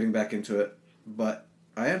just now getting back into it, but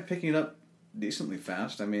I am picking it up decently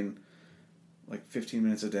fast. I mean, like 15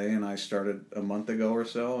 minutes a day, and I started a month ago or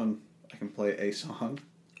so, and I can play a song.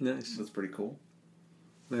 Nice. That's pretty cool.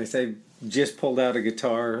 Nice. I just pulled out a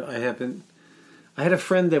guitar. I had a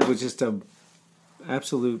friend that was just a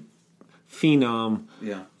absolute phenom.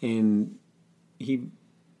 Yeah. And he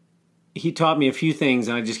taught me a few things,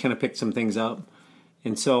 and I just kind of picked some things up.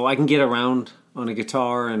 And so I can get around on a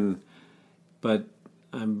guitar, but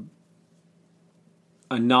I'm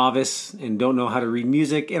a novice and don't know how to read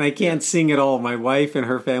music, and I can't sing at all. My wife and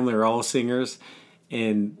her family are all singers,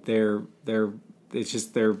 and they're it's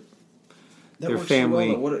just their family.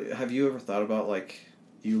 So well. What have you ever thought about, like,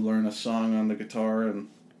 you learn a song on the guitar and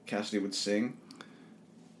Cassidy would sing?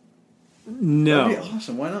 No. That'd be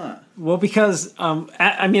awesome. Why not? Well, because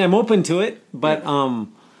I mean, I'm open to it, but I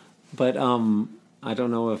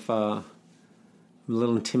don't know if I'm a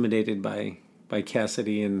little intimidated by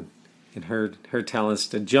Cassidy and her talents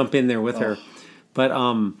to jump in there with her. But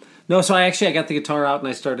no, so I got the guitar out and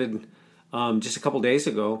I started just a couple days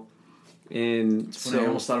ago, and it's funny, I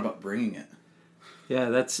almost thought about bringing it. Yeah,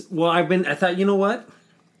 I thought, you know what?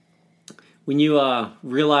 When you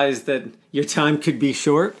realize that your time could be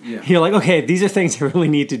short, you're like, okay, these are things I really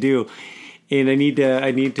need to do, and I need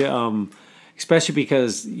to, especially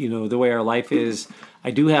because the way our life is.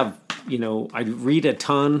 I do have, I read a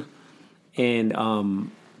ton, and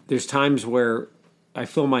there's times where I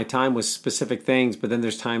fill my time with specific things, but then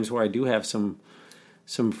there's times where I do have some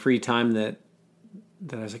free time that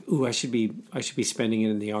I was like, ooh, I should be spending it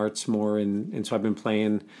in the arts more, and so I've been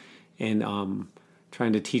playing and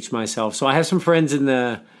trying to teach myself. So I have some friends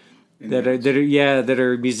that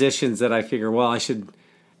are musicians that I figure, well, I should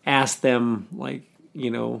ask them, like,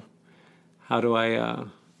 how do I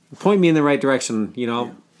point me in the right direction,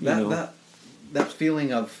 That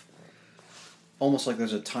feeling of almost like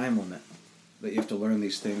there's a time limit that you have to learn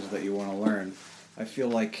these things that you want to learn. I feel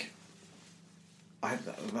like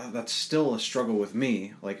that's still a struggle with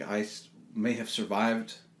me. Like, I may have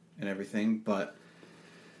survived and everything, but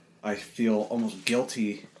I feel almost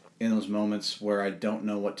guilty in those moments where I don't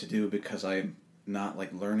know what to do because I'm not,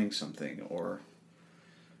 like, learning something, or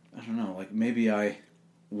I don't know, like, maybe I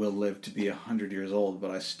will live to be 100 years old,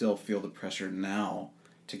 but I still feel the pressure now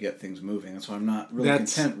to get things moving, and so I'm not really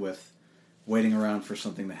content with waiting around for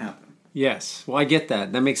something to happen. Yes, well, I get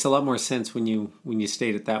that. That makes a lot more sense when you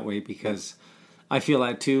state it that way, because I feel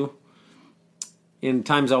that too. In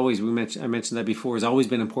times always, I mentioned that before, has always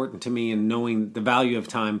been important to me, and knowing the value of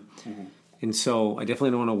time. Mm-hmm. And so I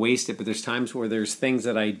definitely don't want to waste it, but there's times where there's things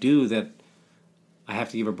that I do that I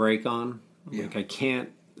have to give a break on. Yeah. Like, I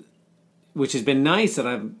can't, which has been nice that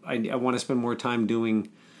I want to spend more time doing,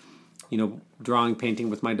 drawing, painting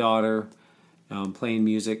with my daughter, playing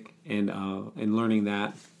music and learning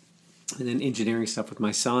that, and then engineering stuff with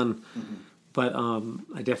my son. Mm-hmm. But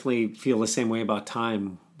I definitely feel the same way about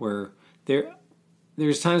time, where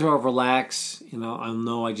there's times where I'll relax, I'll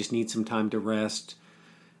know I just need some time to rest,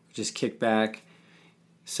 just kick back.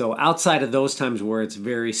 So outside of those times where it's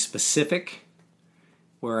very specific,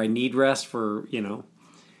 where I need rest for,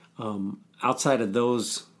 outside of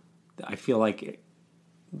those, I feel like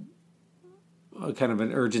a kind of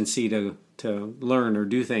an urgency to learn or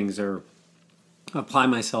do things or apply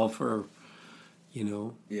myself, or,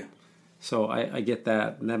 Yeah. So I get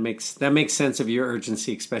that, and that makes sense of your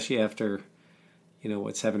urgency, especially after,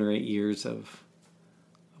 7 or 8 years of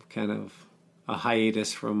kind of a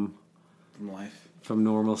hiatus from life, from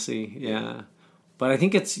normalcy. Yeah, but I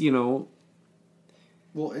think it's Well,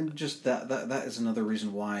 and just that is another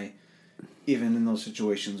reason why, even in those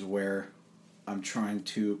situations where I'm trying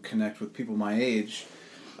to connect with people my age,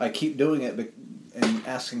 I keep doing it and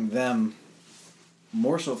asking them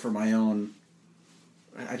more so for my own.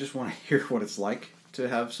 I just want to hear what it's like to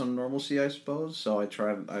have some normalcy, I suppose. So I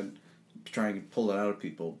try and pull it out of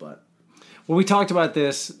people, but. Well, we talked about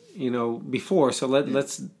this, before. So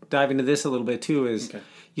let's dive into this a little bit too.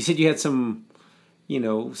 You said you had some,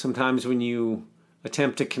 some times when you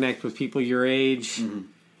attempt to connect with people your age, mm-hmm.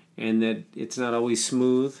 and that it's not always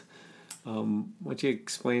smooth. Why don't you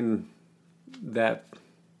explain that?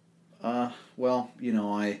 Well,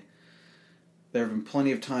 there have been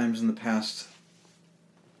plenty of times in the past,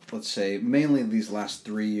 let's say, mainly these last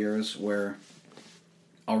 3 years, where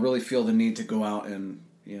I'll really feel the need to go out and,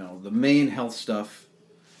 the main health stuff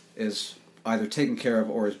is either taken care of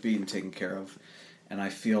or is being taken care of. And I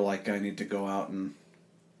feel like I need to go out and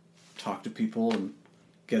talk to people and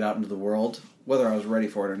get out into the world. Whether I was ready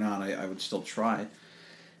for it or not, I would still try.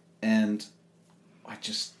 And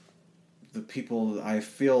the people, I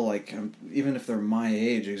feel like, even if they're my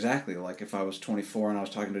age exactly, like if I was 24 and I was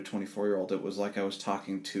talking to a 24-year-old, it was like I was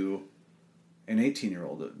talking to an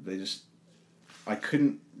 18-year-old. I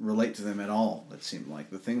couldn't relate to them at all, it seemed like.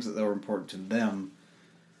 The things that were important to them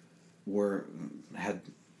had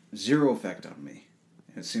zero effect on me.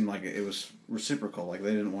 It seemed like it was reciprocal, like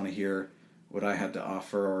they didn't want to hear what I had to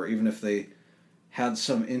offer, or even if they had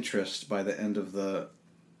some interest by the end of the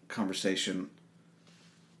conversation,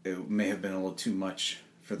 it may have been a little too much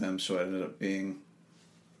for them, so it ended up being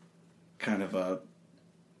kind of a,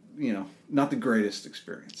 not the greatest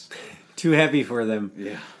experience. Too heavy for them.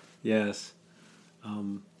 Yeah. Yes.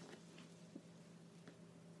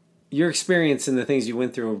 Your experience and the things you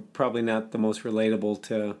went through are probably not the most relatable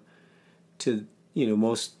to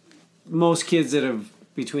most kids that have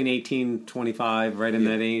between 18 and 25, right in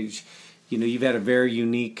that age. You've had a very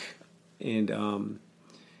unique and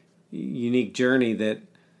unique journey that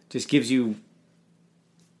just gives you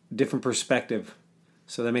different perspective.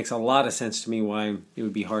 So that makes a lot of sense to me why it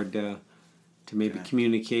would be hard to maybe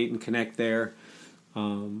communicate and connect there.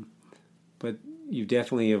 But you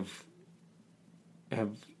definitely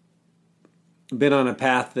have been on a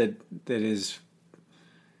path that is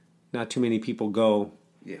not too many people go.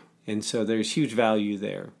 Yeah. And so there's huge value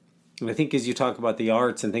there. And I think as you talk about the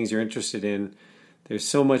arts and things you're interested in, there's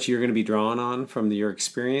so much you're going to be drawn on from your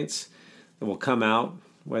experience that will come out,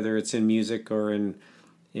 whether it's in music or in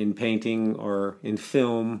painting or in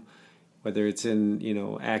film, whether it's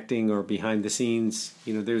in, acting or behind the scenes.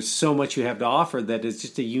 There's so much you have to offer that is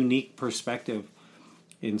just a unique perspective.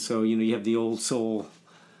 And so, you have the old soul,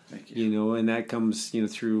 thank you. And that comes,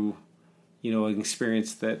 through, an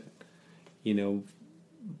experience that,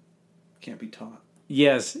 can't be taught.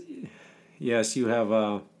 Yes, you've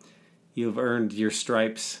earned your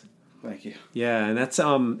stripes. Thank you. Yeah, and that's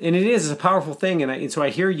and it is a powerful thing, and so I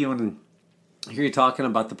hear you and I hear you talking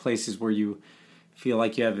about the places where you feel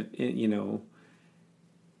like you have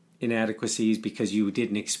inadequacies because you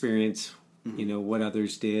didn't experience what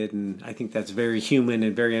others did, and I think that's very human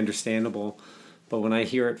and very understandable. But when I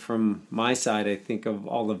hear it from my side, I think of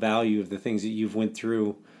all the value of the things that you've went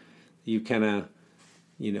through. You kind of,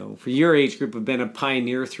 for your age group, have been a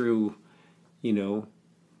pioneer through,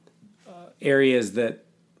 areas that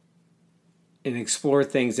and explore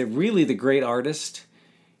things that really the great artist,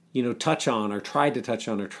 touch on or try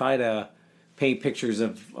to paint pictures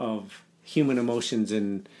of human emotions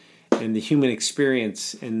and the human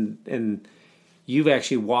experience, and you've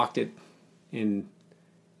actually walked it in,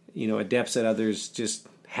 at depths that others just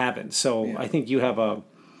haven't. So yeah. I think you have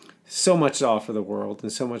so much to offer the world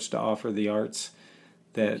and so much to offer the arts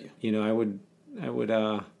that I would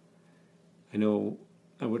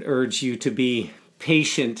urge you to be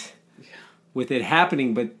patient with it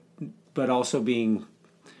happening, but also being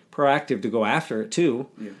proactive to go after it too.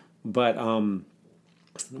 Yeah. But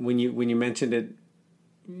when you mentioned it,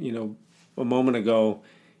 a moment ago,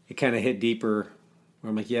 it kind of hit deeper. Where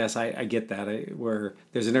I'm like, yes, I get that. Where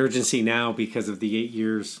there's an urgency now because of the 8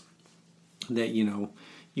 years that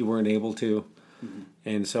you weren't able to,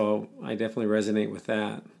 and so I definitely resonate with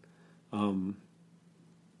that.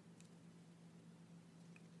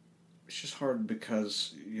 It's just hard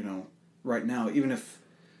because right now, even if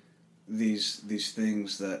these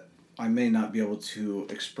things that I may not be able to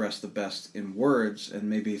express the best in words, and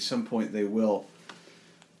maybe at some point they will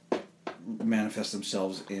manifest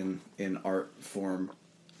themselves in art form,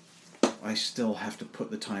 I still have to put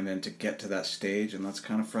the time in to get to that stage, and that's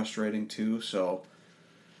kind of frustrating too. So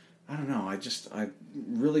I don't know, I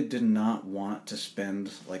really did not want to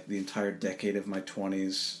spend like the entire decade of my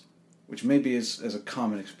 20s, which maybe is a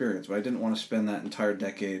common experience, but I didn't want to spend that entire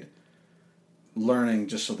decade learning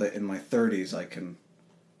just so that in my 30s I can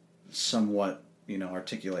somewhat,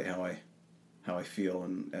 articulate how I feel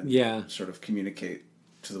and sort of communicate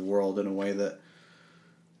to the world in a way that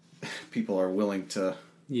people are willing to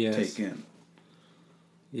take in.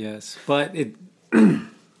 Yes, but it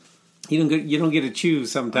you don't get to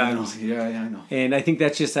choose sometimes. I know. Yeah, I know. And I think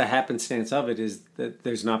that's just a happenstance of it, is that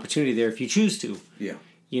there's an opportunity there if you choose to. Yeah.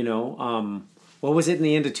 What was it in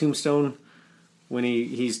the end of Tombstone when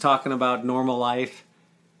he's talking about normal life?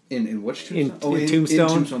 In which Tombstone? In Tombstone. In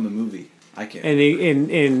Tombstone, the movie. I can't.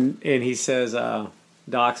 And he says,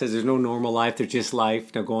 Doc says, "There's no normal life. There's just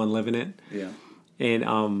life. Now go on living it." Yeah.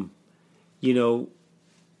 And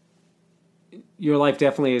your life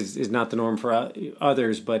definitely is not the norm for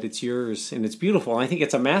others, but it's yours and it's beautiful. And I think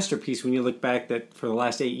it's a masterpiece when you look back that for the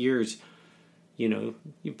last 8 years, you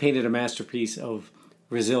painted a masterpiece of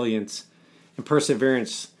resilience and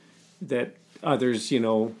perseverance that others,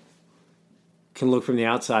 can look from the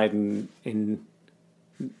outside and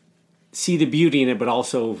see the beauty in it, but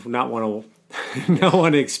also not want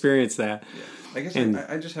to experience that. Yeah. I guess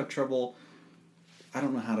I just have trouble. I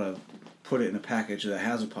don't know how to put it in a package that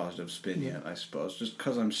has a positive spin yet, I suppose, just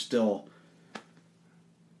because I'm still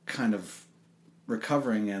kind of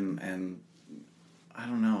recovering and I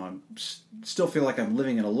don't know, I'm still feel like I'm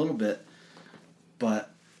living it a little bit,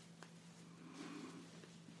 but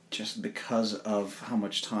just because of how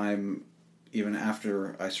much time, even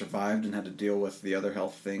after I survived and had to deal with the other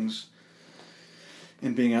health things,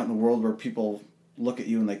 and being out in the world where people look at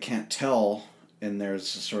you and they can't tell, and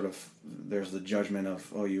there's the judgment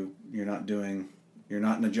of, oh, you're not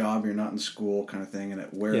in a job, you're not in school kind of thing, and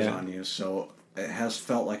it wears on you. So it has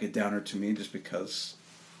felt like a downer to me just because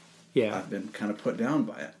I've been kind of put down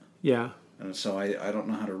by it. Yeah. And so I don't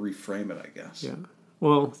know how to reframe it, I guess. Yeah.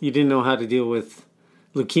 Well, you didn't know how to deal with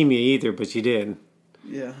leukemia either, but you did.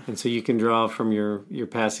 Yeah. And so you can draw from your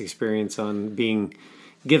past experience on being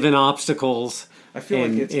given obstacles. I feel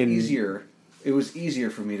like it's easier. It was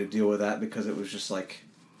easier for me to deal with that because it was just like,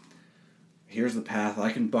 here's the path.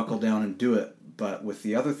 I can buckle down and do it. But with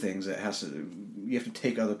the other things, you have to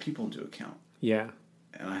take other people into account. Yeah.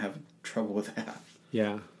 And I have trouble with that.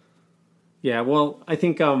 Yeah. Yeah. Well, I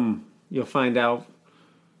think you'll find out.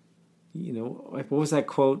 What was that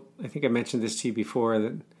quote? I think I mentioned this to you before.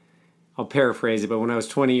 That I'll paraphrase it, but when I was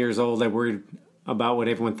 20 years old, I worried about what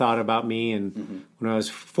everyone thought about me, and when I was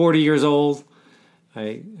 40 years old,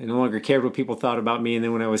 I no longer cared what people thought about me. And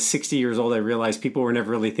then when I was 60 years old, I realized people were never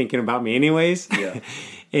really thinking about me anyways. Yeah.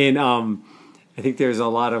 And I think there's a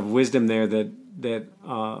lot of wisdom there that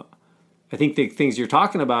I think the things you're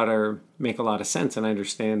talking about make a lot of sense. And I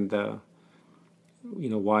understand,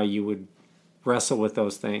 why you would wrestle with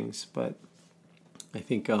those things. But I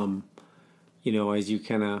think, as you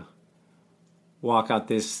kind of walk out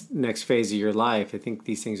this next phase of your life, I think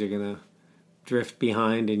these things are going to drift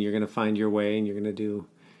behind and you're going to find your way and you're going to do,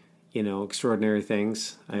 extraordinary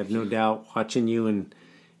things. I have no doubt watching you and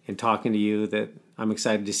talking to you that I'm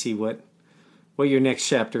excited to see what your next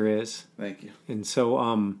chapter is. Thank you. And so,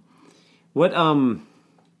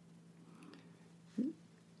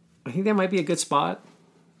 I think that might be a good spot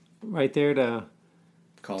right there to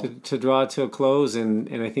draw it to a close.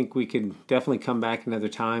 And I think we could definitely come back another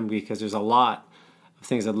time because there's a lot of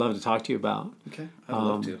things I'd love to talk to you about. Okay. I'd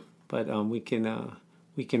love to. But we can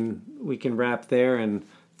wrap there, and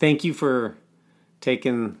thank you for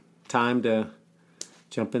taking time to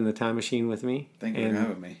jump in the time machine with me. Thank you for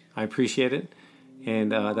having me. I appreciate it,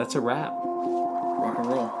 and that's a wrap. Rock and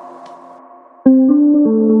roll.